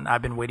Obi-Wan one.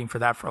 I've been waiting for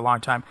that for a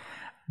long time.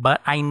 But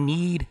I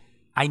needs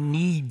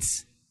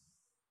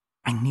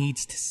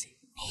to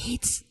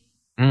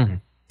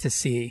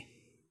see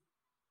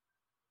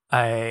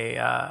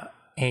a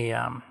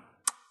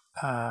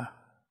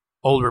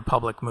Old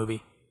Republic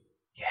movie.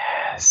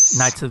 Yes.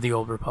 Knights of the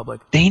Old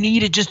Republic. They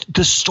needed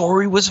the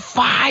story was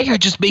fire.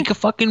 Just make a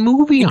fucking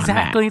movie on that.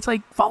 Exactly. It's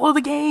like follow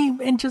the game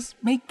and just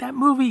make that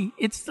movie.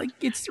 It's like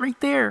it's right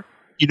there.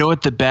 You know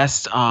what the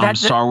best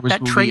Star Wars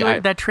movie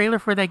that trailer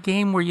for that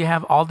game where you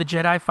have all the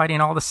Jedi fighting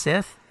all the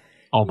Sith.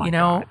 Oh my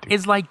god.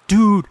 It's like,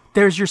 dude,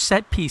 there's your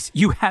set piece.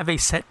 You have a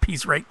set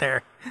piece right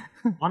there.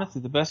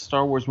 Honestly, the best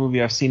Star Wars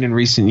movie I've seen in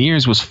recent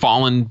years was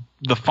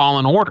The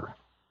Fallen Order.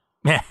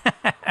 Yeah.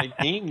 The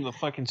game, the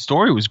fucking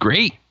story was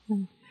great.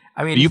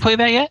 I mean, do you play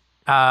that yet?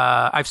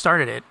 I've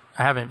started it.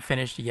 I haven't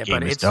finished it yet,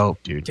 but it's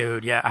dope, dude.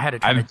 Dude, yeah, I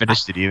haven't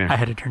finished it either. I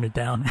had to turn it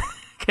down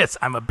because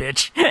I'm a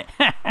bitch.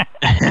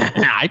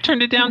 I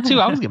turned it down too.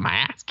 I was getting my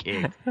ass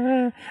kicked.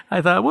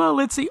 I thought, well,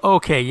 let's see.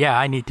 Okay, yeah,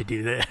 I need to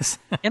do this,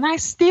 and I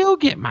still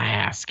get my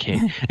ass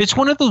kicked. It's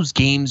one of those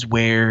games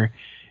where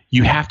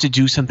you have to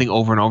do something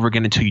over and over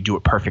again until you do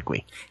it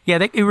perfectly.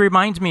 Yeah, it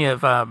reminds me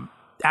of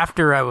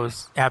after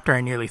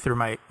I nearly threw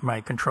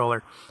my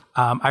controller.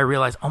 I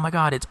realized, oh my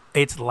god,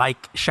 it's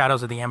like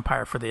Shadows of the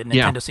Empire for the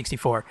Nintendo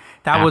 64.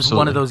 That was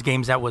one of those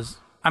games that was,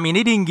 I mean,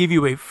 it didn't give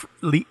you a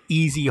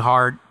easy,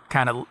 hard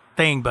kind of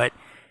thing, but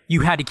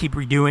you had to keep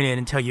redoing it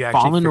until you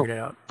actually figured it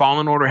out.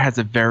 Fallen Order has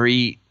a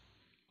very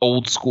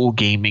old school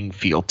gaming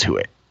feel to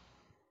it.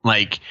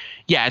 Like,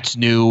 yeah, it's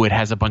new. It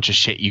has a bunch of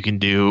shit you can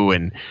do,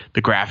 and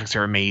the graphics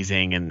are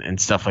amazing and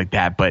stuff like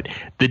that. But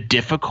the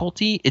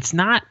difficulty, it's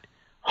not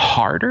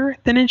harder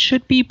than it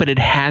should be, but it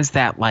has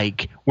that,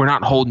 like, we're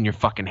not holding your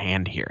fucking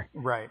hand here.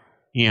 Right.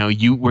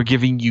 We're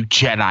giving you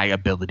Jedi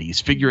abilities.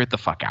 Figure it the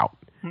fuck out.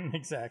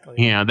 Exactly.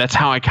 That's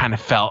how I kind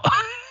of felt.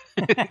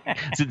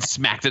 It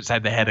smacked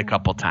upside the head a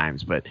couple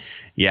times. But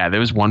yeah, there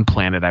was one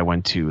planet I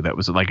went to that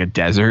was like a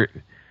desert.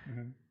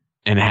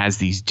 And it has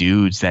these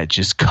dudes that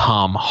just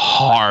come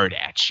hard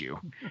at you.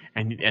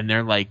 And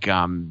they're like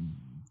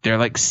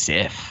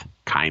Sith,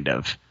 kind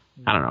of.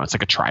 I don't know. It's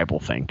like a tribal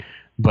thing.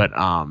 But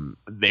I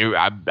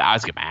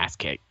was getting my ass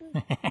kicked.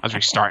 I was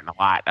restarting a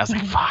lot. I was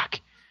like, fuck.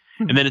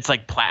 And then it's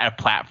like a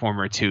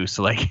platformer too.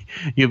 So like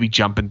you'll be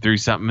jumping through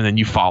something and then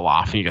you fall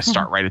off and you got to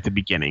start right at the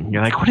beginning.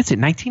 You're like, what is it,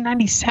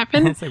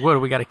 1997? It's like, what, do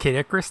we got a Kid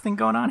Icarus thing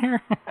going on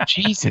here?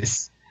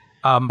 Jesus.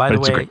 By the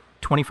way,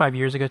 25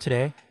 years ago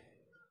today,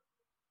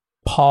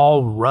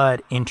 Paul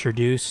Rudd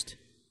introduced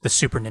the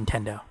Super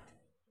Nintendo.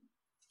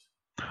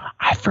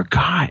 I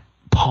forgot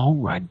Paul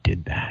Rudd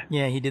did that.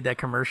 Yeah, he did that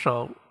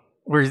commercial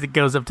where he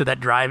goes up to that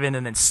drive-in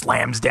and then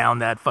slams down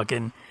that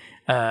fucking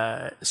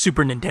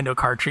Super Nintendo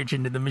cartridge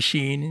into the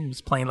machine. He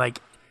was playing like,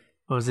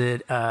 what was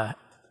it,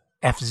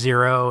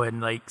 F-Zero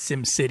and like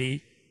Sim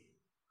City.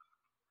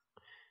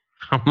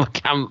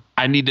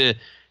 I need to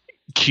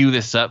cue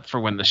this up for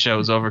when the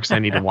show's over because I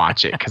need to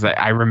watch it because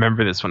I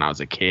remember this when I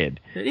was a kid.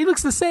 He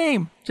looks the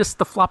same, just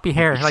the floppy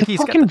hair. He's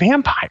a fucking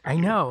vampire. I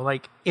know.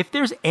 Like, if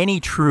there's any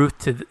truth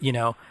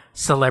to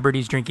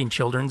celebrities drinking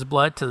children's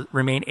blood to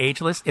remain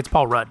ageless, it's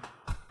Paul Rudd.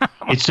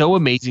 It's so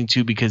amazing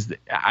too because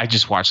I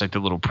just watched like the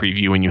little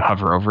preview when you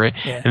hover over it,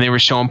 and they were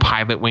showing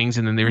Pilot Wings,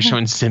 and then they were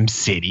showing Sim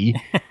City.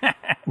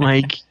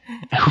 Like,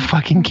 who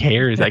fucking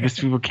cares? I guess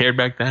people cared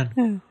back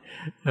then.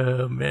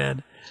 Oh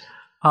man.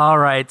 All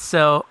right,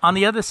 so on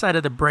the other side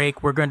of the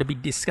break, we're going to be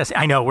discussing...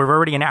 I know, we're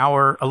already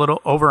a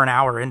little over an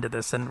hour into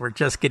this, and we're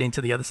just getting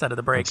to the other side of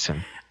the break.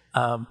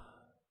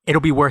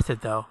 It'll be worth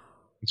it, though.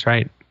 That's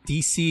right.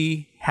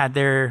 DC had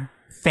their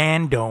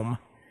FanDome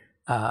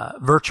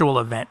virtual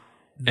event.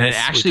 And it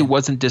actually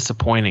wasn't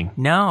disappointing.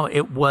 No,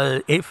 it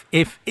was... If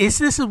this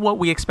is what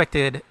we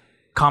expected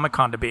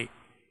Comic-Con to be,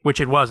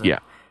 which it wasn't. Yeah.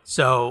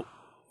 So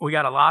we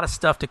got a lot of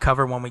stuff to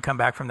cover when we come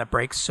back from that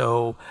break,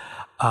 so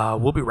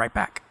we'll be right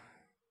back.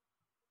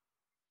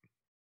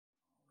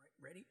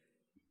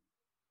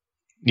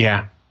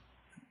 Yeah.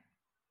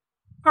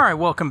 All right,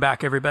 welcome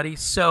back, everybody.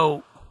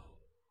 So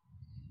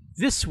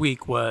this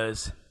week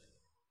was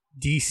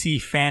DC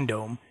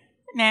FanDome,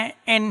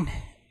 and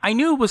I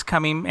knew it was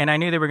coming, and I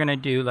knew they were going to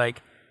do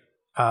like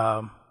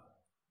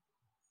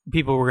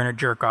people were going to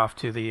jerk off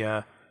to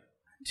the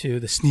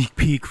sneak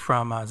peek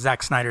from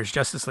Zack Snyder's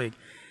Justice League,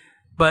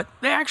 but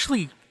they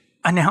actually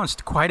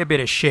announced quite a bit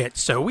of shit.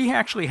 So we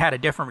actually had a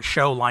different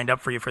show lined up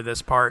for you for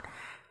this part,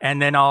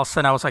 and then all of a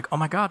sudden I was like, oh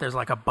my god, there's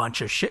like a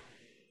bunch of shit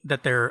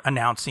that they're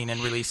announcing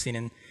and releasing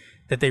and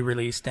that they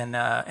released.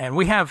 And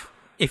we have,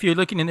 if you're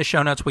looking in the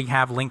show notes, we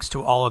have links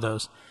to all of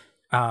those.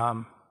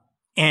 And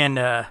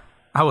I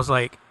was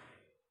like,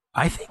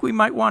 I think we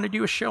might want to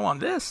do a show on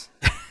this.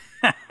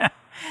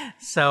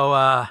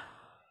 So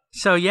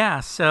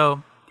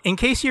in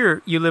case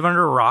you live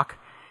under a rock,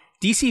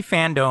 DC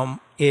FanDome,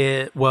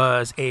 it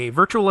was a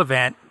virtual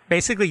event,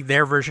 basically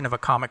their version of a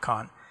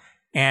Comic-Con.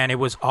 And it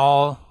was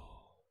all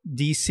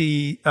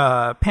DC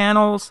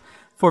panels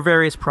for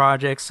various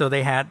projects. So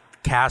they had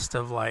cast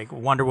of like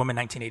Wonder Woman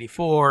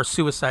 1984,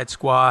 Suicide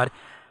Squad.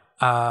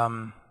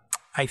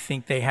 I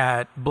think they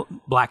had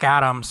Black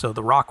Adam, so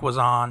The Rock was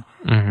on.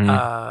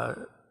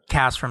 Mm-hmm.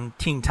 Cast from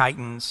Teen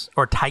Titans,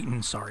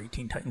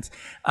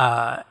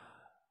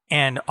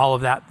 and all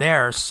of that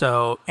there.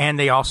 So, and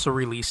they also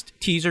released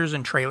teasers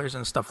and trailers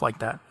and stuff like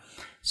that.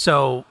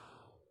 So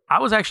I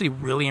was actually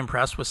really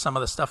impressed with some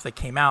of the stuff that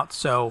came out.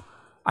 So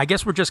I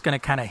guess we're just going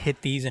to kind of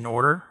hit these in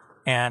order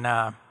and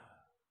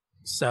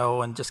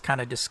just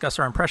kind of discuss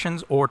our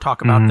impressions or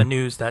talk about the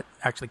news that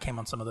actually came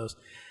on some of those.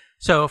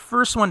 So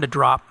first one to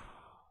drop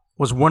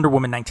was Wonder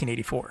Woman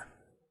 1984.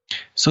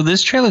 So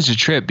this trailer's a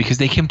trip because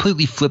they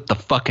completely flipped the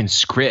fucking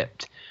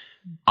script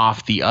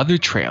off the other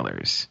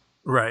trailers.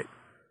 Right.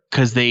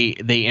 Because they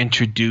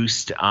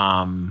introduced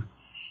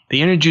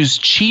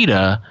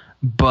Cheetah,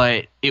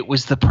 but it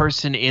was the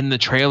person in the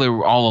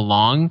trailer all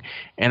along,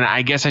 and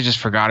I guess I just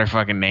forgot her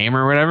fucking name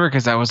or whatever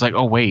because I was like,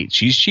 oh wait,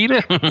 she's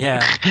Cheetah?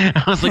 Yeah.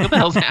 I was like, what the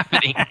hell's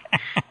happening?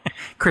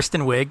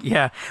 Kristen Wiig,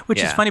 yeah.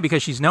 Which is funny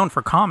because she's known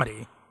for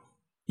comedy,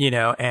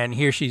 and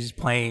here she's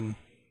playing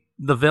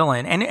the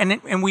villain.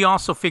 And we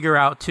also figure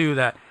out too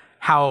that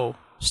how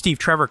Steve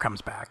Trevor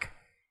comes back.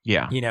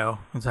 Yeah.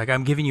 It's like,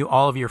 I'm giving you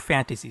all of your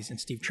fantasies, and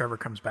Steve Trevor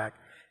comes back.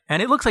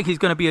 And it looks like he's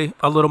going to be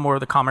a little more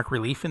of the comic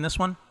relief in this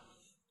one.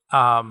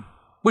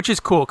 Which is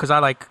cool because I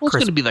like. Well, it's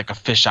going to be like a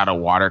fish out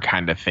of water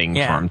kind of thing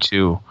for him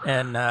too.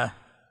 And I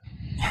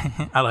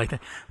like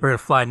that. We're going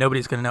to fly.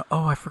 Nobody's going to know.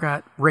 Oh, I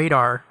forgot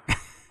radar.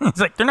 It's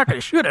like, they're not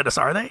going to shoot at us,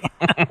 are they?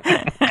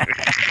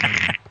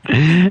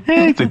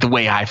 It's like the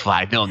way I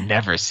fly, they'll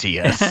never see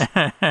us.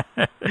 I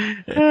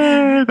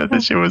thought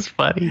this shit was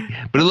funny,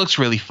 but it looks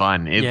really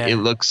fun. It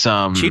looks.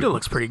 Cheetah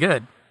looks pretty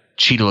good.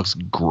 Cheetah looks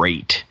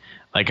great.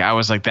 Like I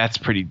was like, that's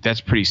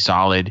pretty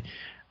solid.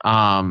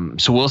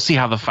 So we'll see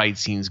how the fight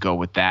scenes go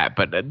with that.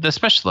 But the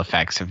special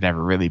effects have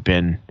never really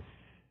been.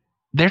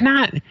 They're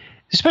not.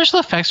 The special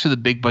effects for the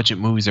big budget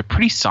movies are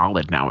pretty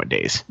solid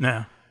nowadays.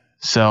 No.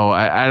 So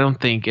I don't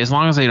think, as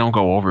long as they don't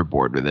go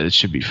overboard with it, it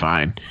should be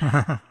fine.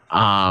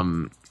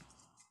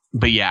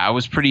 But yeah, I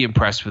was pretty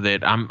impressed with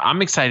it.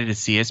 I'm excited to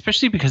see it,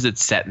 especially because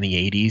it's set in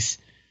the 80s.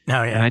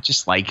 Oh yeah. And I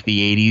just like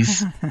the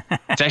 80s.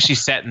 It's actually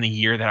set in the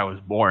year that I was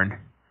born.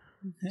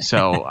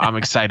 So I'm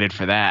excited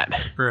for that.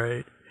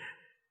 Right.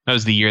 That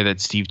was the year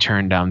that Steve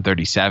turned down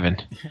 37.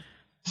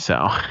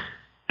 So.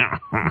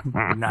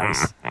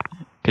 Nice.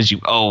 Because you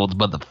old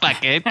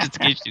motherfucker. Just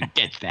in case you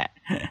catch that.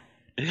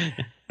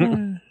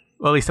 Well,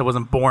 at least I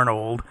wasn't born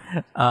old.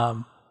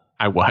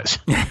 I was.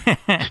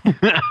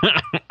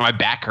 My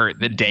back hurt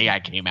the day I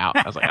came out.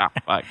 I was like, oh,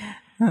 fuck.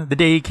 The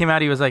day he came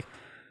out, he was like,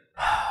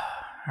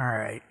 all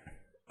right.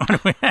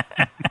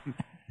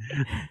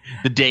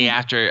 The day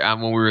after,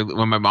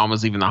 when my mom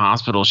was leaving the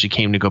hospital, she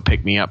came to go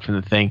pick me up from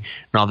the thing,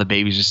 and all the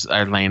babies just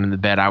are laying in the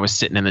bed. I was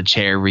sitting in the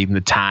chair reading the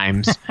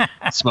Times,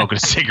 smoking a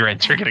cigarette,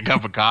 drinking a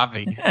cup of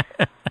coffee.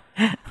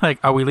 Like,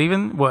 are we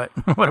leaving? What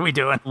are we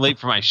doing? Late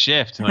for my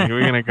shift. Like, are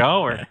we gonna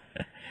go or?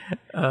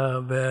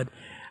 Oh, man.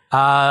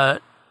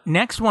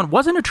 Next one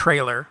wasn't a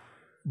trailer,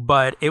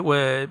 but it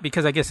was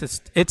because I guess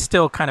it's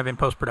still kind of in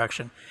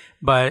post-production.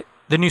 But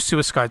the new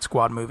Suicide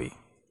Squad movie,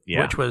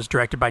 which was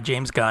directed by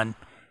James Gunn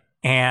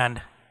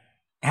and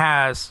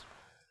has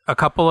a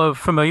couple of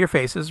familiar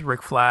faces,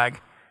 Rick Flag,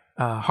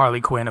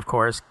 Harley Quinn, of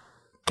course,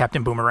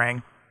 Captain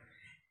Boomerang,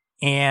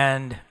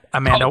 and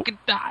Amanda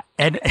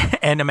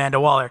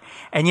Waller.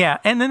 And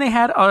then they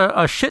had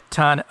a shit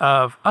ton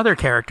of other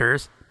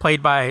characters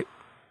played by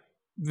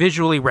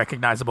visually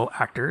recognizable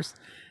actors.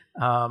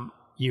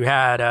 You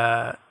had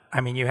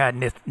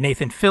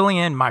Nathan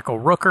Fillion, Michael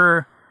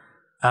Rooker,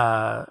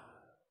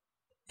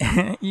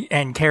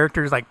 and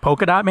characters like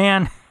Polka Dot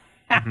Man,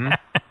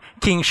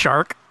 King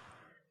Shark.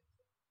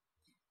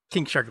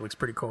 King Shark looks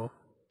pretty cool.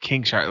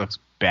 King Shark looks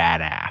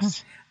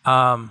badass.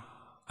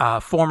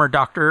 Former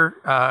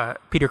Doctor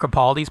Peter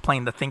Capaldi's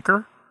playing the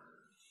Thinker.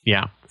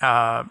 Yeah.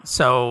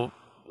 So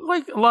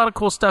like a lot of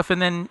cool stuff,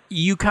 and then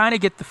you kind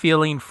of get the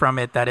feeling from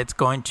it that it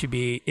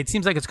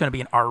seems like it's going to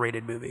be an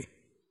R-rated movie,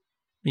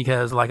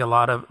 because like a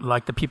lot of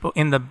like the people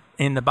in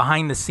the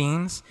behind the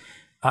scenes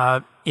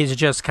is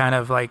just kind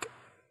of like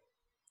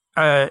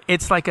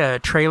it's like a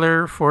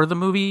trailer for the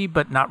movie,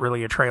 but not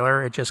really a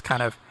trailer. It just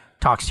kind of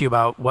talks to you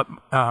about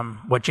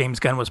what James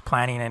Gunn was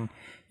planning, and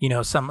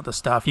some of the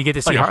stuff you get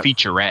to see like a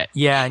featurette.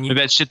 Yeah, and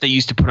that shit they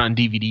used to put on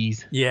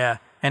DVDs. Yeah,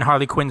 and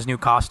Harley Quinn's new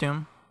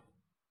costume.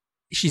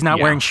 She's not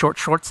wearing short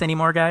shorts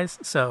anymore, guys.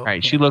 So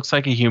right, she looks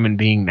like a human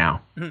being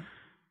now. Mm-hmm.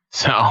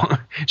 So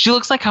she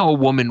looks like how a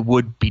woman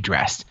would be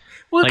dressed.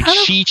 Well, like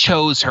she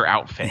chose her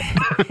outfit.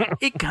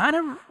 It kind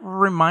of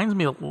reminds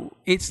me.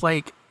 It's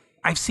like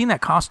I've seen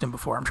that costume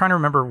before. I'm trying to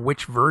remember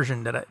which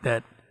version that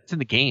it's in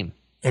the game.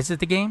 Is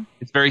it the game?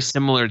 It's very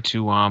similar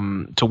to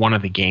one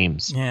of the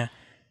games. Yeah,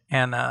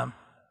 and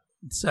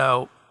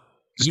so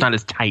it's not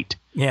as tight.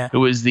 Yeah, it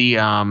was the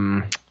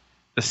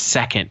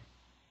second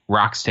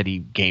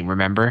Rocksteady game,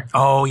 remember?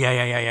 Oh yeah.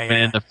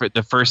 And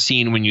the first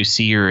scene when you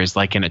see her is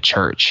like in a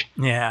church.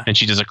 Yeah. And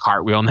she does a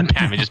cartwheel and then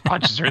Batman just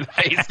punches her in the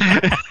face.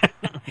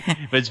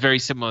 But it's very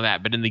similar to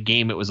that. But in the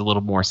game it was a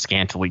little more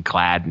scantily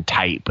clad and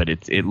tight, but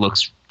it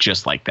looks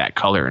just like that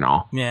color and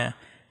all. Yeah.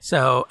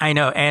 So I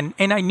know, and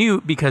I knew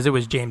because it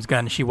was James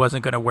Gunn, she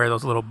wasn't going to wear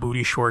those little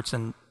booty shorts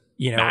and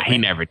Nah, he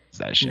never does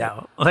that shit.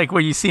 No, like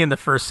what you see in the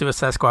first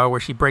Suicide Squad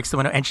where she breaks the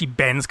window and she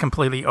bends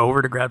completely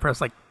over to grab her.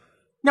 It's like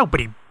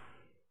nobody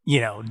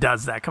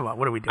does that. Come on,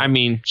 what are we doing? I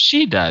mean,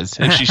 she does,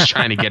 and she's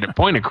trying to get a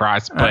point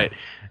across, but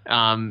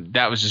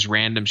that was just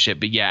random shit.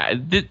 But yeah,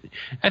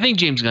 I think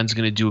James Gunn's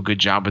going to do a good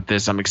job with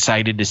this. I'm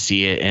excited to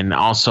see it, and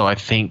also I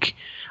think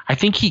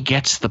he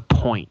gets the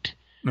point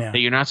that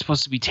you're not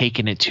supposed to be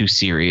taking it too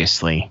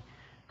seriously,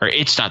 or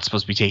it's not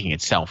supposed to be taking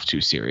itself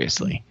too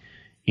seriously,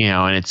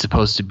 and it's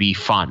supposed to be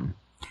fun.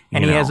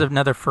 And he has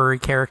another furry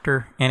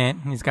character in it.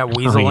 He's got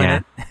Weasel in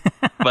it.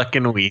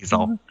 Fucking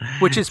Weasel.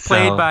 Which is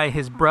played by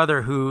his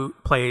brother who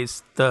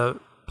plays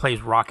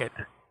Rocket.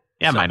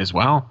 Yeah, might as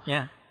well.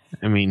 Yeah.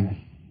 I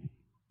mean,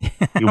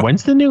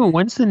 when's the new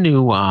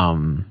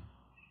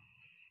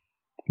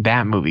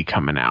that movie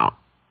coming out?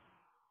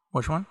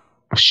 Which one?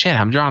 Oh, shit,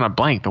 I'm drawing a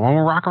blank. The one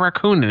with Rocket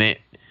Raccoon in it.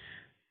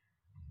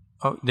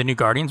 Oh, the new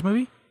Guardians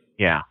movie?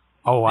 Yeah.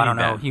 Oh, I don't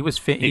know. He was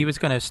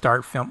going to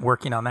start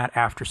working on that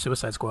after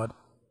Suicide Squad.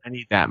 I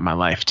need that in my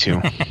life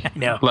too.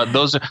 No,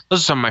 those are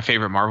some of my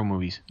favorite Marvel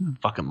movies. I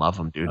fucking love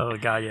them, dude. Oh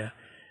god, yeah.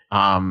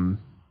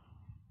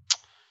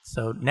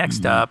 So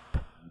next up,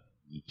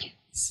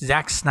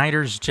 Zack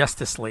Snyder's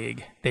Justice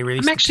League. They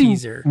released a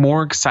teaser.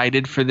 More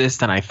excited for this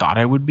than I thought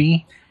I would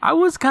be. I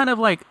was kind of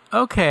like,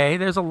 okay,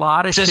 there's a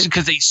lot of just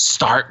because they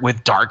start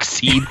with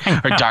Darkseid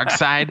or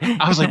Darkseid.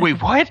 I was like, wait,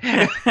 what?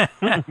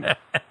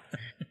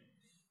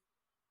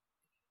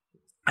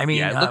 I mean,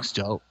 yeah, it looks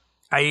dope.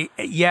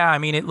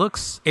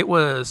 It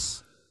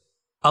was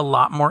a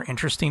lot more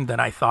interesting than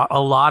I thought. A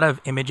lot of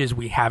images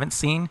we haven't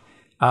seen.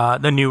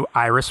 The new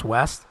Iris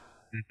West,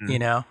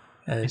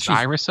 is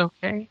Iris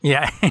okay?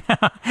 Yeah,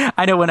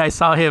 I know. When I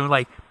saw him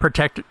like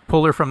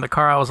pull her from the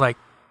car, I was like,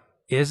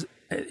 is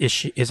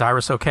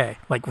Iris okay?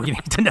 Like, we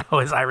need to know,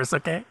 is Iris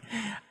okay?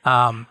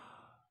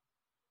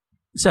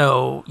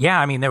 So yeah,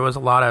 I mean, there was a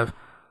lot of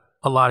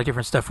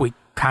different stuff. We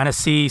kind of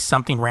see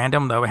something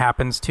random though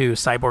happens to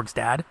Cyborg's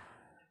dad.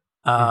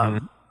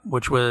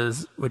 Which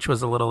was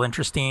a little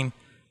interesting.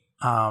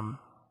 It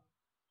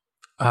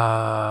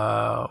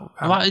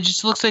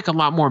just looks like a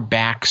lot more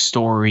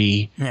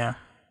backstory. Yeah.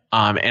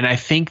 And I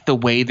think the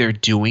way they're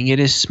doing it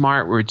is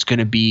smart, where it's going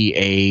to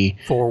be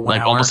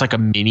almost like a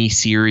mini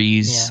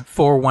series. Yeah,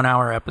 4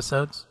 1-hour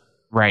episodes.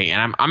 Right,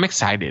 and I'm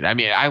excited. I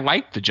mean, I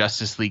liked the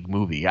Justice League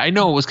movie. I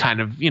know it was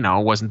kind of, it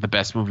wasn't the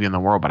best movie in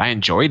the world, but I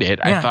enjoyed it.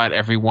 Yeah. I thought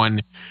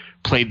everyone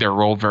played their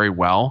role very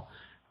well.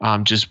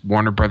 Just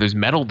Warner Brothers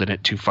meddled in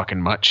it too fucking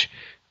much.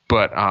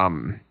 But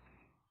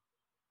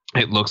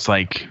it looks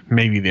like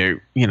maybe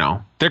they're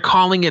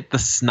calling it the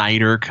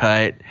Snyder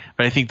Cut,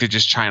 but I think they're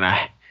just trying to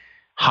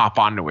hop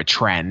onto a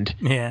trend.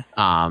 Yeah.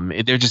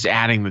 They're just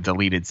adding the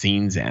deleted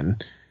scenes in.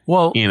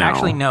 Well,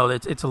 actually, no.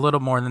 It's a little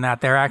more than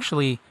that. They're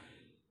actually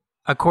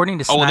according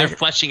to Snyder... Oh, they're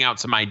fleshing out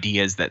some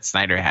ideas that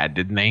Snyder had,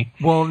 didn't they?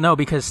 Well, no,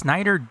 because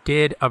Snyder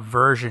did a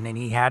version and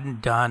he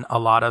hadn't done a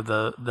lot of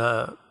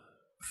the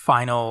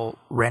final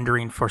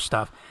rendering for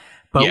stuff.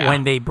 But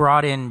when they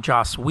brought in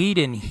Joss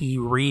Whedon, he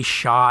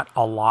reshot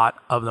a lot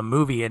of the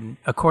movie. And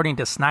according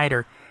to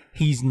Snyder,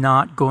 he's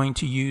not going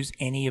to use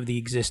any of the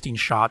existing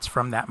shots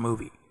from that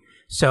movie.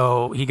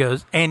 So he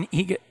goes, and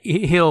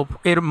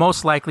it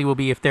most likely will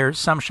be if there's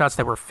some shots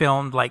that were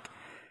filmed, like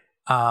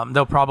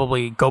they'll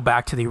probably go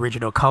back to the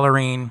original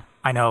coloring.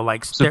 I know,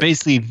 like, so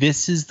basically,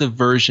 this is the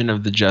version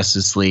of the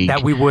Justice League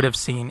that we would have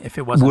seen if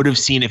it wasn't. Would have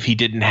seen if he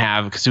didn't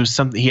have, because it was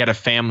something, he had a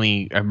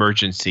family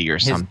emergency or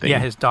something. Yeah,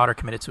 his daughter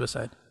committed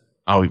suicide.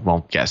 Oh,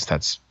 well, yes,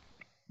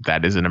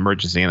 that is an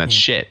emergency, and that's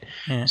shit.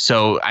 Yeah.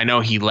 So I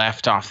know he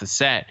left off the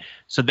set.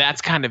 So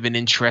that's kind of an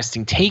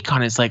interesting take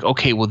on it. It's like,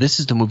 okay, well, this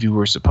is the movie we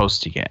were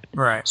supposed to get.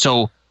 Right.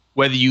 So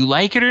whether you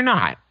like it or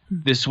not,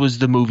 this was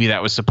the movie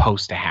that was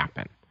supposed to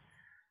happen.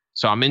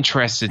 So I'm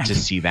interested to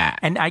see that.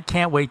 And I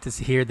can't wait to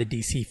hear the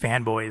DC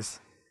fanboys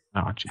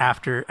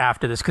after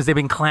this, because they've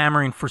been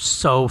clamoring for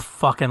so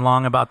fucking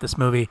long about this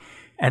movie.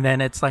 And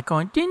then it's like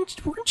going,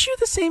 weren't you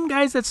the same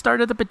guys that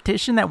started the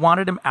petition that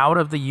wanted him out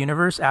of the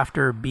universe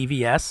after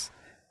BVS?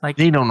 Like,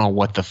 they don't know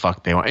what the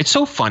fuck they want. It's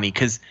so funny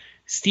because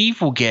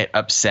Steve will get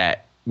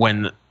upset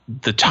when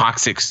the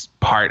toxic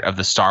part of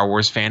the Star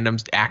Wars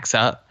fandoms acts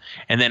up,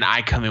 and then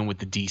I come in with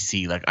the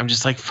DC. Like, I'm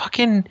just like,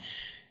 fucking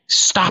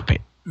stop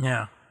it.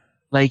 Yeah.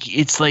 Like,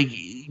 it's like,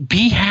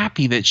 be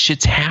happy that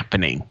shit's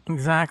happening.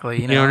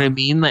 Exactly. You know what I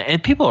mean? Like,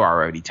 and people are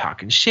already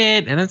talking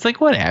shit, and it's like,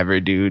 whatever,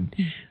 dude.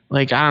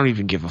 Like, I don't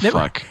even give a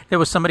fuck. There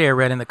was somebody I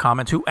read in the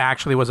comments who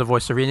actually was a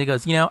voice of reason. He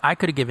goes, I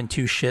could have given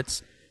two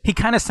shits. He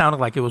kind of sounded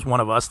like it was one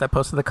of us that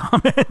posted the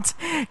comment,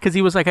 because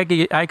he was like,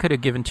 I could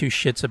have given two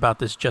shits about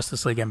this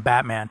Justice League and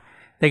Batman.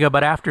 They go,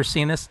 but after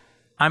seeing this,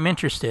 I'm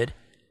interested.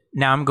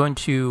 Now I'm going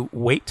to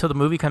wait till the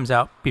movie comes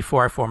out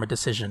before I form a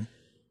decision.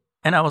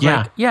 And I was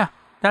like, yeah.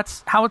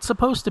 That's how it's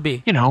supposed to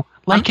be.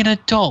 Like an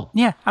adult.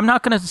 Yeah. I'm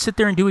not going to sit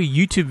there and do a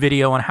YouTube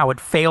video on how it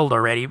failed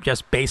already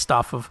just based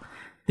off of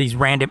these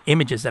random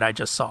images that I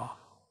just saw.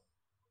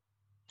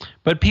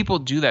 But people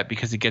do that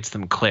because it gets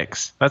them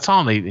clicks. That's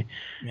all they...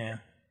 Yeah.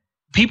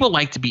 People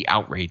like to be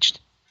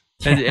outraged.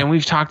 And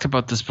we've talked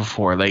about this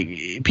before.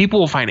 Like, people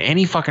will find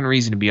any fucking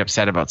reason to be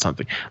upset about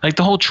something. Like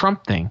the whole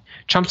Trump thing.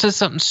 Trump says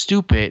something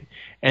stupid,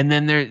 and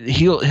then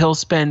he'll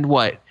spend,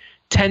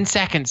 10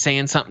 seconds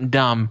saying something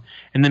dumb,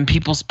 and then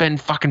people spend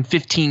fucking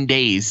 15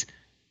 days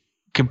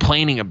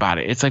complaining about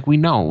it. It's like, we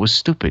know it was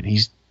stupid.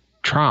 He's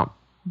Trump.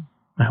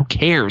 Who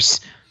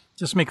cares?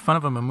 Just make fun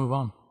of him and move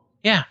on.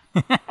 Yeah.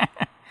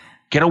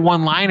 Get a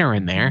one-liner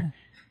in there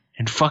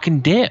and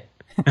fucking dip.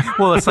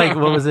 Well, it's like,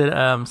 what was it?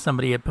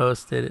 Somebody had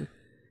posted,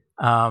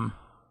 that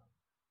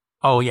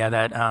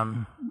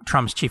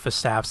Trump's chief of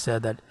staff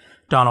said that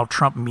Donald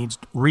Trump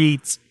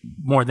reads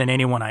more than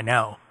anyone I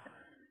know.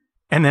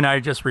 And then I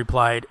just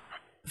replied,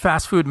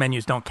 fast food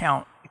menus don't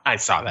count. I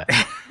saw that.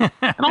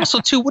 And also,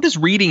 too, what does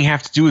reading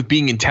have to do with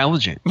being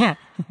intelligent? Yeah.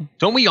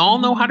 Don't we all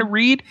know how to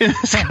read in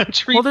this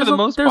country for the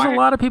most part? There's a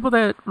lot of people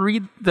that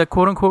read the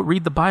quote-unquote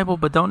read the Bible,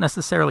 but don't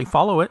necessarily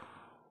follow it.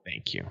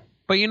 Thank you.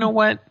 But you know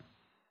what?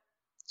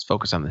 Let's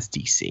focus on this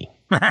DC.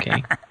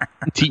 Okay?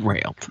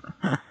 Derailed.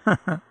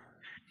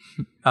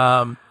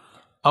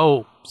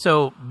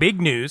 So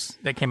big news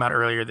that came out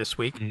earlier this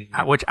week,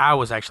 which I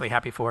was actually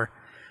happy for.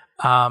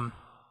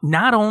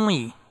 Not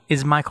only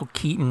is Michael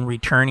Keaton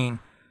returning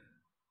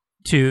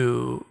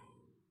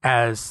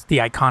as the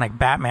iconic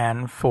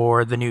Batman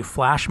for the new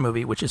Flash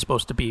movie, which is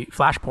supposed to be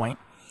Flashpoint,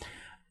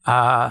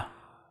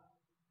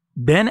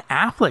 Ben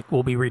Affleck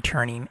will be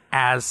returning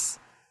as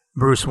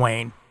Bruce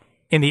Wayne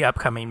in the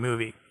upcoming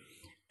movie.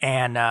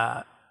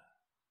 And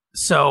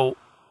so...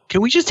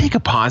 Can we just take a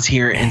pause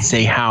here and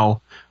say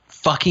how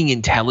fucking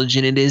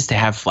intelligent it is to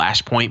have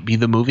Flashpoint be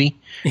the movie?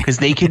 Because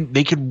they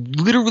could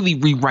literally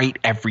rewrite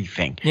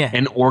everything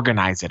and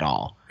organize it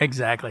all.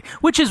 Exactly.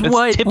 Which is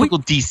what typical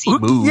DC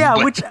move. Yeah,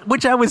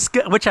 which I was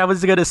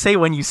gonna say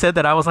when you said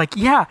that. I was like,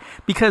 yeah,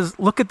 because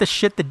look at the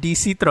shit that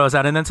DC throws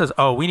out and then says,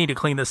 oh, we need to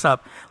clean this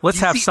up. Let's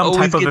have some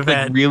type of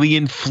event. Like really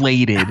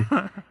inflated,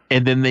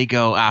 and then they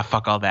go,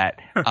 fuck all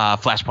that.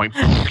 Flashpoint.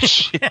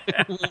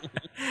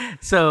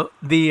 So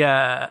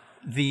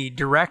the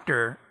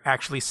director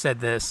actually said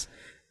this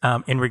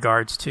in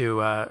regards to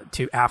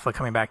Affleck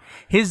coming back.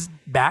 His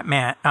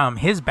Batman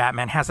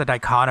has a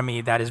dichotomy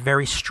that is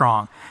very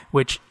strong,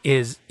 which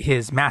is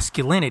his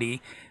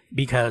masculinity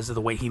because of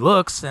the way he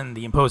looks and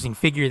the imposing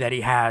figure that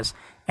he has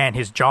and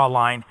his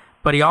jawline.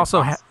 But he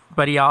also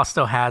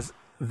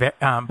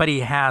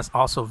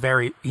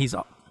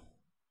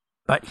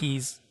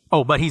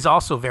he's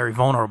also very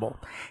vulnerable.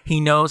 He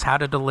knows how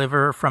to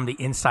deliver from the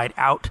inside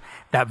out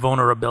that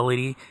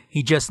vulnerability.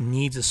 He just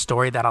needs a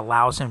story that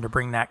allows him to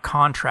bring that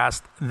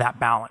contrast, that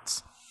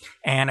balance.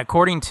 And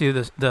according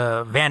to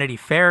the Vanity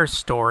Fair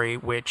story,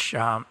 which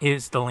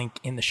is the link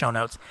in the show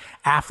notes,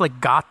 Affleck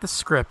got the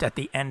script at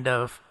the end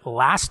of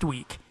last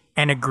week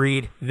and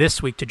agreed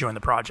this week to join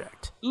the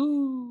project.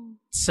 Ooh.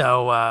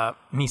 So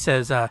he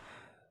says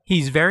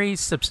He's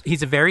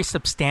a very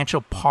substantial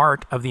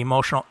part of the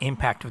emotional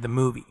impact of the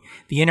movie.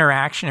 The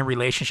interaction and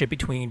relationship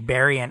between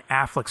Barry and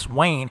Affleck's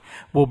Wayne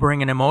will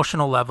bring an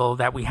emotional level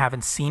that we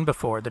haven't seen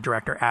before, the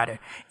director added.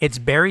 It's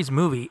Barry's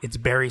movie, it's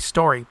Barry's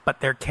story, but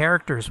their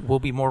characters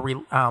will be more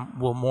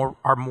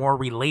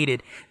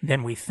related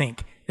than we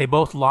think. They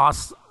both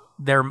lost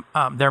their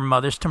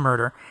mothers to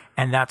murder,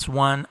 and that's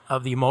one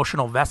of the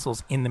emotional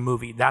vessels in the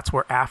movie. That's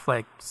where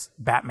Affleck's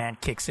Batman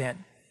kicks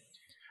in.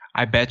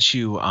 I bet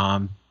you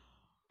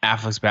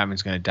Affleck's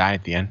Batman's going to die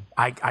at the end.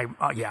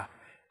 Yeah.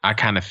 I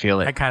kind of feel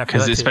it. I kind of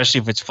feel it,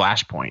 especially if it's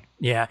Flashpoint.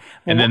 Yeah.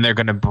 Well, and then they're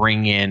going to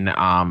bring in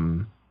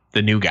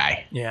the new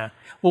guy. Yeah.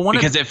 Well,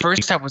 because at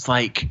first I was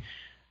like,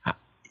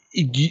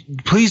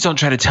 please don't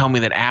try to tell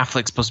me that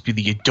Affleck's supposed to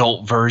be the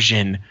adult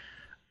version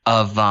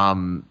of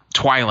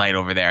Twilight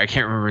over there. I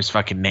can't remember his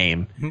fucking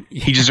name.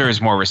 He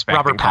deserves more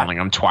respect than calling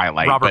him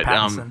Twilight. Robert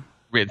Pattinson.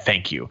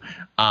 Thank you.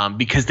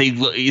 Because they,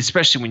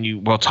 especially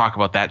we'll talk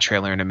about that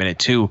trailer in a minute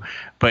too,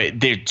 but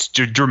they're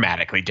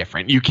dramatically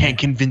different. You can't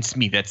convince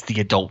me that's the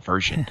adult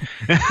version.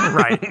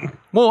 Right.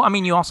 Well, I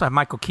mean, you also have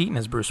Michael Keaton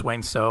as Bruce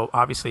Wayne, so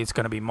obviously it's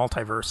going to be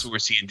multiverse. So we're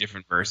seeing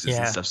different verses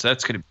and stuff. So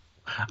that's going to,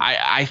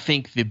 I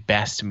think the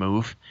best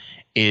move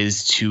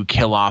is to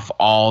kill off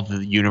all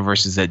the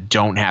universes that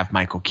don't have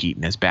Michael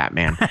Keaton as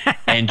Batman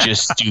and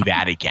just do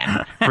that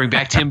again. Bring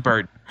back Tim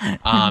Burton.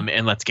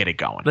 And let's get it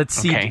going. Let's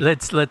see. Okay?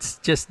 Let's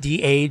just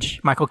de-age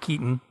Michael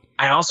Keaton.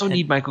 I also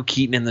need Michael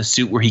Keaton in the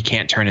suit where he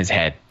can't turn his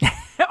head.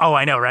 Oh,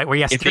 I know, right? Where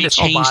he has to turn his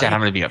whole body. If they change that, I'm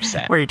going to be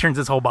upset. Where he turns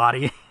his whole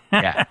body.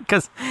 Yeah,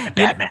 because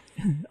Batman.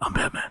 I'm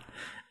Batman.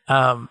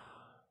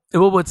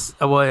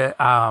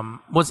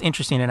 What's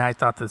interesting, and I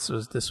thought this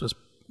was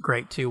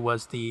great too,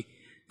 was the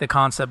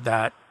concept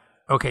that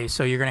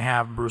so you're going to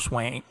have Bruce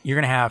Wayne, you're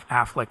going to have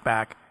Affleck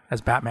back as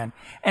Batman,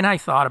 and I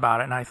thought about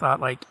it, and I thought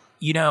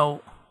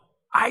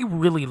I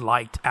really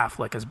liked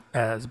Affleck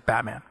as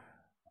Batman.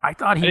 I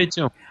did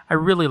too. I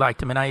really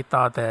liked him, and I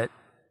thought that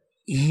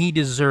he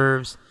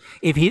deserves,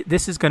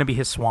 this is going to be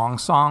his swan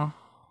song,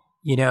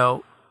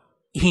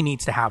 he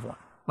needs to have one.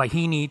 Like,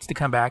 he needs to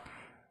come back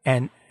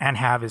and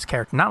have his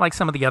character. Not like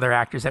some of the other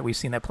actors that we've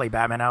seen that play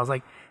Batman. I was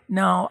like,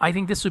 no, I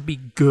think this would be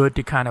good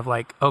to kind of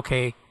like,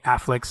 okay,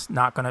 Affleck's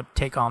not going to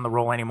take on the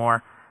role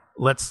anymore.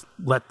 Let's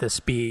let this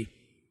be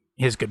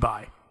his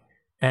goodbye.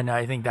 And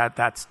I think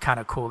that's kind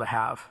of cool to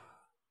have.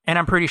 And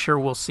I'm pretty sure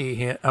we'll see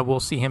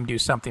him do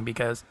something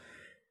because,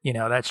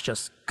 that's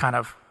just kind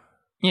of,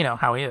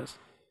 how he is.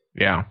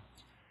 Yeah.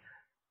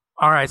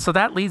 All right. So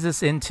that leads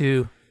us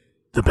into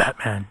the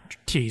Batman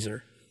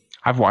teaser.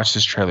 I've watched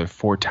this trailer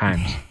 4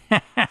 times.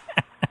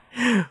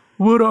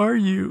 What are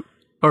you?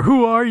 Or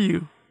who are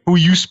you? Who are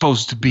you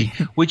supposed to be?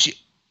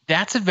 Which,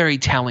 that's a very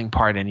telling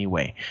part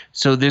anyway.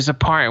 So there's a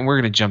part, and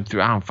we're going to jump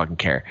through. I don't fucking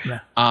care.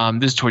 Yeah.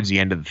 This is towards the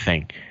end of the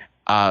thing.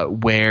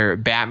 Where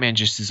Batman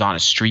just is on a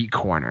street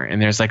corner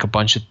and there's like a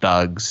bunch of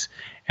thugs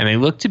and they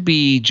look to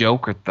be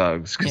Joker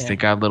thugs because they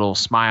got a little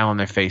smile on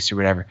their face or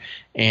whatever.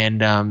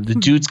 And the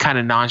dude's kind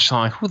of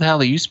nonchalant, like, who the hell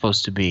are you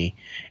supposed to be?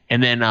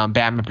 And then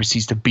Batman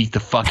proceeds to beat the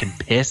fucking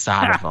piss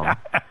out of him.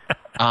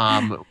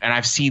 And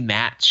I've seen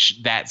that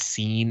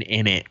scene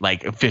in it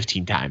like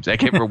 15 times. I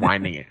kept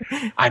rewinding it.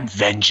 I'm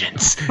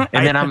vengeance.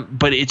 And then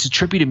but it's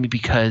attributed to me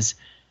because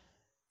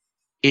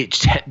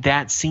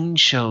that scene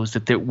shows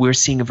that we're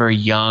seeing a very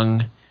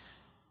young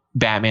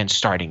Batman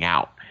starting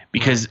out,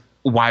 because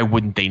why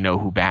wouldn't they know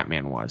who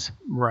Batman was?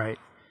 Right.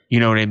 You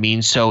know what I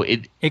mean? So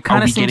it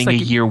kind of seems getting like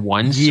a year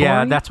one story?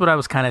 Yeah, that's what I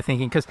was kind of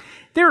thinking, because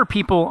there are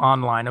people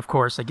online, of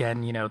course,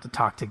 again, the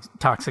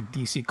toxic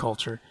DC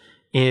culture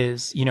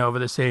is, over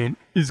there saying,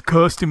 his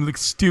costume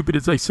looks stupid.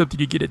 It's like something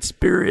you get at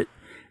Spirit.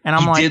 And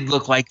I'm he did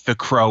look like the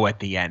Crow at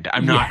the end.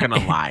 I'm not going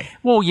to lie.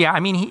 Well, yeah, I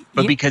mean...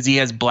 because he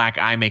has black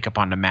eye makeup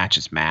on to match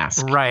his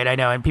mask. Right, I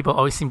know. And people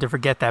always seem to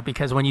forget that,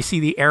 because when you see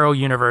the Arrow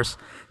universe,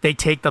 they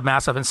take the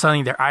mask off and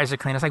suddenly their eyes are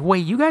clean. It's like,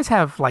 wait, you guys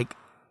have, like,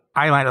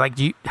 eyeliner. Like,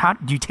 do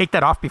you take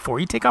that off before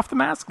you take off the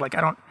mask? Like,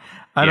 I don't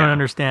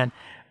understand.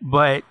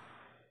 But,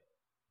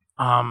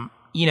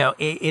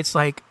 it's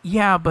like,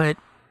 yeah, but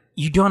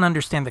you don't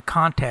understand the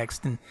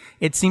context. And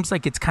it seems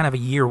like it's kind of a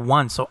year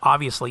one, so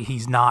obviously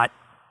he's not...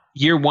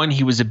 Year one,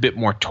 he was a bit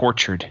more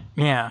tortured.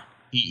 Yeah.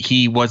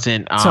 He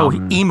wasn't... so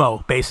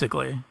emo,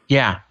 basically.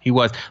 Yeah, he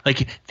was.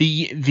 Like, the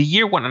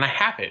year one, and I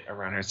have it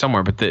around here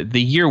somewhere, but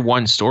the year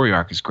one story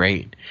arc is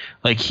great.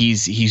 Like,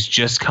 he's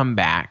just come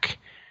back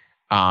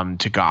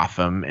to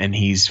Gotham, and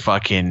he's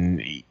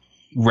fucking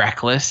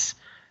reckless.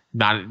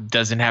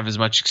 Doesn't have as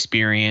much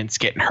experience,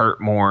 getting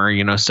hurt more,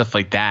 stuff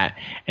like that.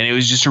 And it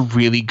was just a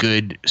really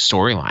good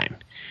storyline.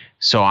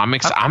 So I'm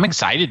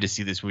excited to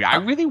see this movie. I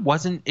really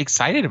wasn't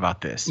excited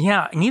about this.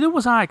 Yeah, neither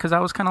was I, because I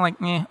was kind of like,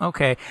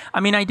 okay. I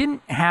mean, I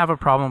didn't have a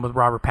problem with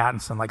Robert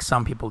Pattinson like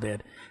some people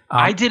did.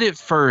 I did at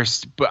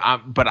first, but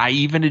I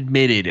even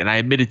admitted, and I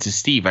admitted to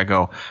Steve, I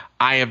go,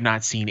 I have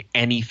not seen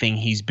anything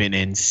he's been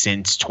in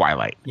since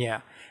Twilight.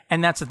 Yeah,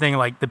 and that's the thing.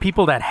 Like, the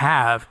people that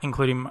have,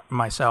 including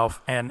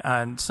myself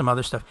and some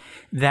other stuff,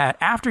 that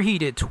after he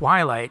did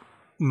Twilight,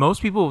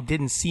 most people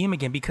didn't see him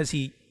again because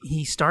he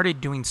he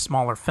started doing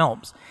smaller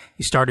films.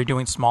 He started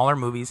doing smaller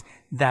movies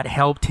that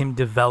helped him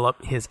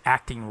develop his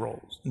acting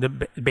roles.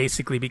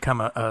 Basically,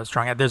 become a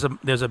strong actor.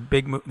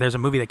 There's a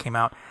movie that came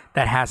out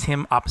that has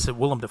him opposite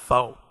Willem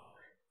Dafoe,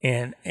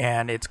 and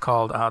it's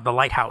called The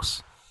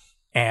Lighthouse,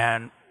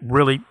 and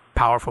really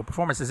powerful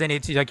performances. And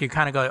it's like you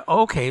kind of go,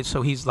 okay,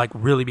 so he's like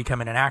really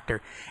becoming an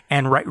actor.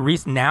 And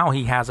now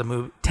he has a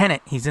movie,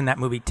 Tenet. He's in that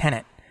movie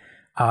Tenet,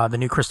 the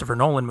new Christopher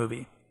Nolan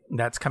movie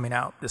that's coming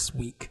out this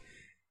week.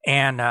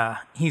 And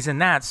he's in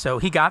that. So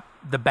he got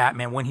the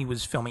Batman when he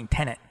was filming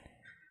Tenet.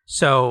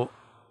 So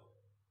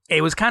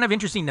it was kind of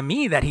interesting to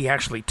me that he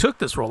actually took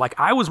this role. Like,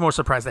 I was more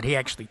surprised that he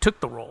actually took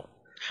the role.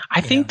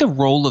 I think the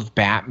role of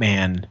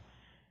Batman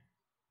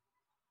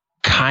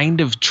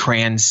kind of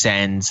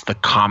transcends the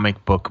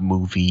comic book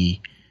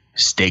movie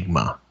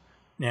stigma.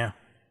 Yeah.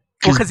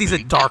 Well, because he's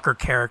a darker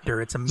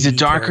character. He's a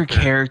darker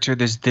character.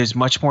 There's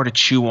much more to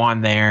chew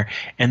on there.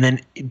 And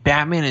then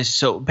Batman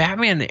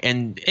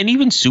and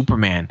even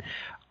Superman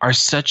are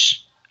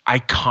such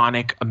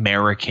iconic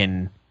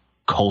American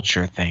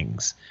culture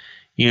things.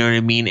 You know what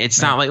I mean?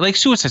 It's not like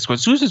Suicide Squad.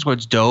 Suicide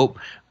Squad's dope,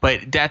 but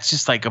that's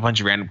just like a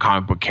bunch of random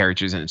comic book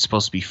characters, and it's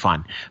supposed to be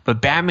fun.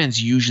 But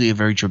Batman's usually a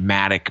very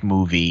dramatic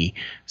movie,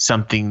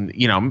 something,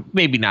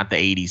 maybe not the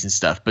 80s and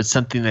stuff, but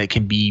something that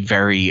can be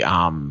very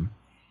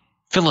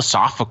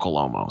philosophical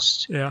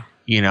almost. Yeah.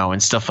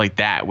 And stuff like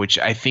that, which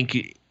I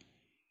think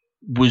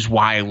was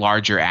why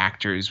larger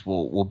actors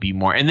will be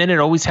more. And then it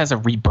always has a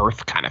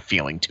rebirth kind of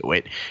feeling to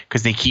it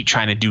because they keep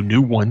trying to do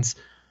new ones.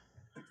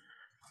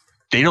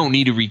 They don't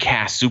need to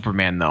recast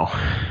Superman, though.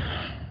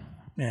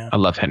 Yeah. I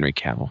love Henry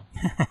Cavill.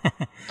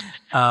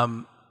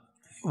 Well,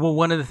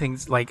 one of the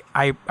things, like,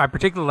 I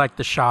particularly like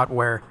the shot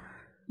where,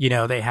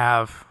 they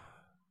have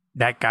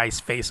that guy's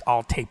face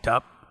all taped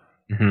up.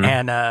 Mm-hmm.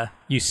 And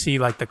you see,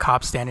 like, the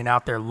cop standing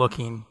out there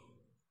looking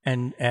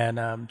and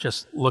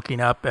just looking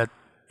up at,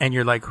 and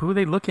you're like, who are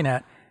they looking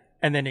at?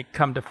 And then it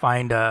come to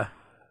find it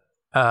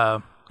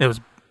was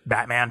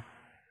Batman.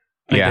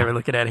 Like, they were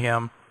looking at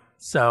him.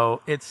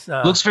 So it's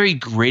looks very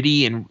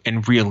gritty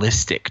and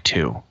realistic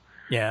too.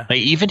 Yeah. Like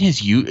even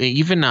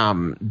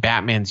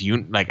Batman's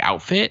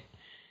outfit,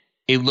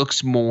 it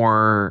looks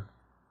more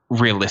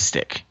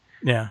realistic.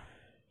 Yeah.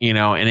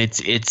 And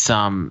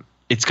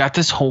it's got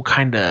this whole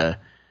kind of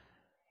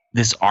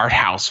this art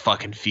house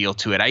fucking feel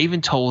to it. I even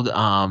told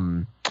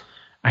Steven,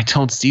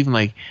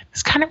 like,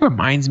 this kind of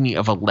reminds me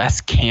of a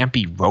less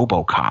campy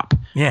RoboCop.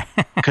 Yeah.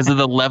 Because of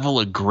the level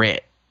of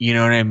grit. You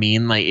know what I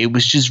mean? Like, it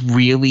was just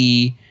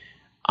really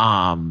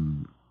I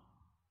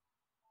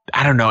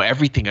don't know,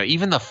 everything,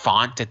 even the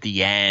font at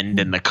the end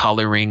and the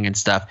coloring and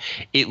stuff,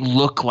 it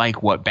looked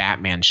like what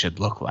Batman should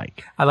look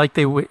like. I like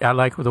the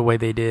way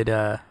they did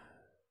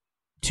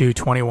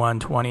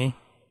 2/21/20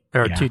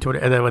 or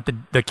 2/20 with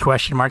the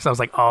question marks. I was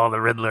like, oh, the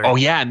Riddler. Oh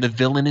yeah, and the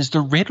villain is the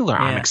Riddler.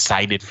 Yeah. I'm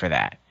excited for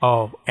that.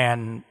 Oh,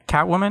 and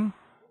Catwoman,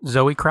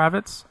 Zoe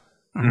Kravitz.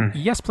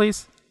 Yes,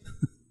 please.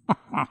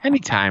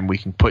 Anytime we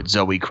can put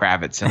Zoe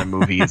Kravitz in a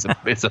movie is a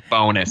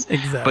bonus.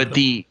 Exactly. But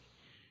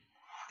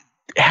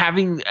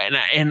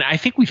and I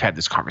think we've had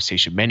this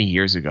conversation many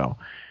years ago.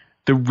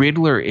 The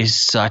Riddler is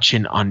such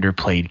an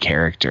underplayed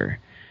character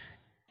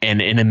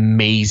and an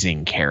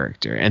amazing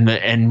character.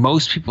 And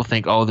most people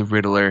think, oh, the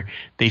Riddler,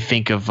 they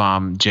think of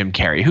Jim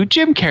Carrey, who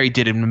Jim Carrey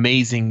did an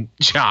amazing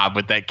job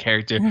with that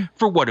character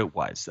for what it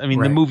was. I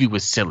mean, The movie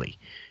was silly.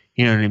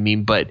 You know what I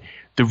mean? But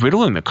the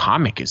Riddler in the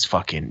comic is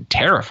fucking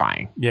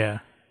terrifying. Yeah.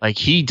 Like,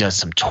 he does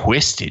some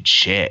twisted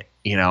shit,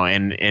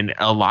 and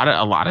a lot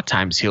of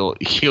times he'll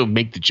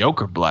make the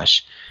Joker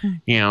blush,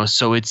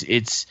 so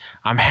it's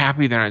I'm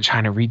happy they're not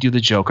trying to redo the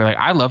Joker. Like,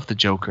 I love the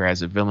Joker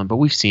as a villain, but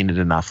we've seen it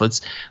enough.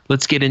 Let's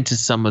get into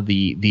some of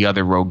the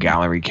other Rogue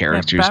Gallery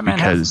characters, Batman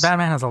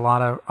Batman has a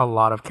lot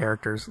of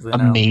characters,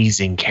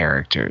 amazing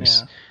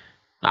characters.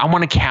 Yeah. I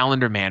want a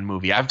Calendar Man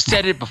movie. I've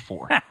said it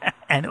before.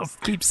 And he'll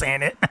keep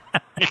saying it.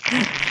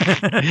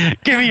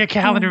 Give me a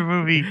Calendar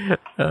movie.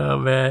 Oh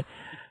man.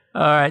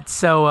 All right,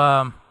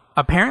 so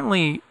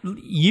apparently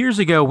years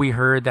ago we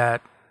heard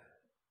that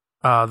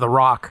The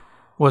Rock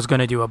was going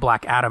to do a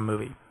Black Adam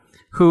movie.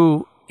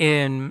 Who,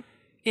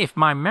 if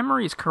my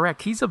memory is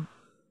correct, he's a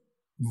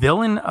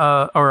villain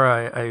or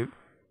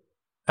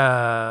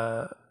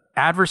a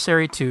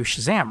adversary to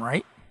Shazam,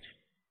 right?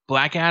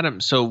 Black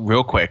Adam. So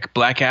real quick,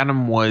 Black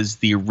Adam was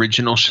the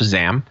original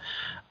Shazam,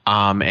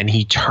 and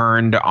he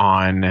turned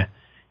on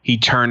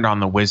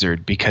the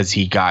Wizard because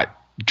he got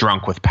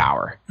drunk with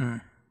power.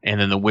 And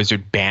then the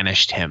Wizard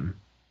banished him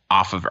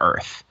off of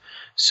Earth.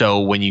 So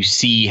when you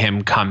see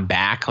him come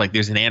back, like,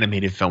 there's an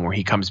animated film where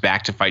he comes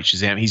back to fight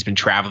Shazam. He's been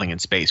traveling in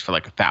space for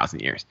like 1,000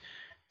 years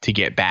to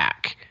get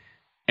back.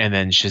 And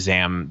then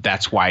Shazam,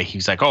 that's why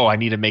he's like, oh, I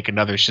need to make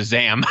another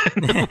Shazam.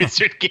 And the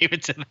Wizard gave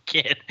it to the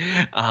kid.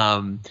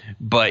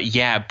 But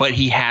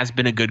he has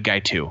been a good guy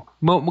too.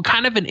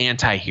 Kind of an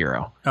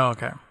anti-hero. Oh,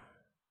 okay.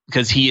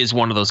 Because he is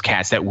one of those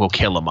cats that will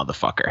kill a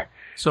motherfucker.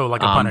 So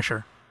like a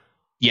Punisher.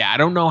 Yeah, I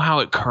don't know how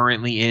it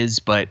currently is,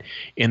 but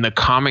in the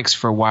comics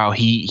for a while,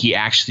 he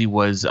actually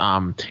was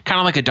kind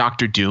of like a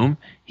Doctor Doom.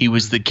 He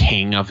was the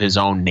king of his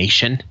own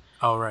nation.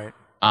 Oh, right.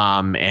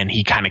 And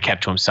he kind of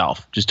kept to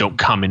himself. Just don't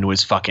come into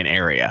his fucking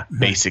area,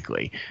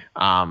 basically.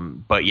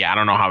 But yeah, I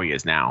don't know how he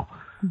is now.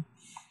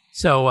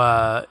 So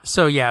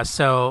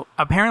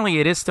apparently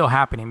it is still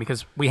happening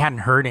because we hadn't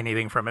heard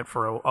anything from it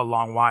for a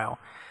long while.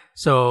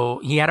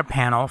 So they had a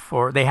panel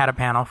for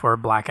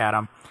Black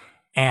Adam,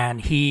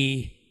 and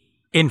he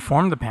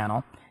informed the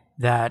panel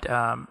that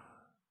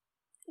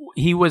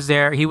he was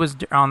there. He was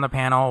on the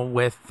panel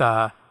with,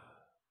 and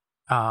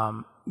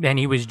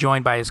he was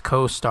joined by his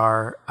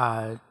co-star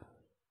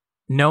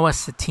Noah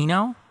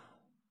Centineo,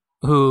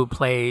 who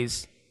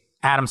plays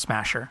Atom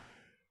Smasher.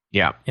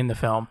 Yeah, in the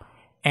film,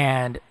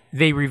 and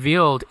they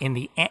revealed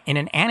in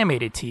an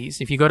animated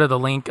tease. If you go to the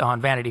link on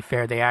Vanity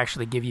Fair, they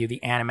actually give you the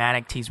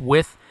animatic tease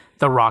with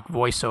the Rock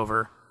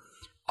voiceover,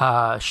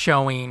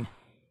 showing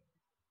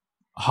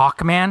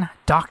Hawkman,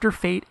 Dr.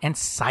 Fate, and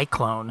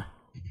Cyclone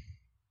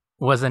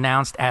was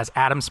announced as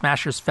Atom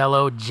Smasher's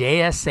fellow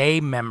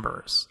JSA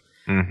members.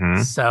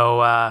 Mm-hmm.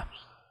 So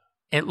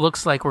it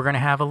looks like we're going to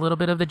have a little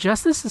bit of the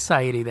Justice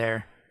Society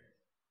there.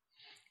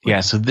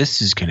 Yeah, so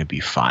this is going to be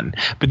fun.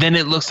 But then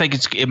it looks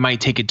like it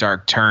might take a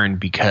dark turn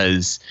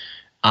because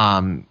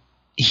Adam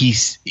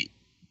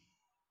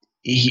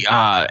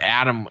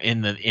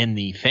in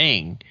the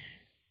thing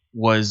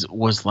was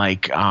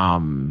like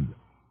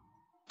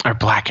or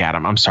Black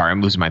Adam. I'm sorry,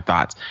 I'm losing my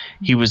thoughts.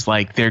 He was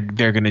like they're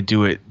going to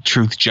do it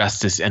truth,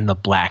 justice, and the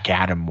Black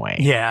Adam way.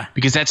 Yeah,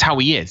 because that's how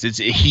he is.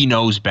 He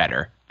knows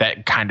better.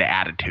 That kind of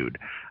attitude.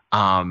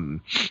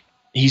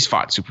 He's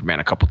fought Superman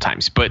a couple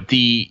times, but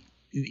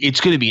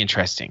it's going to be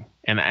interesting,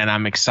 and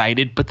I'm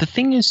excited. But the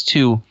thing is,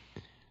 too,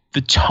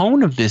 the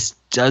tone of this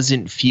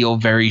doesn't feel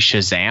very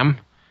Shazam,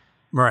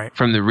 right,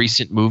 from the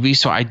recent movie.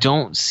 So I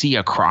don't see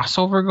a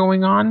crossover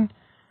going on.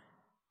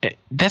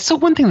 That's the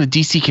one thing that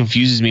DC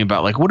confuses me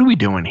about. Like, what are we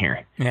doing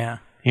here? Yeah,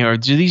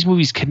 do these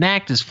movies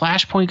connect? Is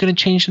Flashpoint going to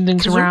change some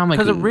things around?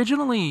 Because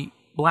originally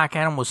Black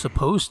Adam was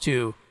supposed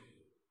to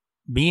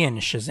be in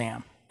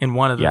Shazam in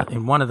one of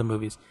the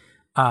movies.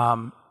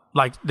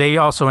 Like they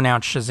also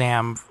announced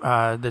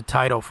Shazam, the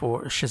title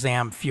for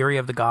Shazam: Fury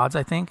of the Gods,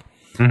 I think.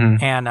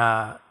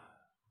 Mm-hmm.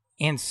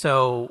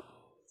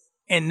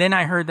 And then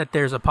I heard that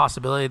there's a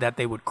possibility that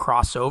they would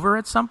cross over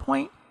at some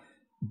point.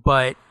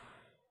 But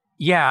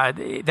yeah,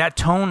 that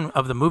tone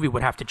of the movie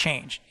would have to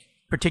change,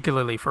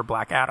 particularly for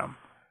Black Adam.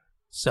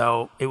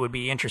 So it would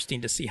be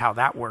interesting to see how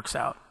that works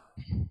out.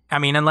 I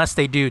mean, unless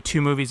they do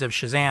 2 movies of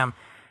Shazam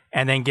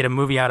and then get a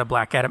movie out of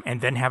Black Adam and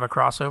then have a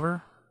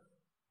crossover.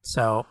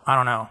 So I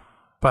don't know.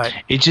 But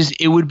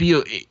it would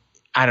be,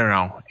 I don't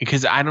know,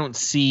 because I don't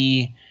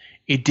see,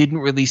 it didn't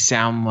really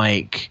sound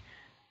like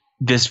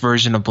this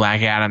version of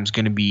Black Adam's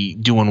going to be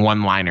doing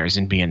one-liners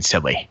and being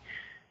silly.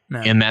 No.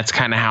 And that's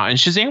kind of how, and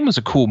Shazam was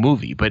a cool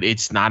movie, but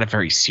it's not a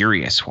very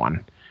serious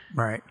one.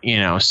 Right.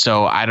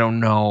 So I don't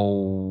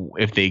know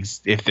if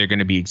they're going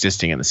to be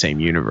existing in the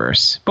same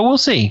universe, but we'll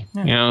see.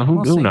 Yeah,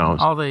 who knows?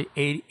 All the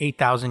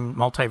 8,000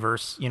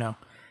 multiverse,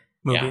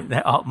 movie,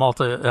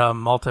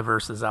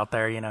 multiverses out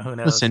there, who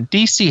knows? Listen,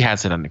 DC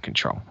has it under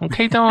control.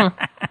 Okay,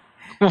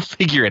 we'll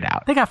figure it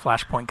out. They got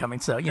Flashpoint coming,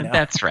 so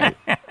That's right.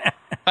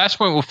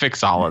 Flashpoint will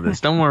fix all of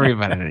this. Don't worry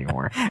about it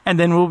anymore. And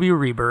then we'll be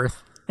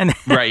Rebirth.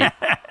 Right.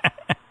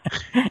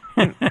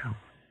 And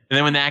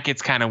then when that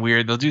gets kind of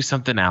weird, they'll do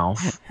something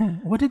else.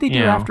 What did they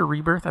do after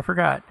Rebirth? I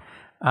forgot.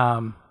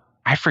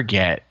 I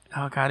forget.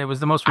 Oh God, it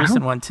was the most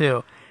recent one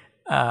too.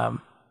 I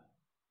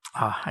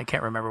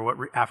can't remember what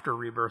after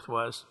Rebirth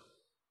was.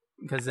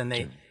 Because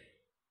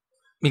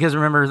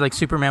remember, like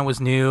Superman was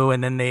new,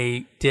 and then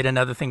they did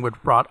another thing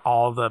which brought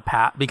all the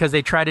because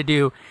they tried to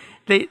do.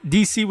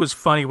 DC was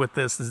funny with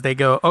this, is they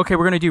go, okay,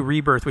 we're going to do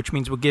Rebirth, which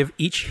means we'll give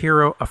each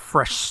hero a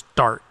fresh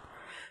start.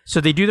 So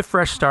they do the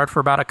fresh start for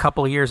about a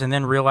couple of years, and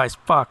then realize,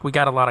 fuck, we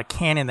got a lot of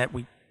canon that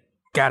we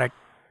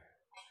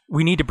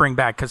need to bring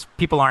back because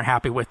people aren't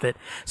happy with it.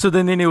 So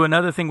then they do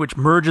another thing which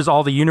merges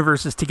all the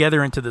universes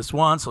together into this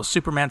one. So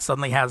Superman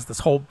suddenly has this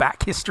whole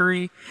back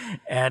history,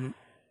 and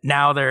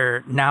now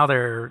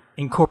they're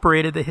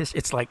incorporated the history.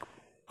 It's like,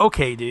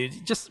 okay,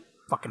 dude, just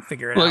fucking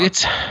figure it out. Look,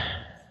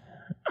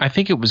 I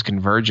think it was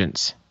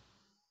Convergence.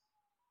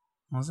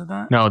 Was it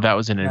that? No, that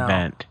was an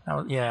event.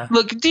 Yeah.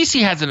 Look,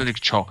 DC has it under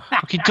control.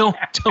 Okay, don't.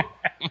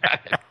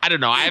 I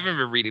don't know. I haven't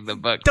been reading the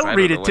book. Don't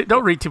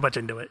read too much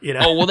into it.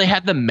 Oh well, they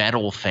had the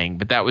metal thing,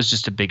 but that was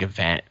just a big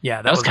event.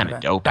 Yeah, that was kind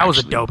of dope. That was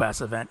a dope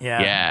ass event.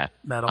 Yeah. Yeah.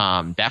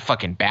 Metal. That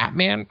fucking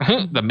Batman,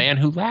 the man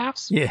who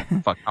laughs. Yeah.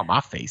 Fuck on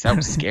my face. That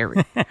was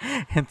scary.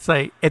 It's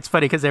like, it's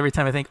funny because every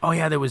time I think, oh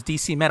yeah, there was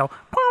DC metal.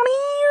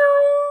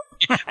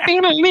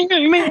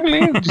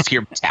 Just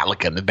hear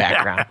Metallica in the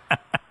background.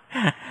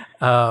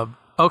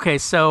 Okay,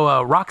 so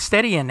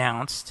Rocksteady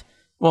announced,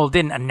 well,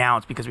 didn't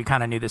announce because we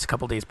kind of knew this a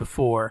couple days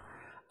before,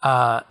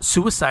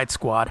 Suicide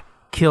Squad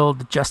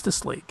killed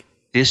Justice League.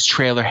 This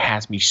trailer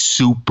has me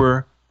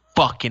super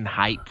fucking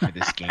hyped for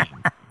this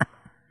game.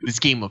 This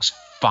game looks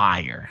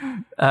fire.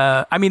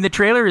 I mean, the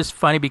trailer is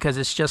funny because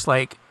it's just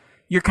like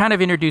you're kind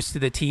of introduced to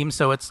the team,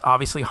 so it's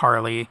obviously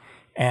Harley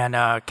and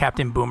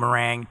Captain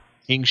Boomerang,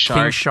 King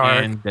Shark,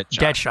 and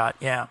Deadshot,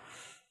 yeah.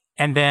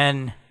 And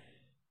then,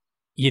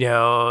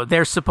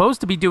 they're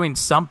supposed to be doing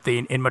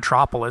something in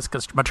Metropolis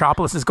because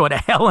Metropolis is going to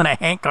hell in a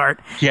handcart.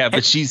 Yeah,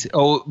 but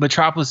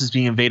Metropolis is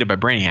being invaded by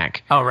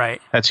Brainiac. Oh,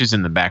 right. That's who's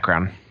in the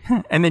background.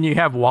 And then you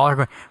have Waller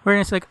going, where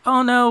it's like,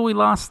 oh no, we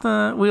lost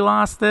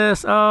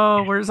this.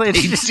 Oh, where's it?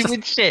 He's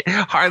doing shit.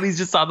 Harley's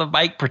just on the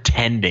mic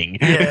pretending.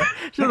 Yeah,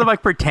 she's on the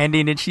mic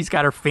pretending, and she's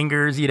got her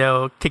fingers,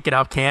 kicking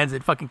off cans,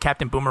 and fucking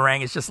Captain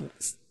Boomerang is just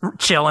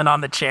chilling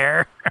on the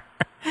chair.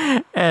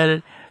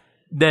 And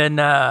then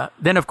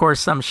of course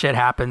some shit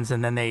happens,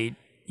 and then they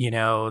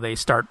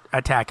start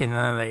attacking,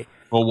 and then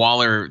Well,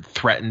 Waller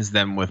threatens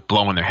them with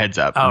blowing their heads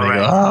up. Oh, and they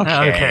right.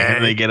 go, okay.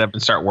 And they get up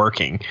and start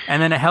working.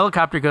 And then a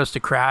helicopter goes to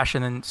crash,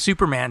 and then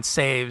Superman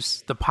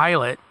saves the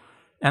pilot.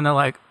 And they're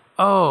like,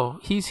 oh,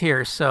 he's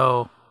here.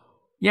 So,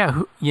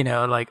 yeah,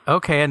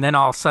 okay. And then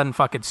all of a sudden,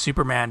 fucking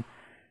Superman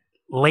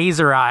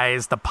laser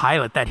eyes the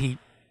pilot that he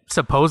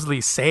supposedly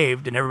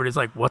saved. And everybody's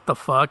like, what the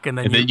fuck? And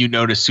then you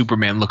notice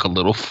Superman look a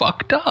little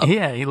fucked up.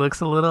 Yeah, he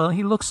looks a little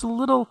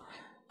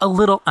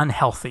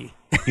unhealthy.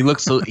 He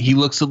looks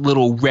a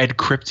little red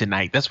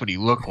kryptonite. That's what he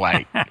looked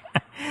like.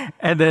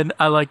 And then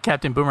I like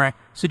Captain Boomerang.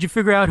 So did you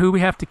figure out who we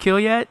have to kill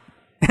yet?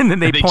 And then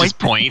they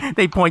point.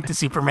 They point to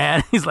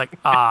Superman. He's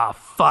like,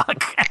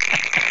 fuck.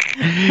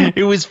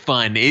 It was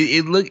fun.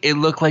 It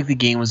looked like the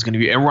game was going to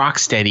be. And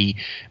Rocksteady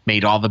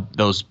made all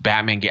those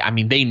Batman games. I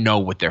mean, they know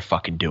what they're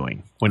fucking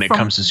doing when it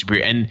comes to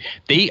superhero. And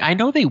I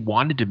know they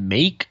wanted to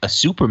make a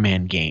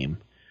Superman game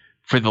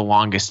for the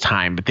longest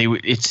time, but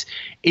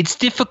it's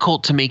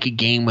difficult to make a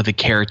game with a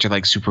character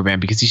like Superman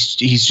because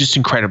he's just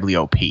incredibly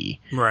OP,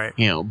 right?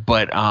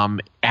 But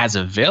as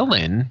a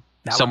villain,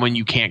 someone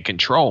you can't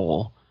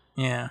control,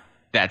 yeah,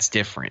 that's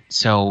different.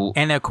 So,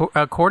 and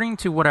according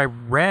to what I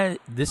read,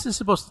 this is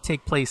supposed to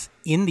take place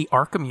in the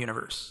Arkham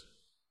universe.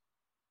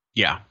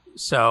 Yeah,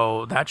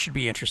 so that should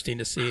be interesting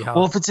to see how.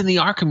 Well, if it's in the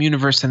Arkham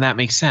universe, then that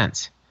makes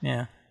sense.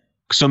 Yeah.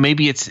 So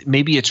maybe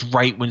it's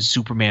right when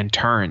Superman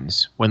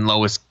turns, when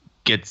Lois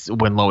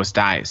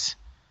dies,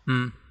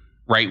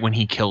 right when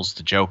he kills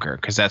the Joker,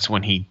 because that's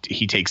when he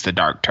takes the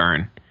dark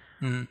turn.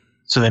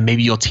 So then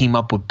maybe you'll team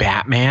up with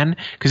Batman,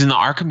 because in the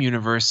Arkham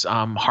universe,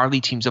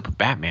 Harley teams up with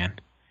Batman.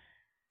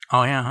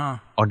 Oh yeah, huh?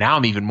 Oh, now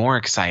I'm even more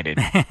excited.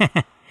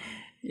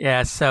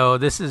 Yeah, so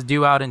this is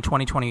due out in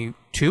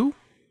 2022.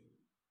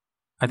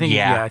 I think.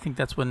 Yeah, I think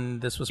that's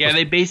when this was. Yeah,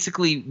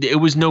 it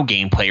was no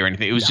gameplay or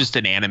anything. It was just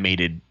an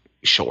animated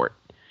short.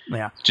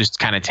 Yeah, just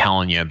kind of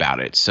telling you about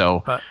it.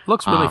 So, but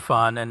looks really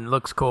fun and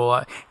looks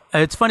cool.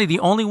 It's funny. The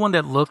only one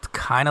that looked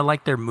kind of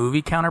like their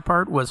movie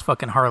counterpart was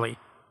fucking Harley.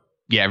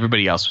 Yeah,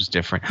 everybody else was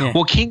different. Yeah.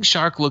 Well, King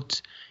Shark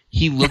looked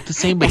the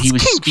same, but he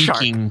was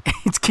speaking.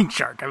 It's King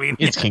Shark. I mean,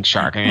 it's King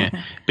Shark. I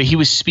mean, but he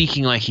was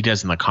speaking like he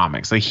does in the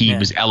comics. Like he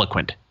was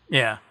eloquent.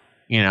 Yeah.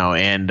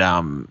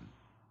 And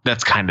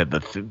that's kind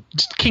of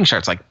King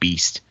Shark's like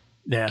Beast.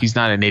 Yeah. He's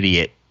not an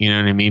idiot. You know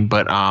what I mean?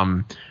 But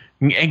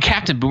and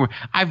Captain Boomerang,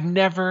 I've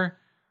never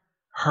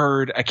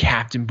heard a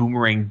Captain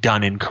Boomerang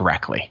done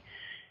incorrectly.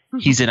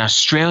 He's an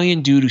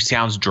Australian dude who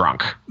sounds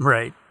drunk.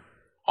 Right.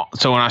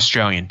 So an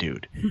Australian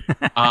dude.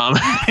 I'm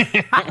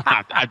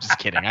just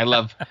kidding. I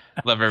love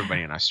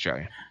everybody in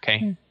Australia.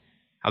 Okay.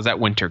 How's that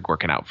winter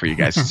working out for you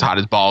guys? It's hot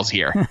as balls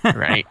here,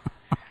 right?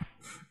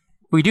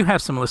 We do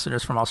have some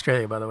listeners from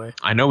Australia, by the way.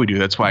 I know we do.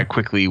 That's why I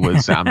quickly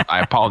was. I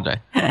apologize.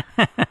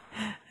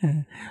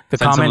 Send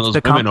some of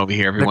those women over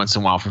here every once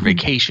in a while for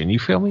vacation. You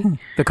feel me?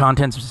 The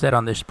contents said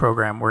on this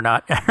program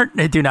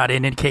do not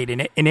indicate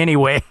in any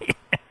way.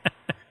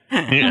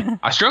 Yeah.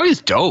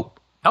 Australia's dope.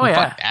 Oh,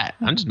 yeah. Fuck that.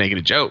 I'm just making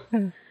a joke.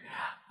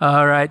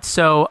 All right.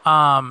 So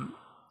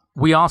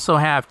we also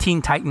have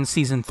Teen Titans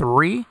Season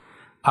 3.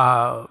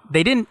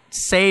 They didn't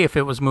say if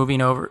it was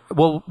moving over.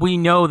 Well, we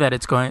know that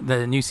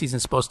the new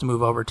season's supposed to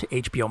move over to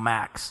HBO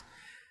Max.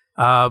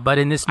 But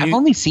in this I've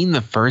only seen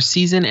the first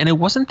season, and it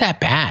wasn't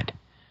that bad.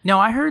 No,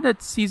 I heard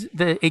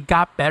that it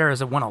got better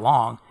as it went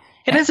along.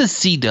 It has a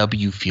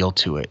CW feel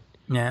to it.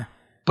 Yeah.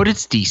 But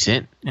it's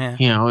decent. Yeah.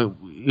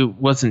 It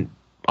wasn't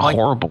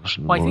horrible.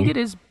 Well, I think it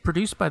is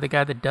produced by the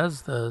guy that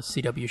does the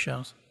CW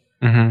shows.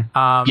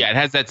 Mm-hmm. Yeah, it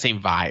has that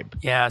same vibe.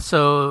 Yeah,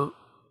 so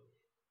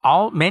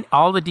all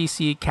the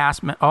DC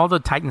cast, all the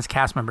Titans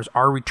cast members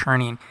are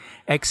returning,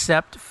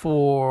 except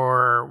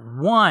for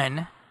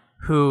one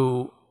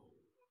who,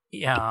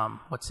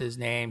 what's his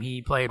name?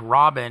 He played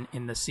Robin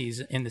in the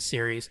series,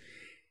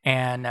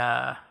 and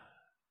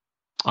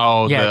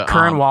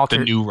Curran Walter,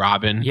 the new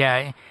Robin.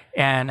 Yeah,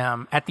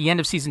 and at the end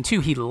of season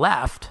 2, he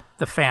left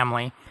the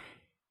family,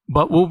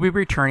 but will be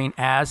returning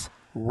as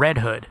Red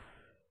Hood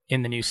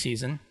in the new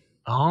season.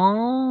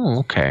 Oh,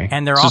 okay.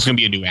 And so it's going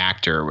to be a new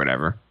actor or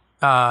whatever.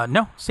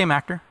 No, same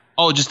actor.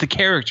 Oh, just the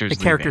characters.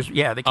 The characters,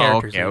 yeah, the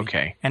characters. Oh,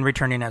 okay. And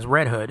returning as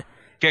Red Hood.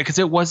 Yeah, because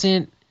it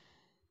wasn't.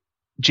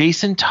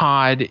 Jason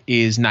Todd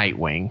is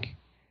Nightwing,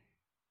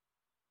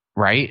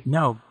 right?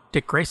 No,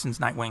 Dick Grayson's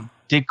Nightwing.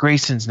 Dick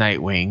Grayson's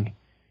Nightwing.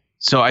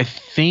 So I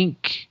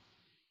think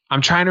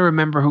I'm trying to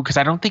remember who, because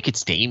I don't think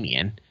it's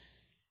Damian.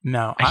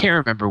 No, I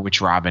can't remember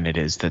which Robin it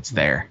is that's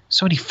there.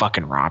 So many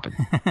fucking Robin.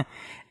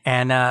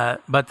 And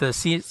but the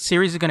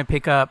series is going to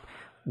pick up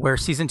where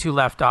season 2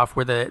 left off,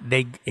 where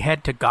they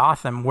head to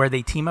Gotham, where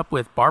they team up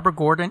with Barbara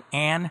Gordon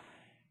and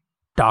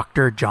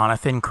Dr.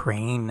 Jonathan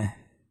Crane.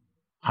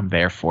 I'm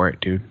there for it,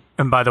 dude.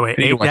 And by the way,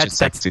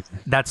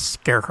 that's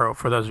Scarecrow,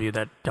 for those of you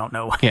that don't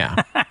know. Yeah.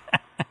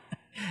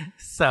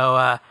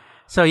 So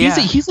yeah.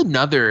 He's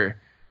another...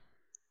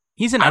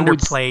 He's an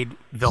underplayed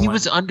villain. He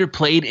was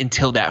underplayed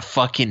until that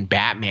fucking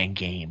Batman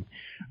game.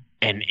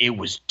 And it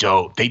was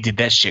dope. They did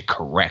that shit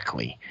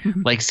correctly.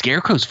 Like,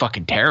 Scarecrow's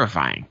fucking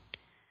terrifying.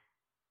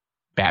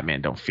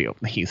 Batman don't feel.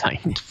 He's like,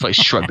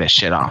 shrug that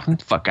shit off.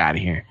 Fuck out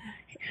of here.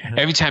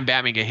 Every time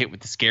Batman get hit with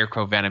the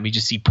Scarecrow venom, you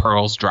just see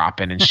pearls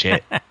dropping and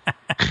shit.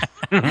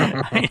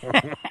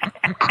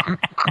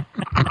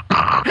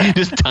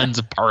 Just tons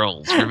of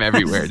pearls from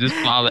everywhere. Just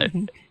follow it.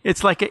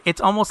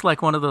 It's almost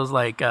like one of those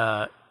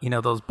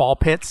those ball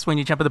pits when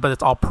you jump in, but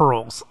it's all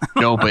pearls.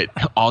 No, but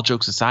all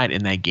jokes aside,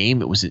 in that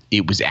game, it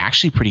was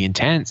actually pretty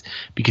intense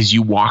because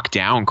you walk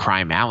down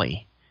Crime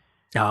Alley.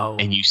 Oh.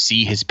 And you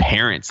see his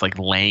parents like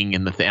laying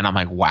in and I'm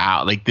like,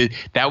 wow, like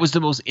that was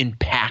the most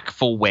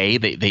impactful way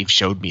they've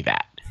showed me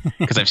that,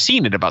 because I've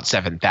seen it about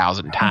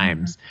 7,000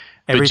 times.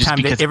 Every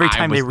time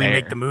they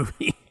remake the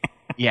movie.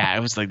 Yeah, it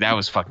was like, that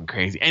was fucking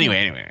crazy.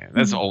 Anyway,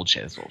 that's old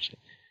shit.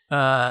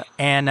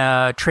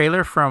 And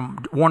trailer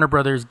from Warner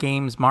Brothers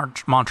Games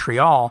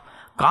Montreal,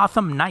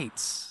 Gotham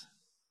Knights.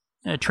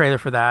 A trailer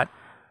for that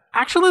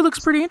actually looks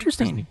pretty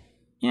interesting.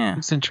 Yeah,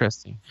 it's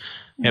interesting.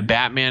 Yeah,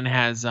 Batman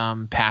has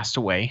passed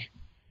away.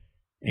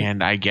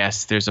 And I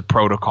guess there's a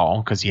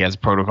protocol, because he has a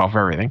protocol for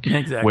everything,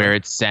 exactly, where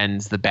it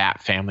sends the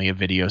Bat family a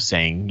video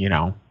saying,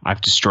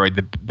 I've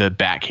destroyed the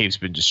Bat cave's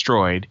been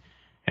destroyed.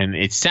 And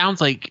it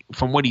sounds like,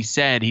 from what he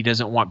said, he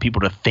doesn't want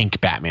people to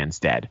think Batman's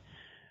dead.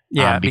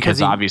 Yeah,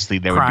 because obviously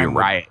there would be a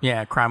riot.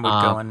 Crime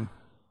would go in.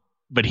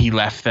 But he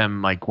left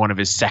them like one of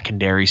his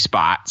secondary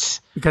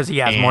spots. Because he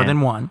has more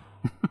than one.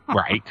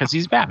 Right, because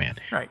he's Batman.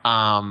 Right.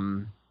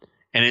 And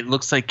it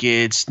looks like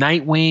it's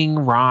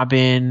Nightwing,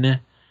 Robin,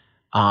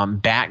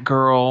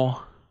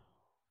 Batgirl.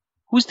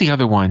 Who's the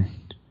other one?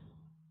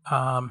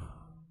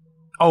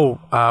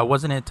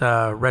 Wasn't it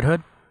Red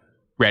Hood?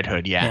 Red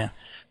Hood, yeah.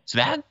 So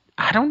that,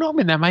 I don't know,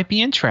 man, that might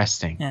be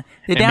interesting. Yeah.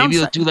 Maybe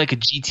they'll do like a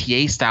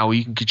GTA style where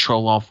you can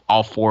control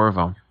all four of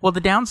them. Well,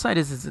 the downside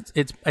is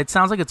it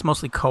sounds like it's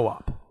mostly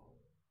co-op.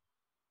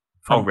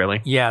 Oh,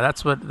 really? Yeah,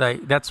 that's what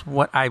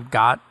I've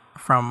got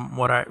from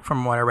what I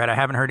read. I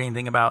haven't heard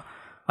anything about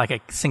like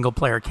a single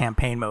player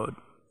campaign mode.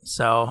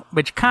 So,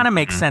 which kind of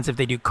makes sense if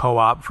they do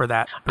co-op for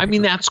that. I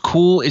mean, that's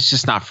cool. It's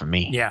just not for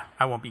me. Yeah,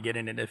 I won't be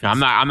getting it. I'm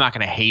not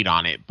going to hate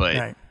on it, but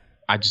right.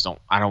 I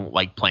don't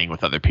like playing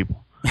with other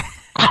people.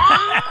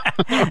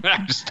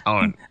 I just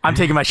don't. I'm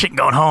taking my shit and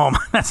going home.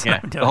 That's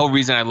what I'm doing. The whole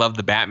reason I love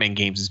the Batman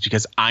games is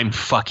because I'm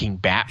fucking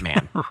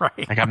Batman.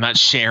 Right. Like, I'm not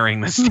sharing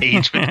the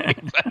stage with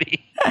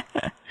anybody.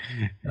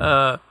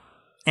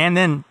 And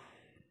then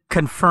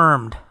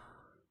confirmed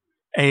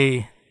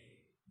a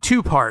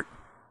 2-part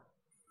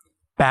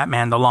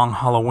Batman: The Long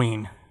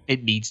Halloween.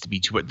 It needs to be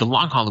 2. But The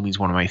Long Halloween is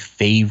one of my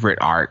favorite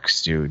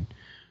arcs, dude.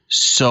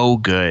 So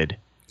good.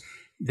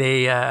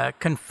 They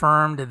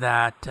confirmed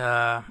that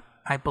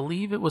I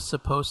believe it was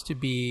supposed to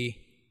be.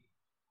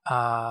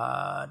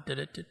 Where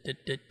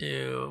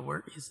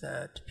is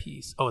that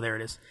piece? Oh, there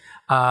it is.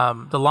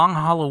 The Long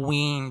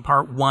Halloween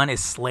Part 1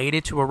 is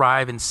slated to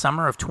arrive in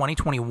summer of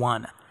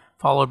 2021,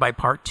 followed by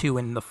Part 2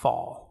 in the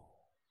fall.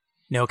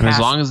 No cast.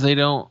 As long as they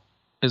don't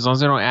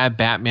add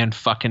Batman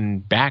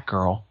fucking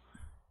Batgirl,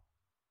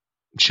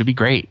 it should be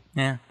great.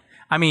 Yeah.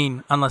 I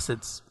mean, unless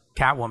it's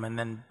Catwoman,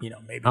 then,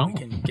 maybe we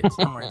can get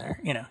somewhere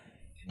there,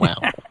 Well.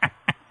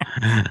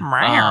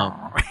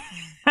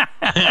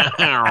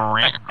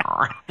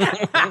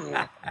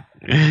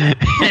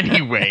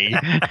 Anyway,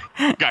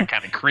 got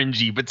kind of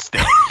cringy, but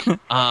still.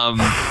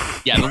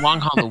 The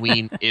Long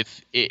Halloween,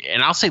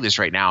 and I'll say this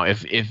right now,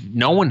 if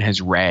no one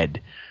has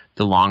read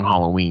The Long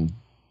Halloween,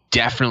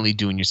 definitely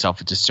doing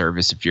yourself a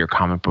disservice if you're a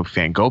comic book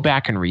fan. Go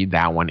back and read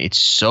that one. It's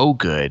so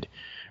good.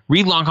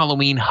 Read Long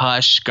Halloween,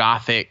 Hush,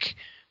 Gothic.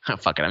 Oh,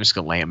 fuck it, I'm just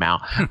gonna lay them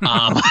out.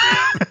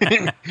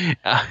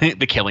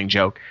 The Killing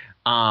Joke.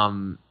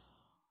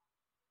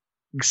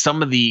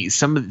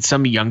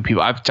 Some young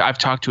people. I've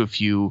talked to a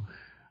few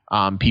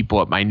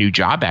people at my new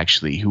job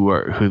actually who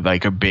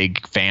are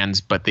big fans,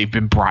 but they've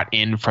been brought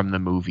in from the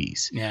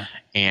movies. Yeah.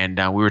 And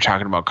we were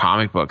talking about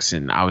comic books,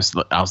 and I was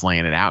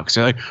laying it out because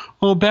they're like,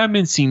 "Oh,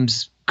 Batman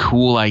seems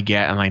cool, I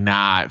get." I'm like,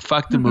 "Nah,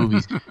 fuck the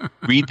movies.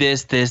 Read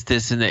this,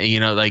 and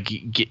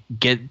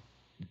get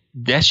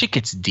that shit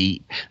gets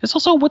deep." There's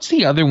also, what's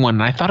the other one?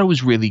 And I thought it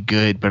was really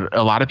good, but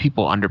a lot of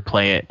people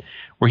underplay it,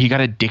 where he got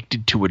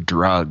addicted to a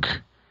drug.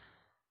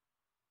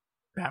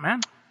 Batman?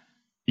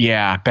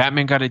 Yeah,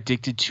 Batman got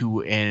addicted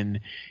to, and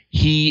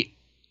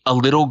a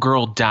little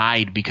girl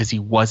died because he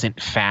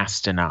wasn't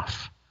fast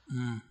enough.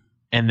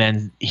 And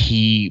then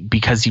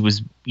because he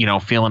was,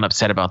 feeling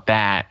upset about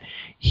that,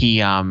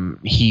 he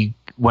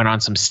went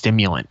on some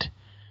stimulant,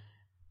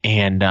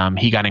 and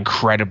he got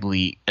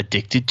incredibly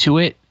addicted to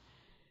it.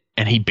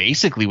 And he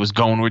basically was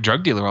going to a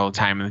drug dealer all the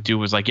time. And the dude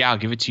was like, yeah, I'll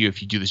give it to you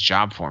if you do this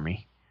job for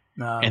me.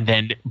 And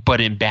then, but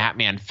in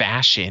Batman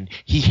fashion,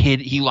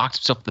 he locked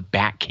himself in the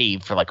Bat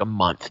Cave for like a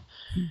month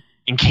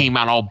and came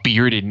out all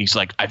bearded. And he's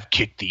like, I've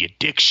kicked the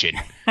addiction.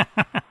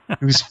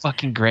 It was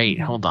fucking great.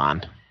 Hold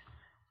on.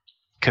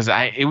 Because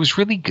it was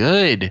really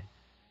good.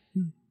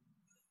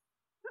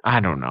 I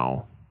don't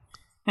know.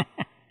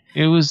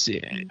 It was.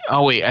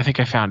 Oh, wait. I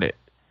think I found it.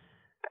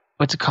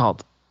 What's it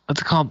called?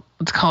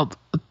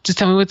 Just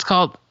tell me what it's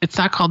called. It's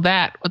not called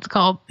that. What's it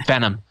called?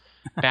 Venom.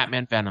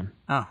 Batman Venom.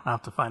 Oh, I'll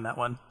have to find that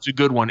one. It's a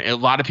good one. A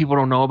lot of people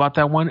don't know about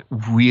that one.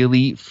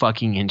 Really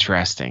fucking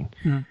interesting.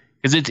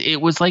 Because it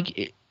was like,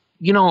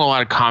 a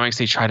lot of comics,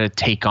 they try to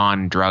take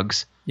on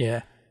drugs.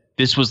 Yeah.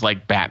 This was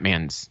like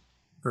Batman's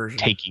version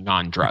taking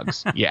on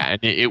drugs. Yeah. And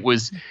it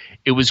was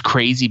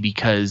crazy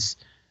because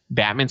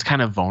Batman's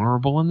kind of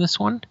vulnerable in this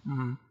one.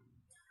 Mm-hmm.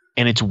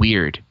 And it's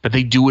weird, but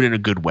they do it in a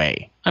good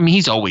way. I mean,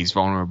 he's always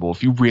vulnerable.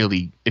 If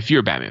you're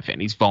a Batman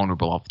fan, he's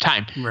vulnerable all the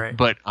time. Right.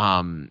 But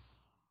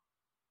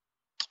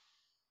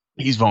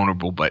he's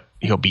vulnerable, but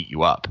he'll beat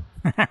you up.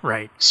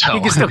 Right. So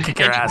he can still kick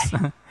your ass.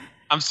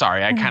 I'm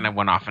sorry, I kind of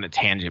went off on a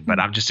tangent, but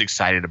I'm just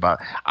excited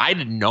I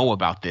didn't know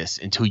about this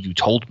until you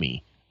told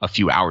me a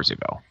few hours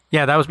ago.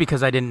 Yeah, that was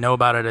because I didn't know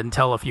about it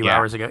until a few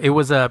hours ago. It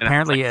was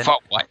apparently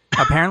what?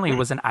 Apparently it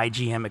was an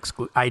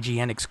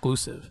IGN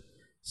exclusive.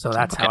 So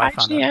that's how I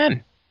found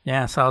it.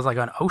 Yeah, so I was like,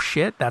 oh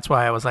shit, that's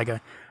why I was like,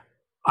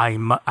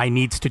 I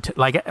needs to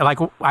like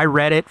I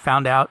read it,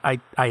 found out, I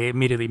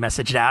immediately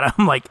messaged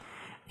Adam like,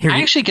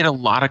 I actually get a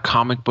lot of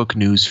comic book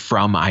news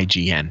from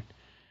IGN.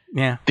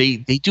 Yeah, they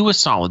do a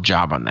solid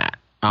job on that.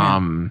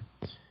 Yeah.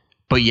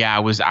 But yeah, I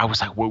was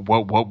like,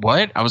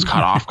 what? I was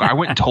caught off guard. I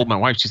went and told my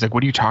wife. She's like,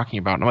 "What are you talking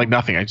about?" And I'm like,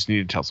 "Nothing. I just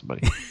need to tell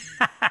somebody."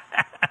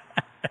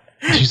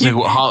 She's like,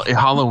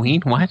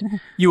 Halloween? What?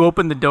 You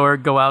open the door,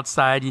 go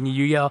outside, and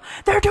you yell,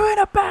 "They're doing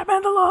a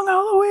Batman the Long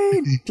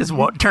Halloween!" Just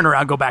turn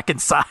around, go back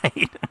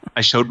inside.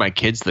 I showed my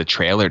kids the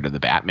trailer to the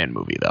Batman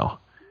movie though.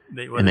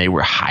 They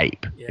were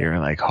hype. Yeah. They were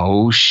like,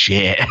 "Oh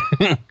shit!"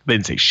 They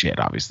didn't say shit,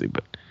 obviously,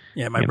 but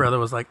yeah, my brother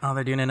was like, "Oh,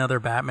 they're doing another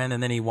Batman,"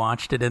 and then he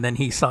watched it, and then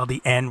he saw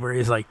the end where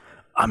he's like,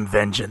 "I'm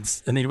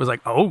vengeance," and then he was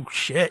like, "Oh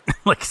shit!"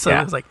 Like so,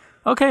 it was like,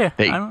 okay,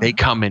 they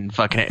come in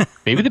fucking.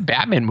 Maybe the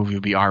Batman movie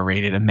will be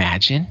R-rated.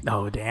 Imagine.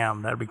 Oh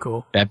damn, that'd be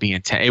cool. That'd be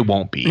intense. It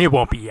won't be. It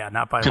won't be. Yeah,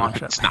 not by a long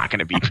shot. It's not going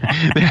to be.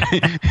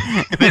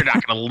 They're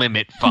not going to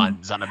limit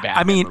funds on a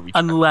Batman movie.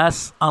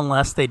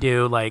 Unless they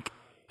do like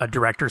a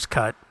director's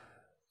cut.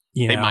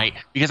 They might,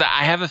 because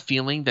I have a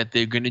feeling that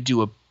they're going to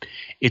do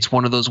it's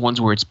one of those ones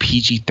where it's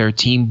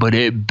PG-13, but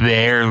it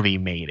barely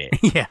made it.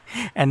 Yeah.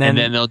 And then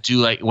they'll do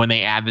like when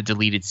they add the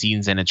deleted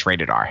scenes and it's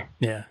rated R.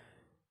 Yeah.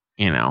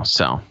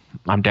 So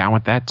I'm down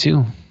with that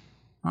too.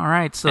 All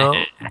right. So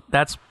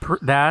that's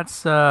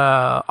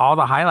all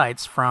the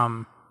highlights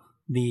from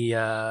the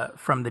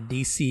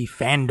DC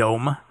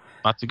FanDome.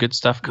 Lots of good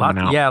stuff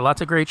coming out. Yeah. Lots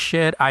of great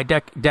shit. I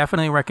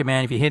definitely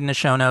recommend, if you hit in the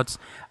show notes,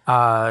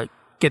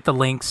 get the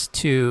links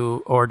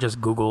to, or just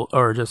Google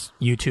or just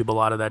YouTube a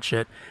lot of that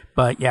shit.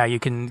 But yeah, you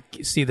can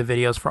see the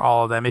videos for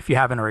all of them if you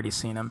haven't already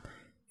seen them.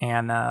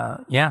 And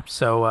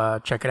so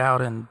check it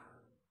out, and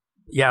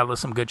yeah, there's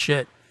some good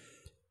shit.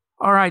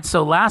 All right,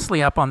 so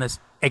lastly up on this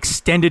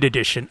extended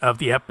edition of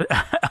the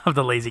of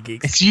the Lazy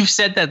Geeks. You've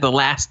said that the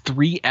last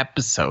 3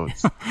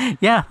 episodes.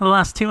 Yeah, the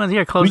last 2 ones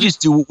here. We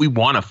just do what we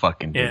want to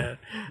fucking do.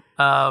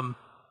 Yeah.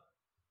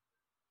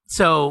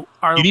 So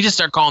you need to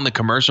start calling the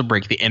commercial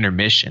break the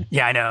intermission.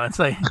 Yeah, I know. It's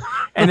like,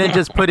 and then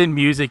just put in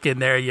music in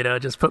there.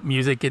 Just put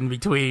music in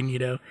between.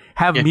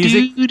 Have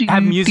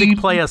music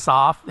play us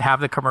off. Have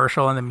the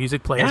commercial and the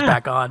music play us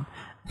back on.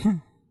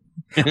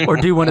 Or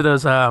do one of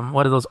those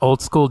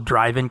old school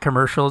drive-in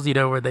commercials.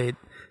 Where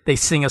they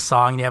sing a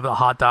song and you have the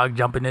hot dog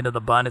jumping into the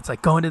bun. It's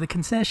like going to the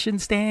concession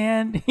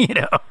stand.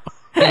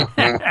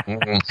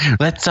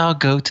 Let's all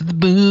go to the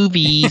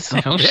movies.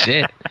 Oh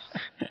shit.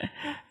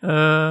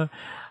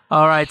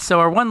 All right, so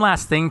our one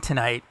last thing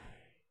tonight,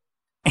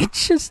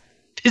 this is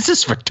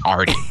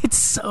retarded. It's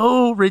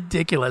so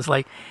ridiculous.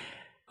 Like,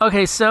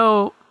 okay,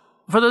 so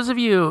for those of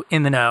you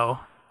in the know,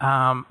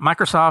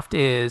 Microsoft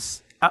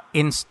is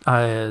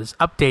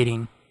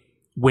updating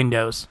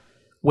Windows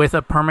with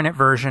a permanent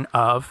version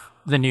of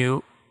the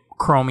new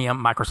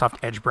Chromium Microsoft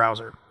Edge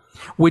browser,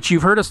 which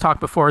you've heard us talk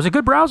before is a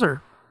good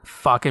browser.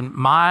 Fucking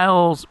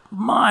miles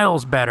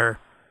better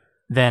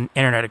than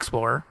Internet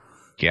Explorer.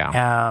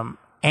 Yeah.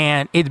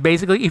 And it's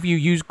basically, if you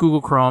use Google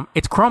Chrome,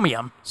 it's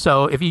Chromium.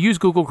 So if you use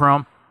Google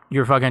Chrome,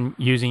 you're fucking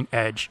using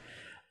Edge.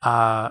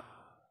 No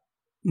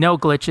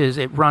glitches.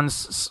 It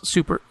runs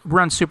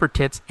super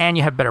tits, and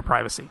you have better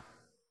privacy.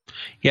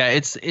 Yeah,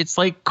 it's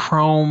like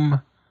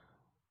Chrome,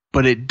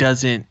 but it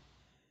doesn't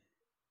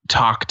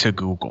talk to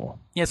Google.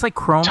 Yeah, it's like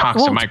Chrome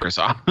talks to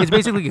Microsoft. It's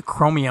basically a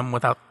Chromium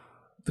without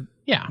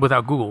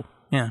Google.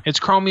 Yeah,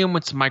 it's Chromium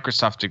with some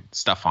Microsoft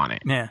stuff on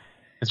it. Yeah.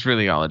 That's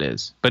really all it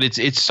is. But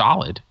it's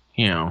solid,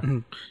 you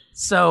know.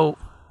 So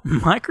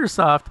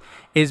Microsoft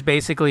is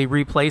basically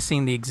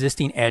replacing the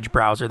existing Edge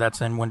browser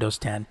that's in Windows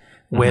 10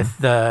 with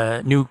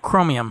the new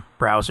Chromium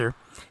browser.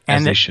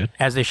 As they should.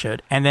 As they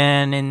should. And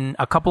then in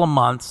a couple of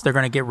months, they're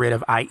going to get rid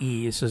of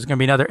IE. So there's going to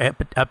be another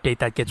update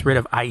that gets rid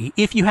of IE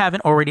if you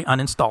haven't already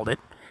uninstalled it,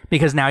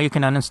 because now you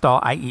can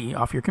uninstall IE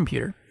off your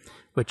computer,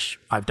 which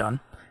I've done.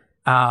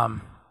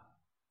 And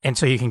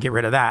so you can get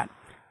rid of that.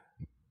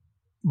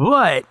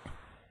 But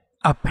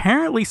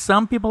apparently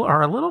some people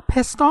are a little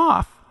pissed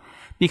off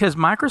because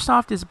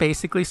Microsoft is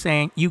basically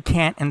saying you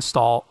can't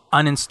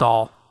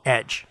uninstall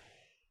Edge.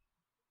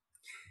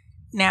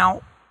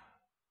 Now,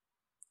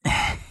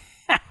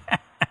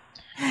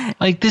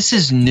 like, this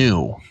is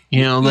new,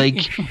 you know, like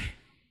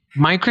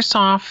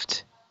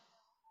Microsoft's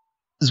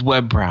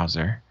web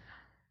browser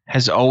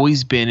has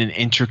always been an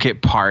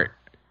intricate part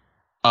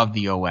of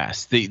the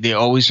OS. They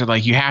always are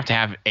like, you have to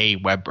have a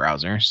web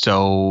browser,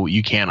 so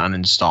you can't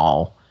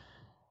uninstall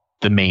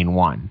the main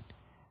one.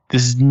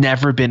 This has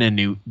never been a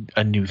new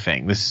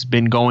thing. This has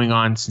been going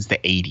on since the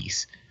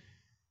 80s.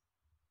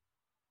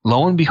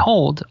 Lo and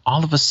behold,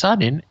 all of a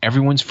sudden,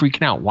 everyone's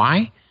freaking out.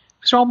 Why?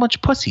 Because they're all a bunch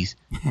of pussies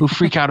who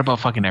freak out about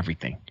fucking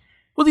everything.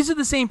 Well, these are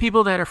the same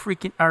people that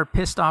are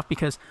pissed off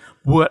because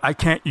I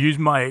can't use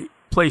my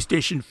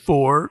PlayStation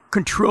 4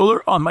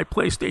 controller on my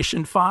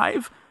PlayStation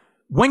 5.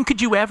 When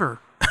could you ever?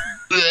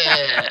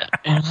 Get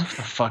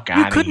the fuck out of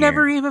here. You could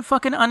never even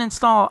fucking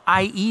uninstall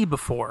IE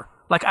before.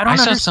 Like, I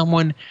saw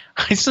someone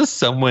they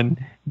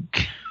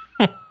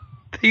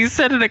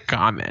said in a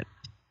comment,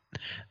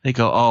 they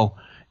go, "Oh,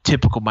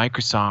 typical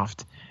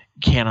Microsoft,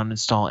 can't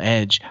uninstall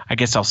Edge. I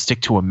guess I'll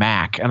stick to a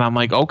Mac." And I'm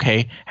like,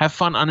 okay, have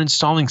fun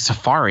uninstalling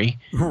Safari.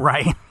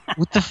 Right.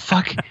 What the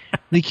fuck?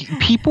 Like,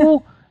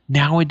 people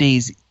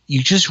nowadays,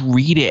 you just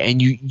read it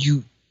and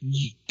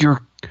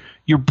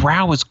your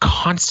brow is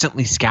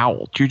constantly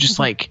scowled. You're just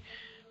like,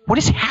 what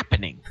is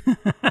happening?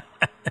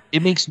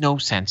 It makes no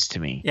sense to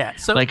me. Yeah.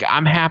 So, like,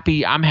 I'm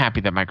happy that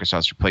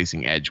Microsoft's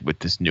replacing Edge with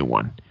this new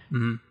one,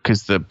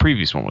 because the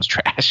previous one was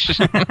trash.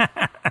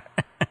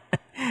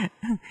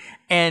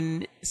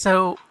 And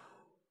so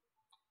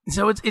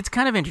it's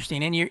kind of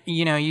interesting, and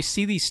you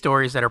see these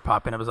stories that are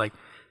popping up. It's like,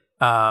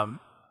 that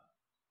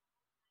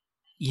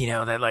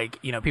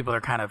people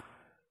are kind of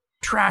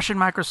trashing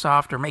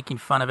Microsoft or making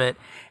fun of it,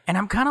 and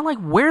I'm kind of like,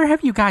 where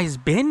have you guys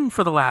been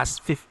for the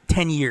last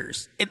 10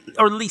 years,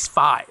 or at least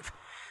 5?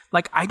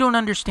 Like, I don't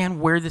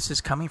understand where this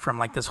is coming from.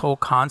 Like, this whole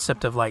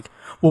concept of like,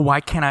 well, why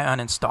can't I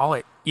uninstall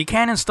it? You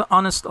can't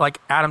uninstall, like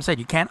Adam said,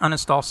 you can't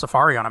uninstall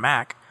Safari on a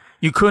Mac.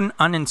 You couldn't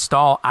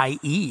uninstall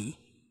IE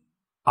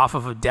off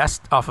of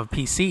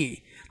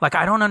PC. Like,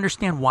 I don't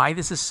understand why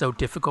this is so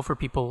difficult for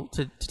people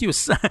to do.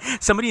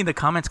 Somebody in the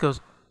comments goes,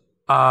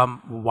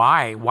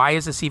 why? Why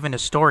is this even a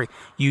story?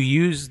 You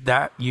use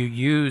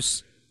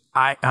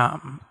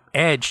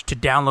Edge to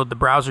download the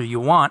browser you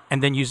want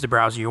and then use the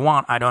browser you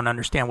want. I don't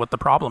understand what the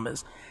problem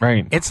is.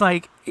 Right. It's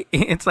like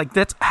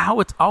that's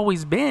how it's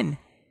always been,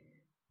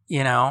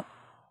 you know?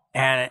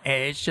 And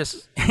it's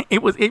just,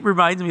 it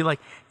reminds me, like,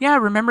 yeah,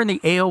 remember in the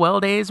AOL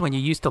days when you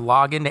used to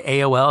log into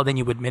AOL, then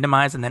you would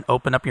minimize and then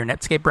open up your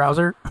Netscape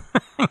browser?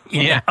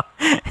 Yeah.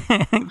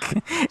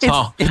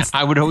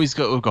 I would always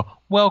go,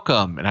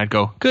 welcome, and I'd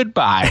go,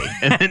 goodbye,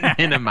 and then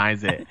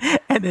minimize it.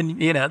 And then,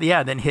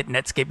 then hit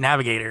Netscape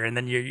Navigator, and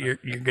then you're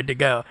good to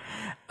go.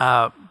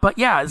 But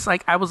yeah, it's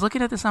like, I was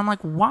looking at this, and I'm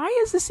like, why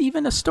is this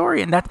even a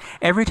story? And that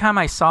every time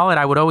I saw it,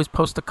 I would always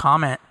post a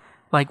comment,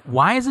 like,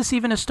 why is this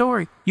even a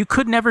story? You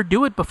could never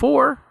do it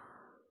before.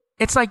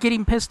 It's like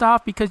getting pissed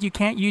off because you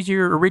can't use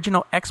your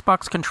original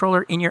Xbox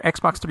controller in your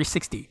Xbox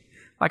 360.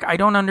 Like, I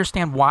don't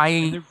understand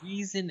why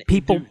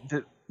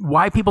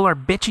why people are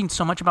bitching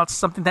so much about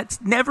something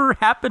that's never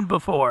happened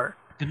before.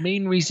 The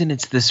main reason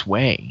it's this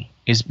way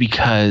is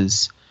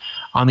because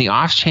on the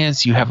off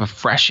chance you have a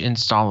fresh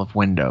install of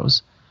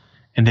Windows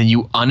and then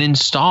you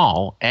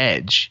uninstall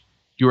Edge,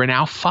 you are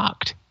now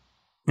fucked.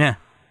 Yeah.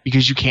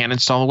 Because you can't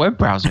install a web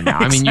browser now.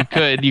 I mean, you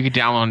could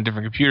download on a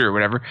different computer or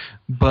whatever,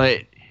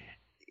 but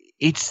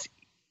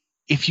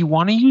if you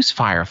want to use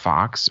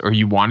Firefox or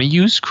you want to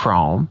use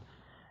Chrome,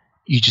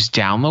 you just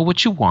download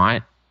what you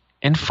want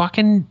and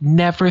fucking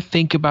never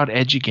think about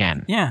Edge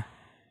again. Yeah.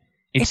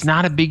 It's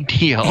not a big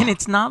deal. And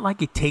it's not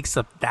like it takes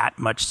up that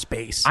much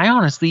space. I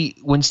honestly,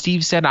 when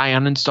Steve said he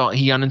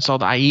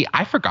uninstalled IE,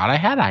 I forgot I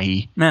had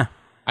IE. Yeah.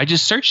 I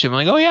just searched him.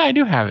 I'm like, oh yeah, I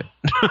do have it.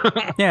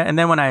 Yeah, and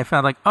then when I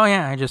found, like, oh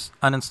yeah, I just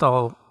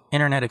uninstall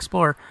Internet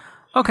Explorer.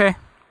 Okay.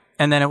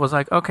 And then it was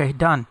like, okay,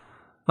 done.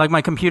 Like,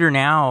 my computer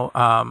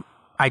now,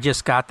 I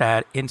just got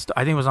that install.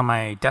 I think it was on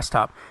my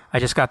desktop. I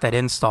just got that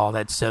install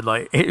that said,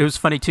 like, it was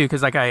funny too,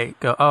 because like I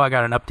go, oh, I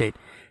got an update.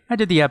 I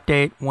did the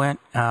update, went,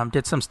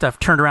 did some stuff,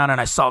 turned around,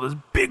 and I saw this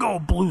big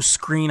old blue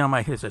screen on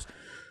my head that says,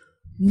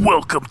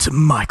 "Welcome to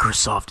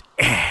Microsoft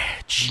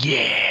Edge."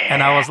 Yeah.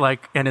 And I was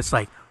like, and it's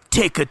like,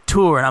 take a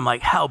tour. And I'm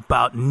like, how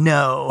about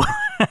no?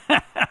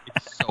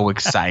 So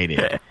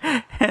excited.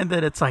 And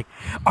then it's like,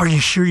 are you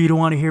sure you don't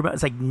want to hear about it?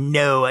 It's like,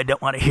 no, I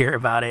don't want to hear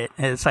about it.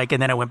 And it's like,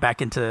 and then I went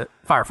back into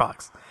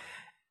Firefox.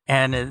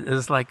 And it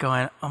was like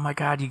going, oh my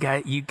God,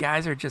 you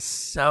guys are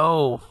just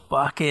so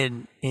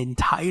fucking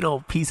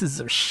entitled pieces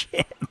of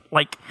shit.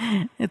 Like,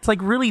 it's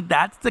like, really,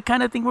 that's the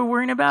kind of thing we're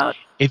worrying about?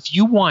 If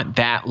you want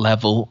that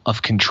level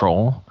of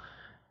control,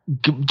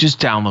 just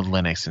download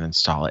Linux and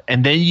install it.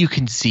 And then you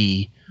can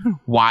see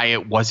why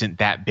it wasn't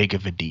that big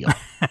of a deal.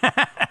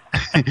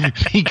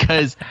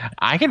 Because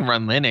I can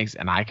run Linux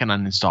and I can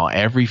uninstall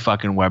every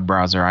fucking web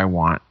browser I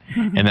want.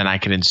 And then I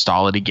can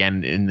install it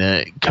again in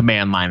the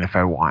command line if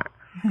I want.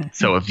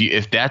 So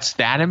if that's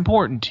that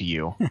important to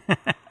you,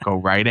 go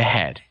right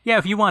ahead. Yeah,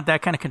 if you want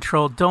that kind of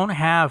control, don't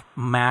have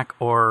Mac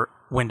or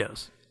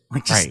Windows.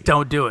 Like, just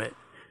don't do it.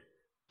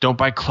 Don't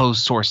buy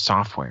closed source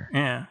software.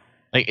 Yeah.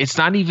 Like, it's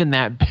not even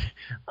that.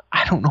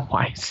 I don't know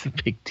why it's a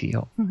big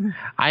deal.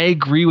 I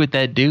agree with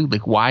that dude.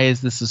 Like, why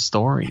is this a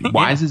story?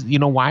 Why is this? You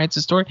know why it's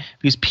a story?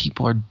 Because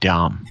people are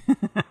dumb.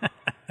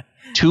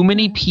 Too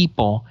many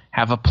people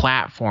have a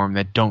platform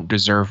that don't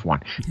deserve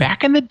one.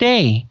 Back in the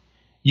day,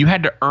 you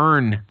had to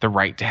earn the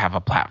right to have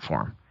a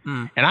platform.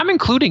 And I'm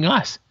including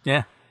us.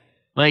 Yeah.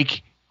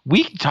 Like,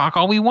 we can talk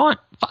all we want.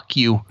 Fuck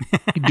you.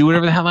 I can do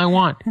whatever the hell I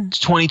want. It's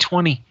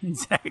 2020.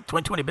 Exactly.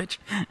 2020, bitch.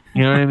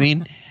 You know what I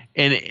mean?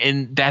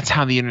 And that's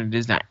how the internet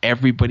is now.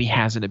 Everybody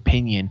has an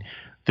opinion.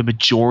 The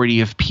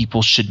majority of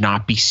people should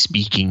not be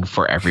speaking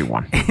for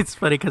everyone. It's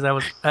funny because I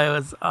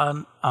was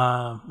on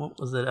what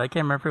was it? I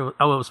can't remember.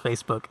 It was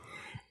Facebook,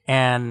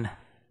 and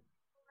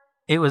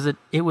it was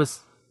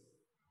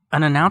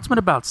an announcement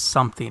about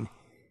something,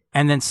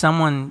 and then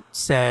someone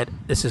said,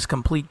 "This is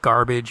complete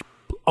garbage."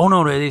 Oh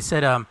no, they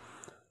said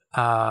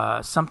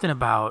something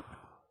about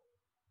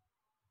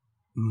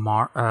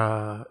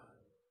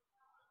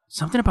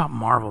something about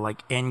Marvel,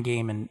 like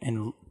Endgame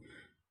and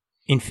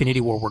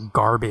Infinity War were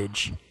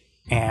garbage,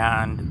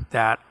 and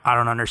that I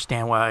don't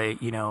understand why,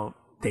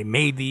 they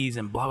made these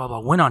and blah, blah, blah.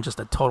 Went on just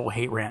a total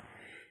hate rant.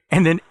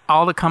 And then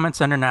all the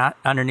comments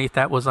underneath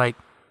that was like,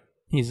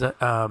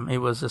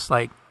 it was just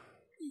like,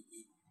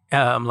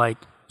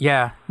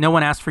 yeah, no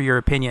one asked for your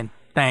opinion.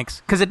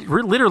 Thanks. Because it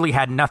literally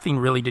had nothing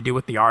really to do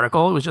with the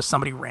article. It was just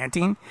somebody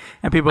ranting.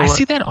 And people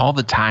see that all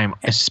the time,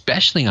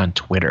 especially on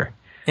Twitter.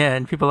 Yeah,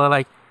 and people are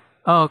like,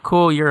 oh,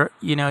 cool. Your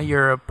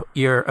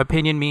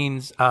opinion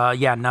means,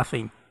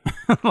 nothing.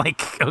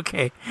 Like,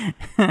 okay.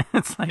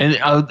 It's like, and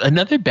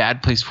another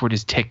bad place for it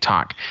is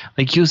TikTok.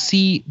 Like, you'll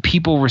see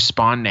people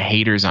respond to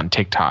haters on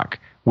TikTok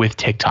with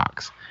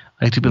TikToks.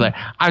 Like, to be like,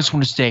 I just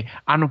want to say,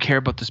 I don't care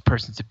about this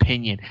person's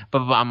opinion. But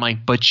I'm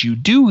like, but you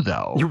do,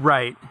 though. You're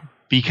right.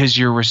 Because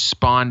you're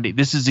responding.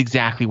 This is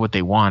exactly what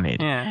they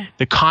wanted. Yeah.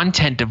 The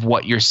content of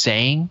what you're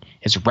saying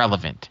is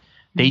relevant.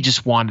 They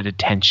just wanted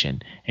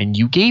attention, and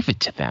you gave it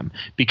to them.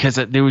 Because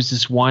there was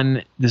this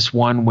one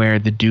where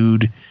the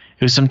dude, it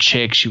was some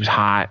chick, she was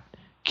hot,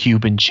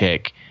 Cuban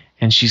chick,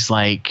 and she's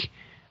like,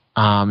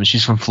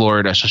 she's from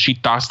Florida, so she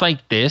talks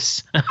like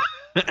this.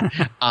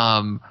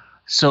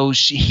 So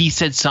he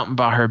said something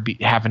about her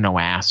having no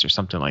ass or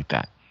something like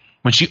that,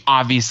 when she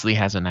obviously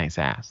has a nice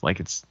ass. Like,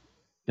 it's,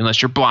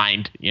 unless you're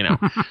blind,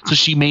 So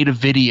she made a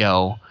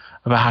video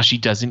about how she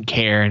doesn't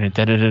care and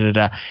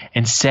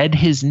and said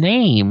his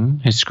name,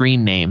 his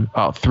screen name,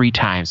 about 3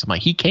 times. I'm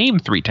like, he came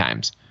 3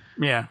 times.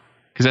 Yeah.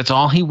 Because that's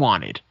all he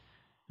wanted.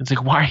 It's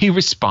like, why are you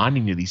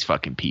responding to these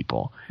fucking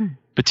people?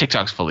 But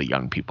TikTok's full of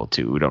young people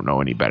too who don't know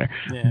any better.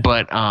 Yeah.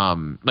 But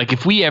like,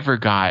 if we ever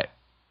I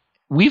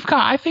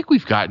think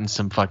we've gotten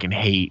some fucking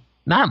hate.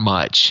 Not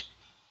much.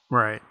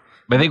 Right.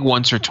 But I think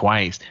once or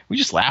twice. We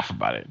just laugh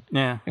about it.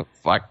 Yeah.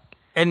 Fuck.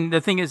 And the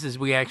thing is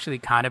we actually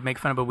kind of make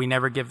fun of it, but we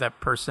never give that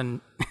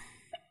person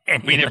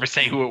we never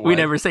say who it was. We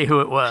never say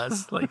who it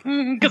was. Like,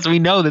 because we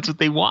know that's what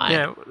they want.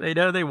 Yeah, they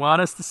know they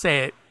want us to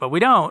say it, but we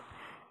don't.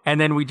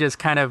 And then we just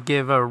kind of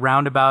give a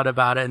roundabout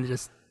about it and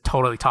just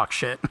totally talk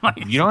shit. Like,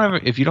 if you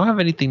don't have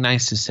anything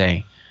nice to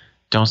say,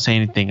 don't say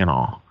anything at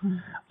all.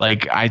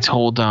 Like, I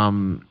told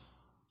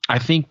I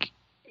think,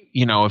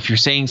 if you're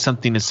saying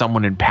something to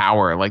someone in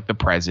power, like the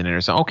president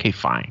or something, okay,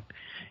 fine.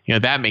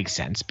 That makes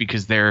sense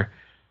because they're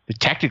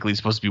technically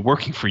supposed to be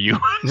working for you.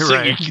 So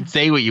right. You can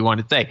say what you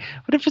want to say.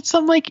 But if it's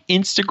some like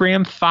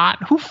Instagram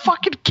thought, who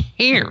fucking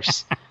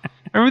cares? I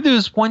remember there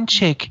was one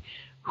chick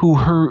who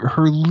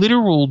her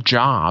literal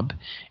job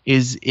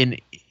is in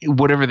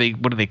what do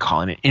they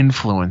call it? An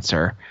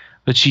influencer.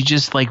 But she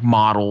just like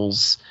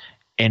models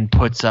and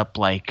puts up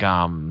like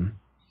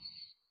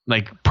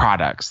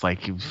products,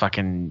 like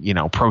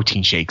fucking,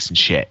 protein shakes and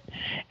shit.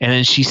 And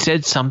then she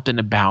said something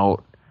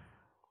about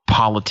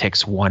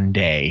politics one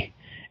day,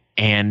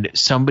 and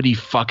somebody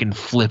fucking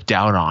flipped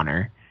out on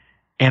her.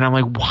 And I'm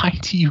like, why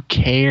do you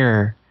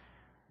care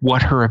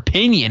what her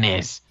opinion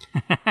is?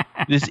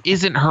 This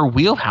isn't her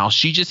wheelhouse.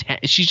 She's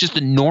just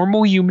a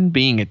normal human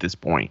being at this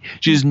point.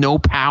 She has no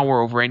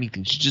power over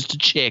anything. She's just a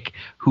chick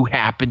who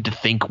happened to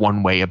think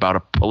one way about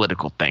a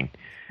political thing.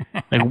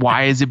 Like,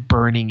 why is it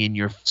burning in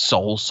your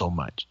soul so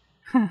much?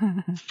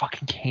 Who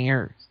fucking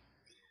cares?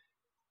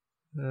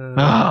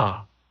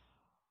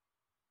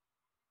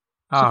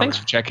 So thanks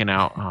for checking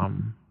out.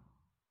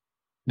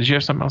 Did you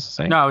have something else to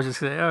say? No, I was just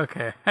saying,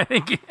 okay. I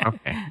think.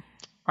 Okay.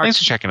 Thanks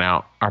for checking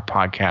out our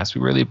podcast.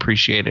 We really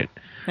appreciate it.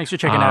 Thanks for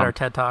checking out our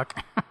TED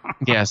Talk.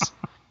 Yes.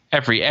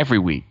 Every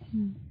week.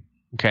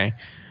 Okay.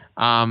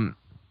 Hold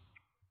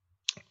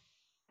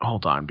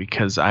on,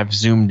 because I've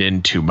zoomed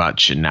in too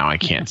much and now I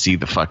can't see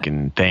the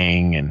fucking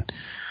thing. And,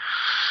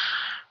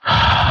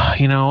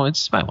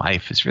 it's my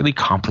life. It's really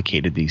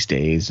complicated these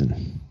days.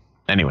 And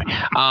anyway,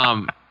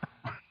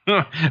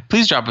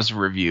 please drop us a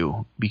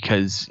review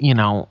because,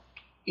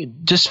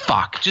 just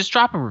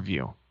drop a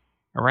review.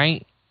 All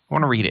right. I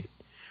want to read it.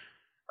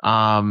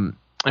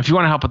 If you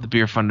want to help with the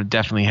beer fund,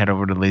 definitely head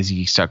over to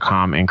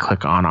lazygeeks.com and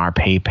click on our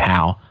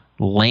PayPal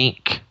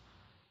link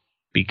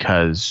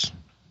because,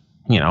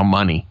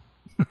 money.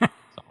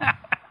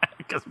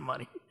 Because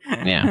money.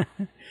 Yeah.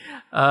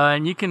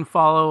 And you can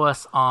follow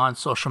us on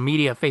social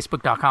media,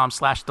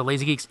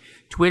 facebook.com/TheLazyGeeks,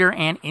 Twitter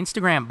and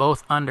Instagram,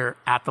 both under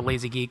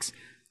 @TheLazyGeeks.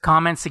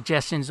 Comments,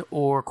 suggestions,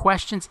 or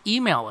questions,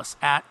 email us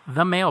at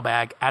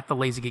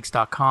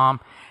themailbag@thelazygeeks.com.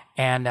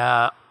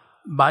 And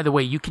by the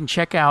way, you can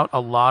check out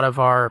a lot of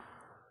our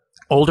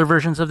older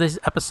versions of these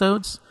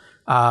episodes,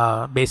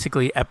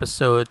 basically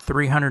episode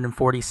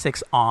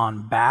 346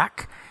 on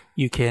back.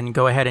 You can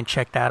go ahead and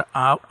check that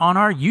out on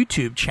our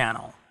YouTube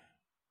channel.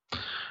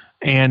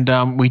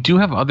 And we do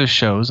have other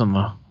shows on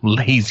the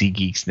Lazy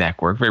Geeks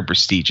Network, very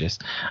prestigious.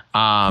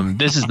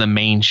 This is the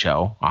main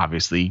show,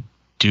 obviously,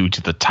 due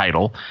to the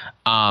title.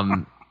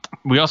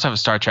 We also have a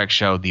Star Trek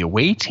show, The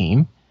Away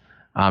Team,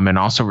 and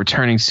also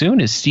returning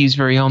soon is Steve's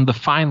very own The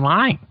Fine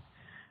Line,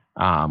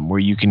 where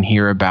you can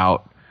hear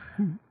about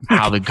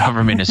how the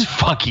government is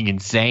fucking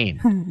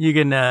insane. You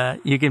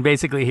can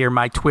basically hear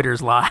my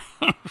Twitter's live.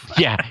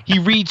 Yeah, he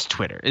reads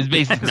Twitter. It's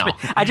basically no.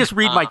 I just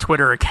read my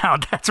Twitter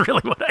account. That's really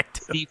what I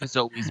do. Steve has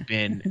always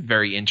been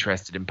very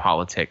interested in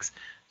politics,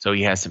 so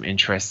he has some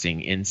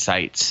interesting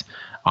insights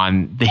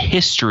on the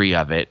history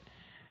of it,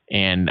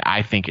 and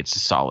I think it's a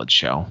solid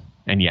show.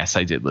 And yes,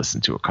 I did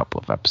listen to a couple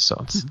of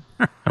episodes.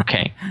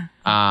 Okay,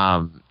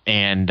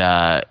 and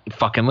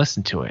fucking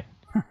listen to it.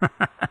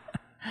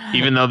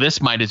 Even though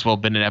this might as well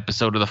have been an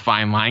episode of The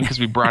Fine Line because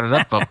we brought it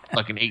up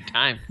fucking 8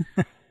 times.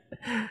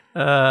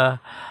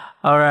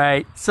 All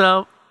right.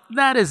 So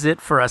that is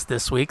it for us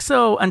this week.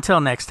 So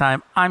until next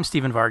time, I'm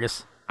Steven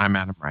Vargas. I'm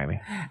Adam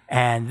Riley.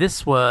 And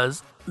this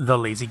was The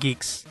Lazy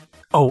Geeks.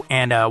 Oh,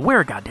 and wear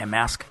a goddamn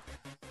mask.